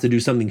 So you have to do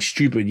something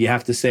stupid. You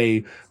have to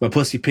say my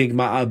pussy pink,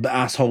 my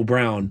asshole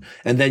brown,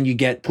 and then you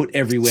get put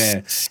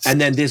everywhere, and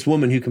then this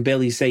woman who can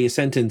barely say a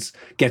sentence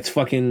gets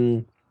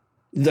fucking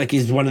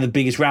is one of the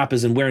biggest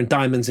rappers and wearing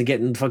diamonds and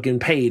getting fucking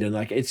paid, and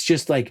it's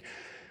just like,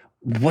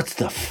 what's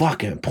the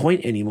fucking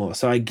point anymore?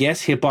 So I guess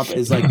hip hop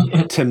is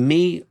to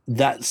me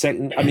that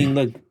second. I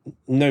mean,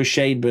 no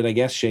shade, but I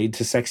guess shade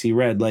to Sexy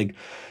Red, like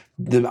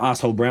the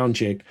asshole brown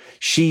chick.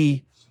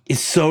 She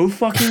is so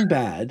fucking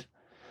bad,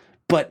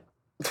 but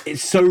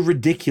it's so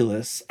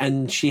ridiculous,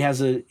 and she has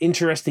an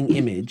interesting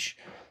image,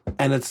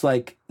 and it's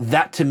like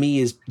that to me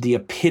is the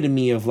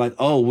epitome of we've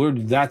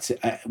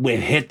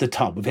hit the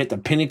top, we've hit the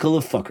pinnacle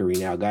of fuckery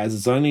now, guys.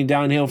 It's only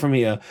downhill from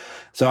here.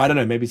 So I don't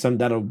know, maybe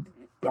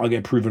I'll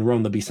get proven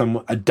wrong. There'll be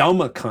a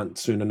dumber cunt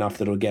soon enough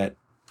that'll get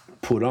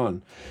put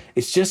on.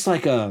 It's just I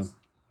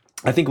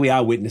think we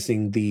are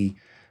witnessing the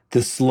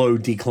slow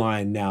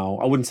decline now.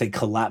 I wouldn't say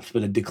collapse,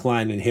 but a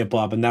decline in hip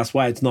hop. And that's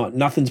why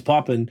nothing's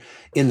popping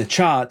in the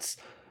charts.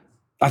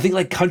 I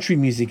think country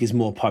music is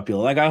more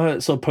popular. I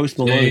saw Post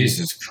Malone.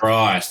 Jesus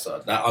Christ.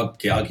 I'll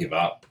give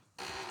up.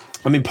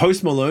 I mean,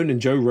 Post Malone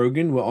and Joe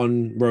Rogan were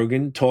on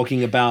Rogan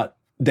talking about,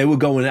 they were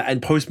going,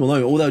 and Post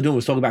Malone, all they were doing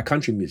was talking about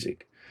country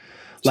music.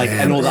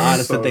 And all the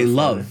artists that they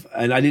love.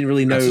 And I didn't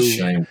really know,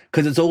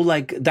 because it's all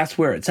that's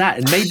where it's at.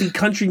 And maybe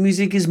country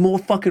music is more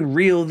fucking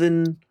real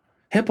than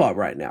hip hop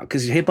right now,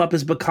 because hip hop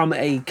has become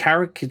a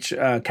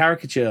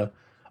caricature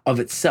of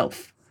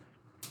itself.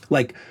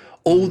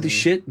 All the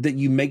shit that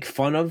you make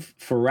fun of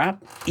for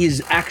rap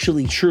is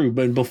actually true,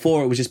 but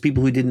before it was just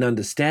people who didn't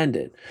understand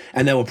it,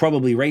 and they were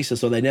probably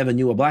racist or they never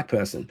knew a black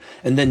person.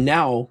 And then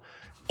now,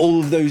 all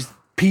of those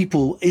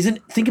people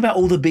think about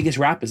all the biggest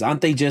rappers,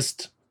 aren't they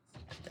just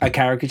a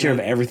caricature of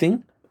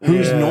everything?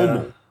 Who's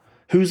normal?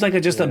 Who's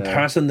just a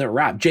person that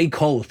rap? J.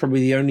 Cole is probably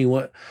the only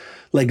one,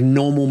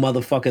 normal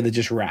motherfucker that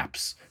just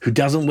raps, who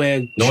doesn't wear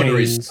chains. No wonder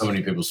he's so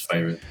many people's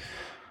favorite.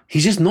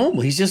 He's just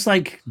normal. He's just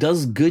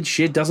does good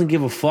shit, doesn't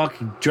give a fuck,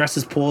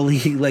 dresses poorly,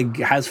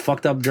 has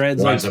fucked up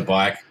dreads. Rides a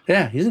bike.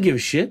 Yeah, he doesn't give a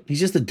shit. He's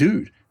just a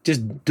dude,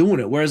 just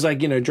doing it. Whereas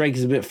Drake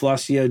is a bit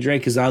flustier.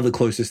 Drake is the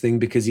closest thing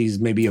because he's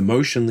maybe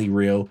emotionally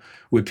real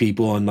with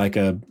people in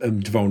a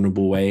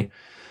vulnerable way.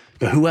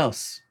 But who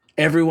else?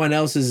 Everyone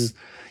else is,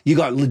 you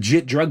got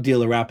legit drug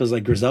dealer rappers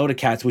like Griselda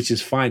Cats, which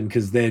is fine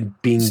because they're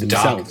being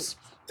themselves.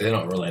 They're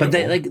not relatable.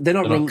 But they're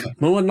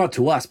not not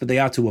to us, but they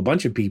are to a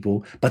bunch of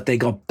people. But they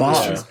got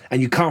bars,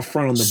 and you can't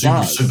front on the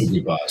bars. Super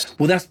good bars.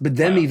 Well, but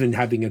them even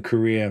having a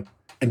career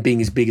and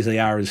being as big as they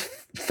are is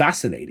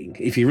fascinating.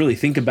 If you really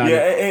think about it.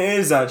 Yeah, it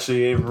is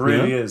actually. It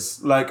really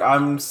is. Like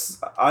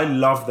I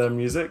love their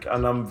music,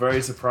 and I'm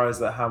very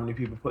surprised at how many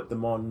people put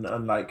them on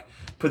and like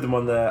put them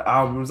on their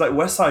albums. Like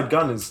West Side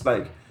Gun is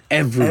like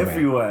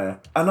everywhere.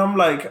 And I'm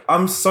like,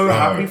 I'm so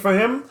happy for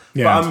him,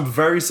 but I'm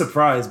very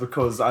surprised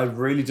because I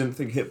really didn't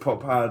think hip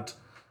hop had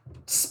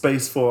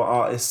space for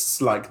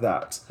artists like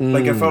that.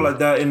 Like I felt like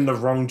they're in the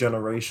wrong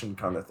generation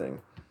kind of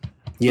thing.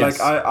 Yes.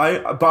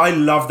 Like but I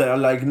love that.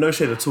 Like no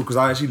shade at all because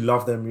I actually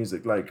love their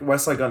music. Like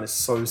West Side Gun is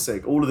so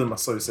sick. All of them are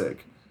so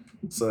sick.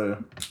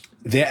 So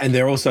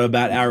they're also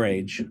about our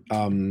age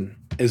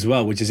as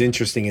well, which is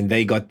interesting. And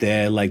they got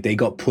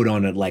put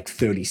on at like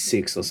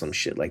 36 or some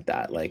shit like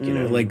that. Like you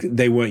know, like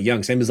they weren't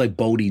young. Same as like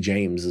Boldy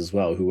James as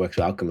well, who works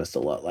with Alchemist a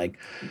lot. Like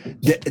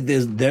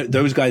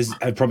those guys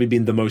have probably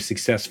been the most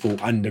successful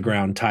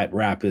underground type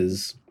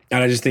rappers.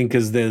 And I just think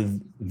because they're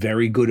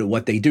very good at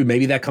what they do.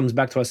 Maybe that comes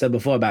back to what I said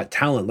before about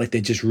talent. Like they're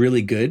just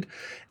really good.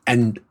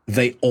 And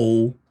they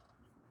all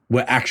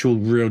were actual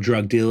real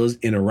drug dealers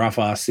in a rough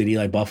ass city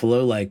like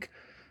Buffalo. Like,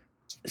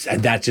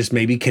 and that just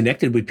maybe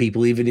connected with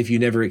people. Even if you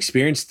never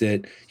experienced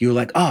it, you were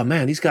like, oh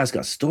man, these guys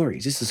got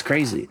stories. This is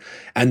crazy.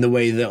 And the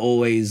way they're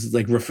always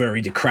like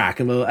referring to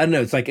crack. And I don't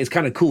know, it's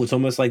kind of cool. It's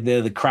almost like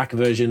they're the crack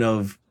version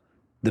of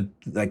the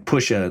like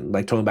Pusha,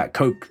 like talking about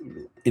coke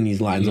in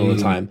these lines all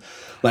the time.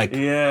 Like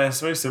yeah,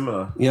 it's very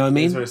similar. You know what I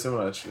mean? It's very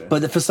similar actually.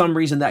 But for some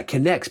reason that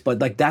connects. But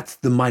like that's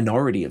the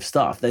minority of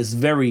stuff. There's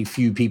very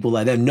few people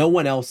like them. No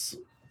one else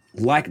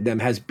like them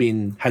has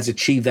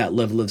achieved that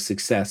level of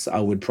success. I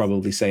would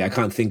probably say I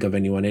can't think of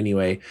anyone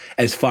anyway.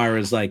 As far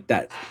as like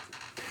that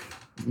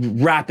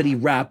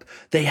rapidy rap,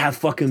 they have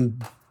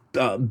fucking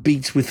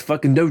beats with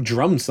fucking no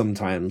drums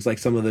sometimes. Like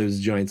some of those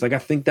joints. Like I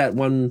think that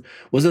one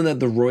wasn't that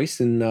the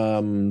Royce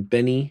and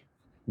Benny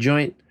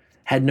joint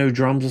had no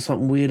drums or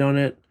something weird on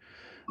it.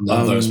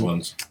 Love those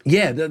ones.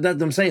 Yeah,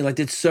 that I'm saying, like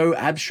it's so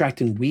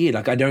abstract and weird.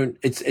 Like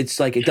it's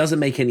like it doesn't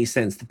make any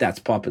sense that that's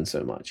popping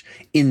so much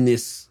in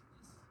this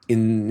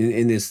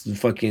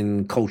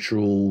fucking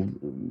cultural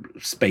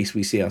space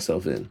we see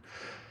ourselves in.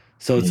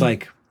 So it's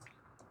like,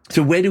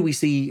 so where do we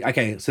see?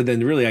 Okay, so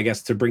then really, I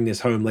guess to bring this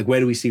home, like where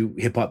do we see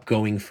hip hop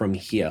going from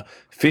here?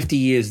 50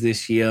 years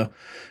this year.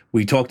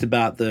 We talked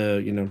about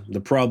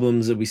the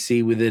problems that we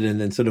see with it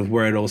and then sort of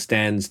where it all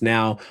stands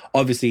now.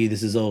 Obviously,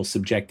 this is all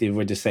subjective.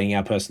 We're just saying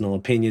our personal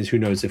opinions. Who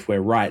knows if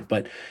we're right?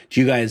 But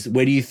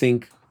where do you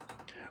think,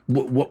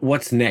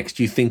 what's next?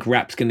 Do you think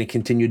rap's going to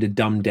continue to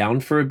dumb down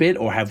for a bit?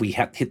 Or have we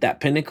hit that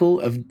pinnacle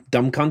of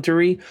dumb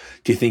cuntery?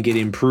 Do you think it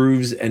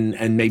improves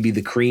and maybe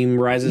the cream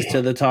rises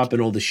to the top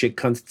and all the shit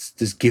cunts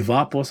just give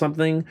up or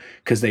something?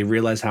 Because they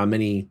realize how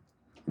many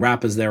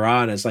rappers there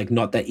are and it's like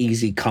not that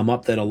easy come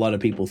up that a lot of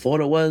people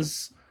thought it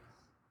was.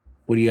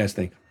 What do you guys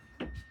think?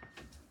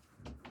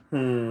 I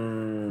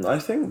don't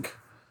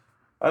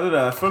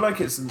know. I feel like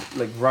it's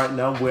like right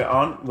now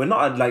we're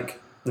not at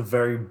like the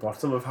very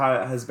bottom of how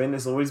it has been.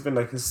 It's always been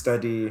like a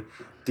steady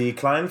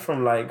decline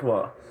from like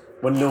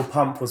when Lil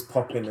Pump was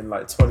popping in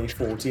like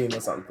 2014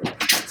 or something.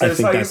 So it's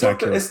like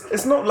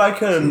it's not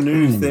like a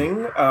new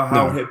thing.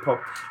 How hip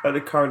hop, like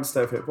the current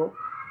state of hip hop.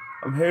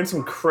 I'm hearing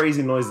some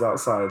crazy noises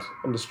outside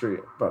on the street.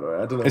 By the way,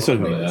 I don't know. It's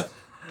what it is.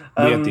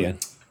 We at the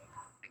end.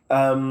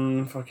 I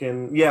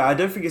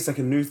don't think it's like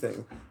a new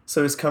thing.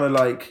 So it's kind of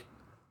like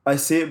I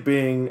see it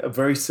being a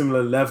very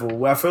similar level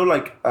where I feel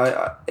like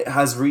it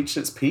has reached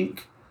its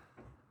peak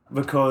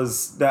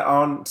because there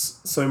aren't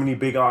so many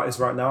big artists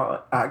right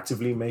now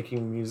actively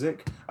making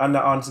music and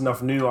there aren't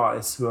enough new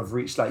artists who have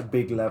reached like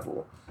big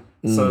level.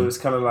 So it's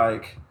kind of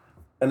like,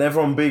 and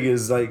everyone big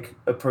is like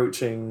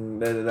approaching,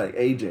 they're like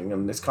aging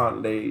and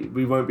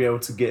we won't be able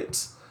to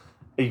get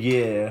a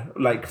year,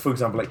 like for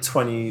example, like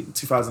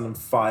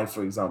 2005,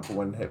 for example,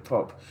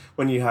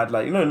 when you had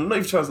like, not even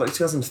like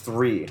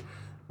 2003,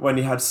 when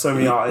you had so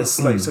many artists,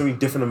 like so many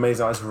different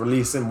amazing artists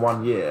released in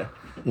 1 year.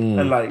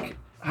 And like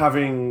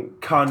having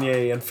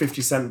Kanye and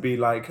 50 Cent be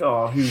like,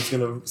 oh, who's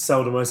going to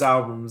sell the most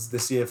albums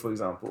this year, for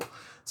example.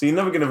 So you're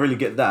never going to really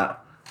get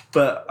that.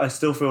 But I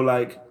still feel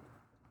like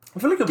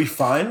it'll be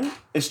fine.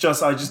 It's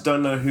just, I just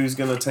don't know who's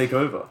going to take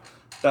over.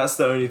 That's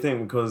the only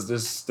thing because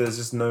there's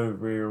just no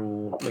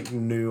real like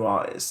new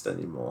artist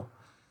anymore.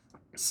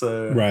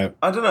 So right.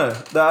 I don't know.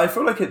 I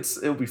feel like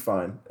it'll be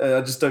fine.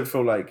 I just don't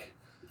feel like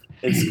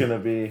it's gonna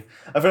be.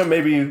 I feel like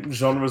maybe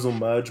genres will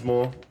merge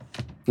more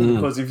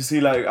because if you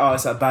see like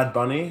it's like Bad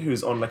Bunny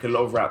who's on like a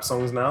lot of rap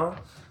songs now,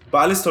 but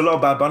I listen to a lot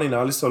of Bad Bunny now.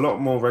 I listen to a lot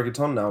more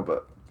reggaeton now,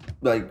 but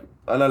like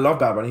and I love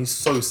Bad Bunny. He's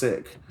so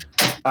sick,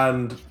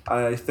 and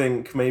I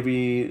think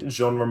maybe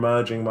genre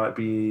merging might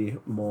be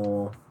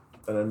more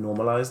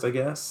normalized, I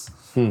guess,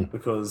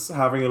 because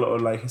having a lot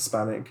of like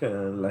Hispanic,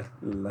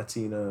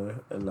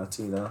 Latino and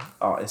Latina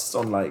artists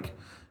on like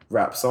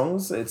rap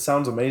songs, it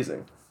sounds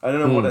amazing. I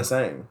don't know what they're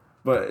saying,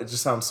 but it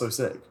just sounds so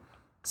sick.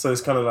 So it's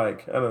kind of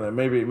like, I don't know,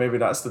 maybe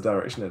that's the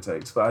direction it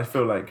takes. But I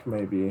feel like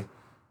it'll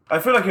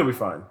be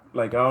fine.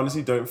 Like I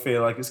honestly don't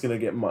feel like it's gonna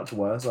get much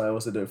worse. I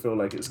also don't feel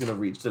like it's gonna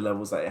reach the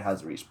levels that it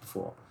has reached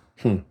before.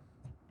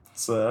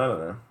 So I don't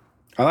know.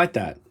 I like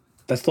that.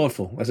 That's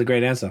thoughtful. That's a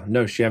great answer.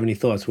 No, do you have any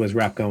thoughts? Where's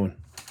rap going?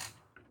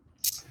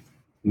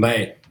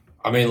 Mate,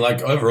 I mean,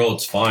 like, overall,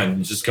 it's fine.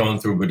 It's just going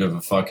through a bit of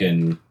a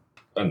fucking,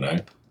 I don't know.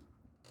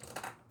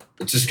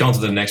 It's just gone to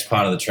the next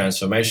part of the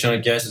transformation, I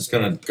guess. It's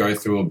going to go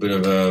through a bit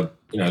of a,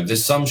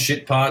 there's some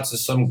shit parts,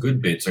 there's some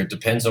good bits. So it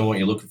depends on what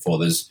you're looking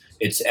for.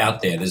 It's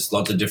out there. There's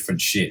lots of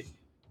different shit.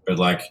 But,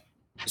 like,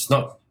 it's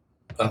not,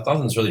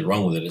 nothing's really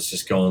wrong with it. It's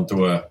just going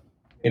through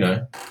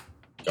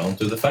going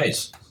through the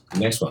phase. The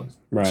next one.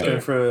 Right. So,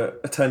 going for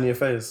a 10-year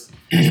phase.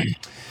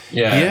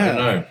 Yeah, I don't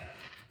know.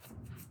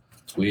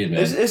 It's weird, man.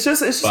 It's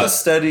just a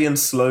steady and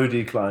slow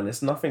decline.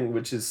 It's nothing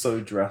which is so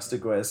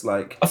drastic where it's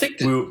like I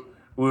think we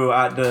were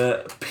at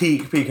the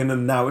peak, and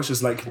then now it's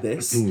just like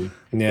this.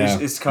 Yeah.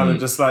 It's kind of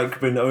just like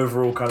been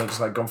overall kind of just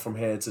like gone from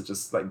here to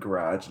just like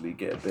gradually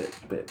get a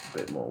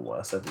bit more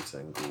worse every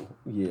single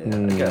year,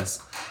 I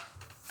guess.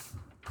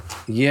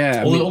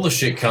 Yeah. All the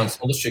shit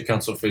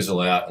cunts will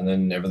fizzle out, and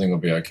then everything will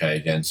be okay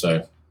again.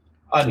 So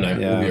I don't know.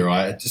 Yeah. We'll be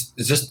alright. It's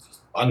just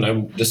I don't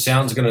know. The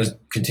sound's going to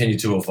continue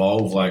to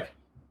evolve. Like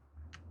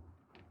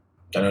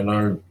I don't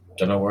know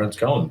where it's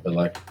going, but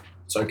like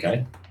it's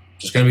okay.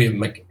 It's going to be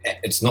like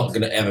it's not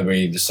going to ever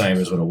be the same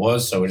as what it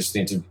was. So we just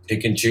need to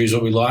pick and choose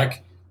what we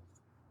like.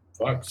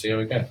 Fuck, see how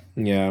we go.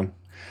 Yeah,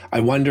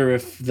 I wonder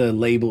if the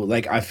label.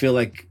 Like, I feel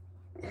like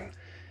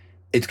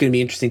it's going to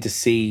be interesting to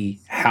see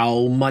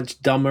how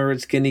much dumber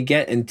it's going to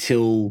get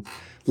until.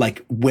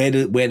 Like, where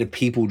do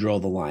people draw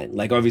the line?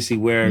 Like, obviously,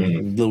 we're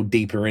a little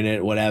deeper in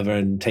it, whatever,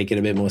 and take it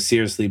a bit more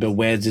seriously. But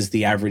where does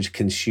the average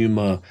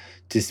consumer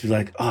just be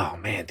like, oh,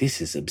 man, this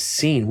is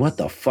obscene. What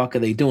the fuck are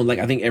they doing? Like,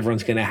 I think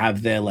everyone's going to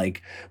have their,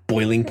 like,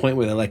 boiling point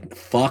where they're like,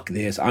 fuck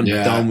this. I'm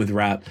done with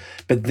rap.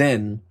 But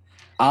then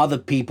are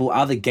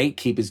the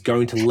gatekeepers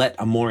going to let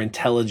a more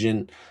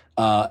intelligent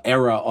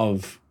era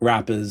of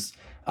rappers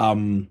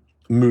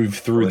move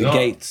through the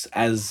gates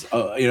as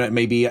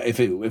maybe if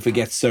it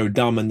gets so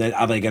dumb, and then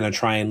are they going to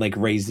try and like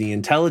raise the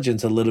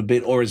intelligence a little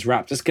bit, or is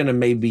rap just going to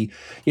maybe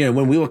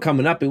when we were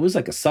coming up, it was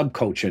like a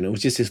subculture and it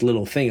was just this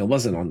little thing. It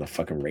wasn't on the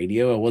fucking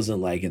radio, it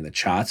wasn't like in the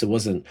charts, it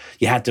wasn't,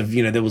 you had to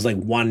there was like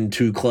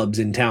 1-2 clubs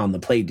in town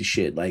that played the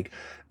shit, like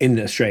in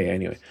Australia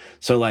anyway.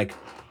 So like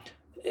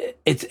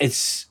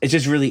it's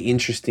just really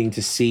interesting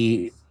to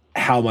see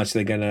how much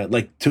they're gonna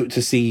like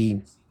to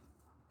see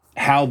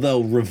how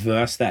they'll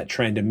reverse that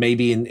trend, and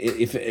maybe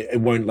if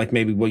it won't, like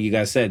maybe what you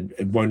guys said,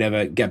 it won't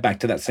ever get back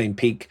to that same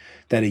peak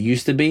that it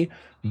used to be,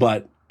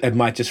 but it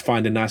might just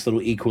find a nice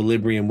little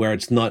equilibrium where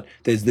it's not,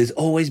 there's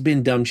always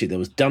been dumb shit. There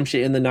was dumb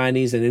shit in the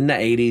 90s and in the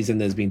 80s, and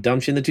there's been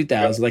dumb shit in the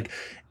 2000s. Like,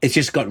 it's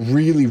just got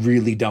really,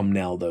 really dumb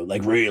now, though.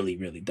 Like, really,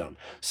 really dumb.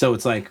 So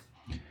it's like,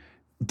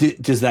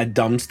 does that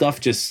dumb stuff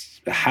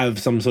just have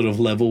some sort of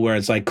level where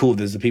it's like, cool,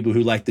 there's the people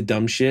who like the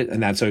dumb shit,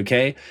 and that's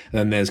okay. And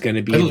then there's going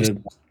to be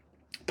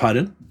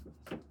Pardon?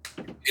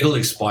 It'll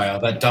expire.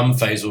 That dumb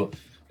phase will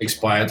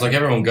expire. It's like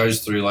everyone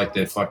goes through like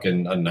their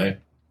fucking, I don't know,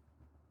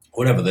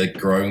 whatever, their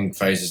growing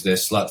phases, their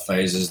slut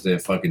phases, their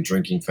fucking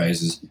drinking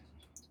phases.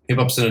 Hip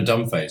hop's in a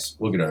dumb phase.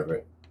 We'll get over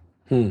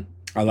it.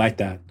 I like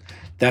that.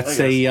 That's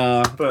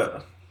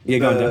but yeah,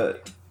 go on.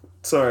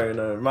 Sorry,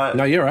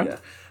 no, you're right. Yeah.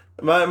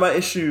 My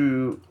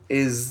issue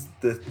is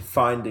the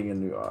finding a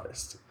new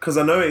artist, because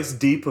I know it's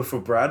deeper for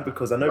Brad,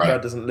 because I know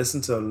Brad doesn't listen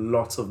to a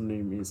lot of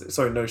new music.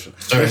 Sorry, Notion.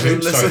 Sorry, I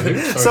don't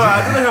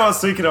know who I was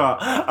speaking about.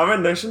 I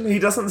meant Notion. He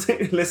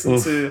doesn't listen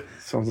to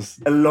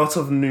a lot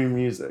of new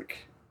music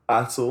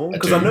at all,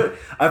 because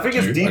I think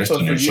it's deeper for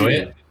you. Enjoy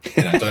it,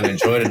 and I don't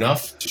enjoy it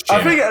enough.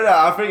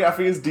 I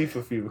think it's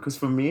deeper for you, because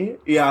for me,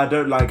 I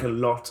don't like a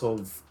lot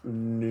of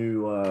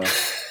new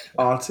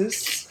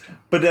artists,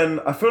 but then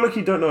I feel like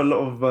you don't know a lot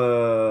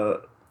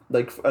of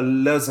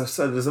as I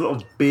said, there's a lot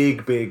of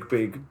big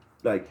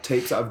like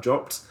tapes that I've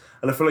dropped,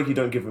 and I feel like you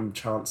don't give them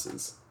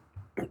chances.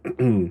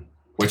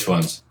 Which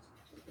ones?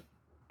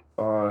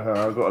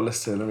 I've got a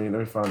list here. Let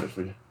me find it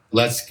for you.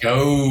 Let's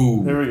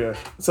go. Here we go.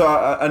 So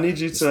I need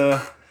you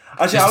to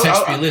actually just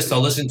text me a list.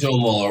 I'll listen to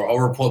them all, or I'll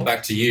report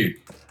back to you.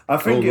 I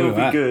think it would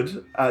be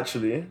good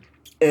actually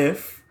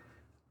if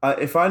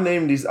I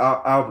name these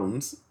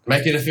albums.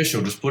 Make it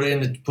official. Just put it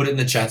in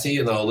the chatty,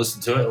 and I'll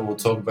listen to it, and we'll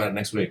talk about it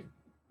next week.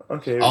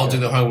 Okay. I'll do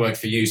the homework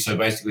for you. So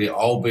basically,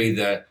 I'll be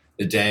the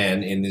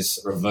Dan in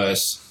this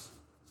reverse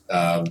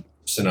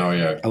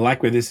scenario. I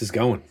like where this is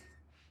going.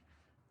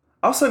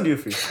 I'll send you a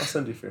few.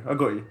 I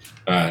got you.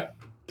 All right.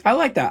 I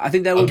like that. I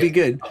think that would be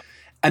good.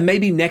 And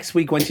maybe next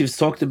week, once you've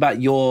talked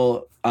about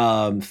your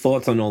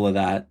thoughts on all of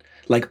that,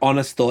 like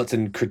honest thoughts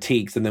and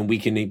critiques, and then we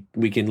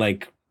can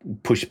like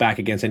push back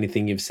against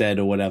anything you've said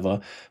or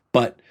whatever.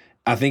 But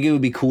I think it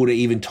would be cool to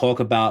even talk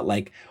about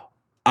like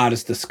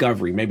artist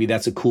discovery. Maybe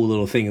that's a cool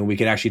little thing, and we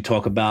could actually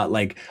talk about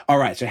like, all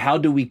right, so how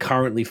do we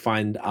currently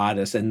find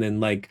artists, and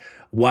then like,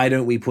 why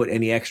don't we put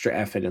any extra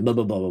effort in, blah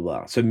blah blah blah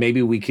blah. So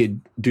maybe we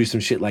could do some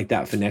shit like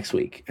that for next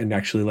week, and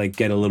actually like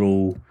get a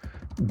little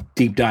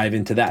deep dive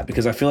into that,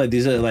 because I feel like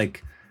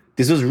these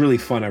This was really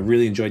fun. I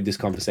really enjoyed this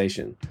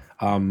conversation.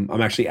 I'm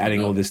actually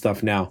adding all this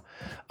stuff now.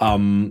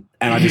 And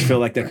I just feel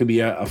like that could be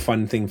a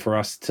fun thing for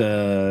us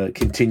to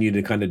continue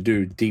to kind of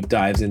do deep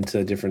dives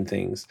into different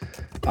things.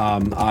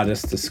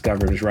 Artist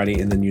discovery, just writing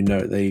in the new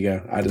note. There you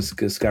go. Artist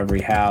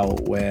discovery, how,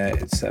 where,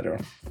 etc.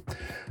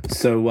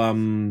 So,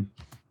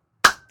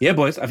 yeah,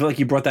 boys, I feel like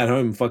you brought that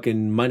home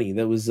fucking money.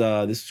 That was,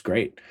 this was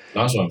great.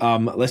 Nice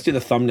one. Let's do the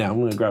thumbnail. I'm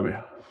going to grab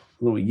a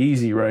little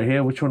Yeezy right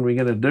here. Which one are we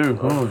going to do?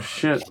 Oh,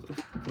 shit.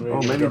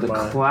 Oh, maybe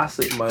the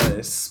classic. My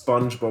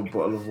SpongeBob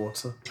bottle of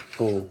water.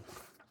 Oh.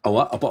 A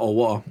what? A bottle of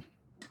water?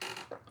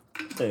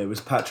 Yeah, it was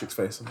Patrick's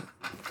face on it.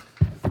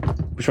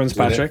 Which one's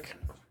Patrick?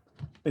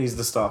 He's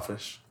the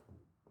starfish.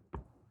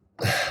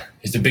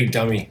 He's the big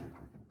dummy.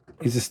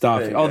 He's a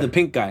starfish. Oh, the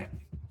pink guy.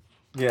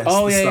 Yes,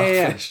 oh, the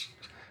starfish. Yeah.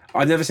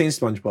 I've never seen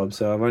SpongeBob,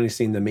 so I've only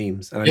seen the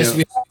memes. And Yes,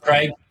 we have,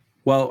 Craig.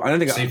 Well, I don't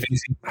think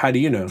how do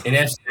you know? In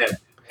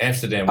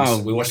Amsterdam.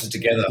 We watched it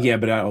together. Yeah,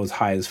 but I was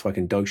high as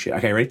fucking dog shit.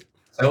 Okay, ready?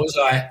 So was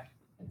I.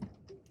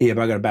 Yeah,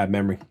 but I got a bad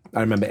memory. I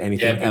don't remember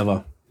anything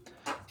ever.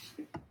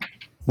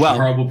 Well,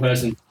 horrible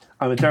person.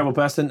 I'm a terrible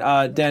person.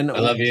 Dan, I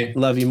love you.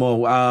 Love you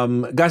more.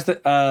 Guys,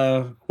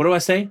 what do I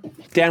say?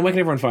 Dan, where can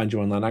everyone find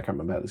you online? I can't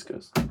remember how this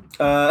goes.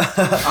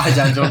 I,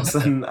 Dan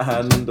Johnson,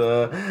 and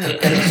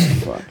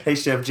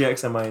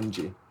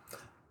HDFGXMING.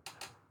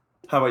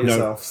 How about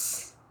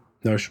yourselves?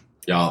 Notion.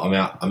 Yeah,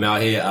 I'm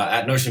out here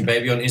at Notion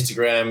Baby on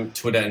Instagram,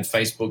 Twitter, and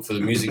Facebook for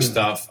the music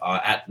stuff.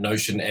 At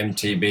Notion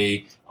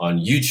MTB on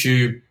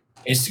YouTube,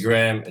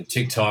 Instagram, and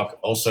TikTok.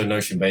 Also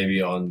Notion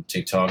Baby on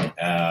TikTok.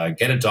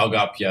 Get a dog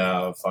up,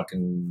 yeah,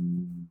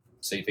 fucking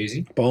sleep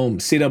easy. Boom.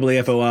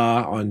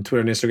 CWFOR on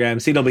Twitter and Instagram.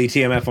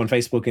 CWTMF on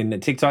Facebook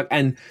and TikTok.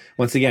 And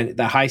once again,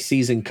 the High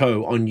Season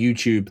Co. on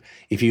YouTube.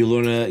 If you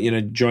want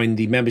to, join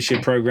the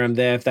membership program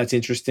there, if that's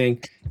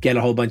interesting, get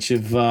a whole bunch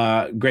of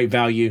great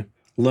value,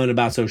 learn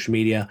about social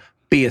media,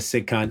 be a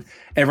sick cunt.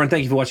 Everyone,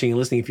 thank you for watching and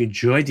listening. If you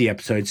enjoyed the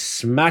episode,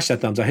 smash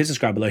that thumbs up, hit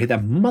subscribe below, hit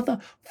that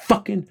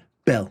motherfucking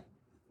bell.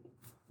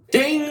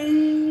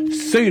 Ding!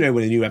 So you know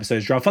when the new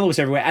episodes drop. Follow us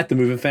everywhere at The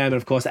Movement Fam, and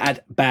of course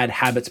at Bad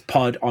Habits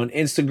Pod on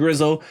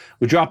Instagrizzle.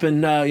 We're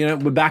dropping,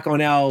 we're back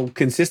on our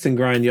consistent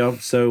grind, yo.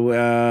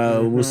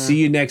 So we'll see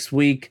you next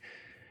week.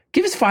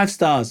 Give us 5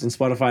 stars on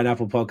Spotify and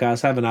Apple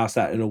Podcasts. Haven't asked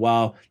that in a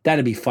while.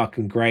 That'd be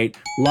fucking great.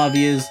 Love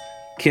yous,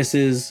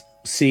 kisses.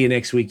 See you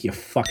next week, you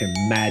fucking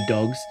mad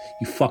dogs.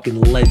 You fucking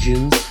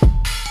legends.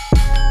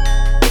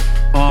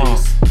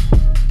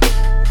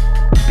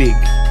 Big,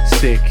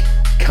 sick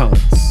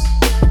cunts.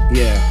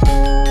 Yeah.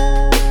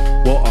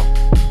 Water.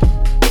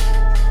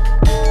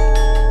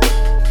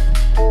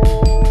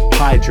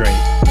 Hydrate.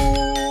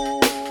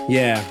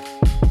 Yeah.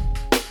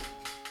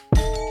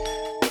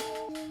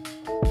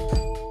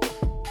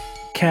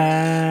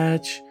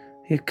 Catch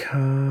your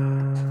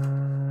car.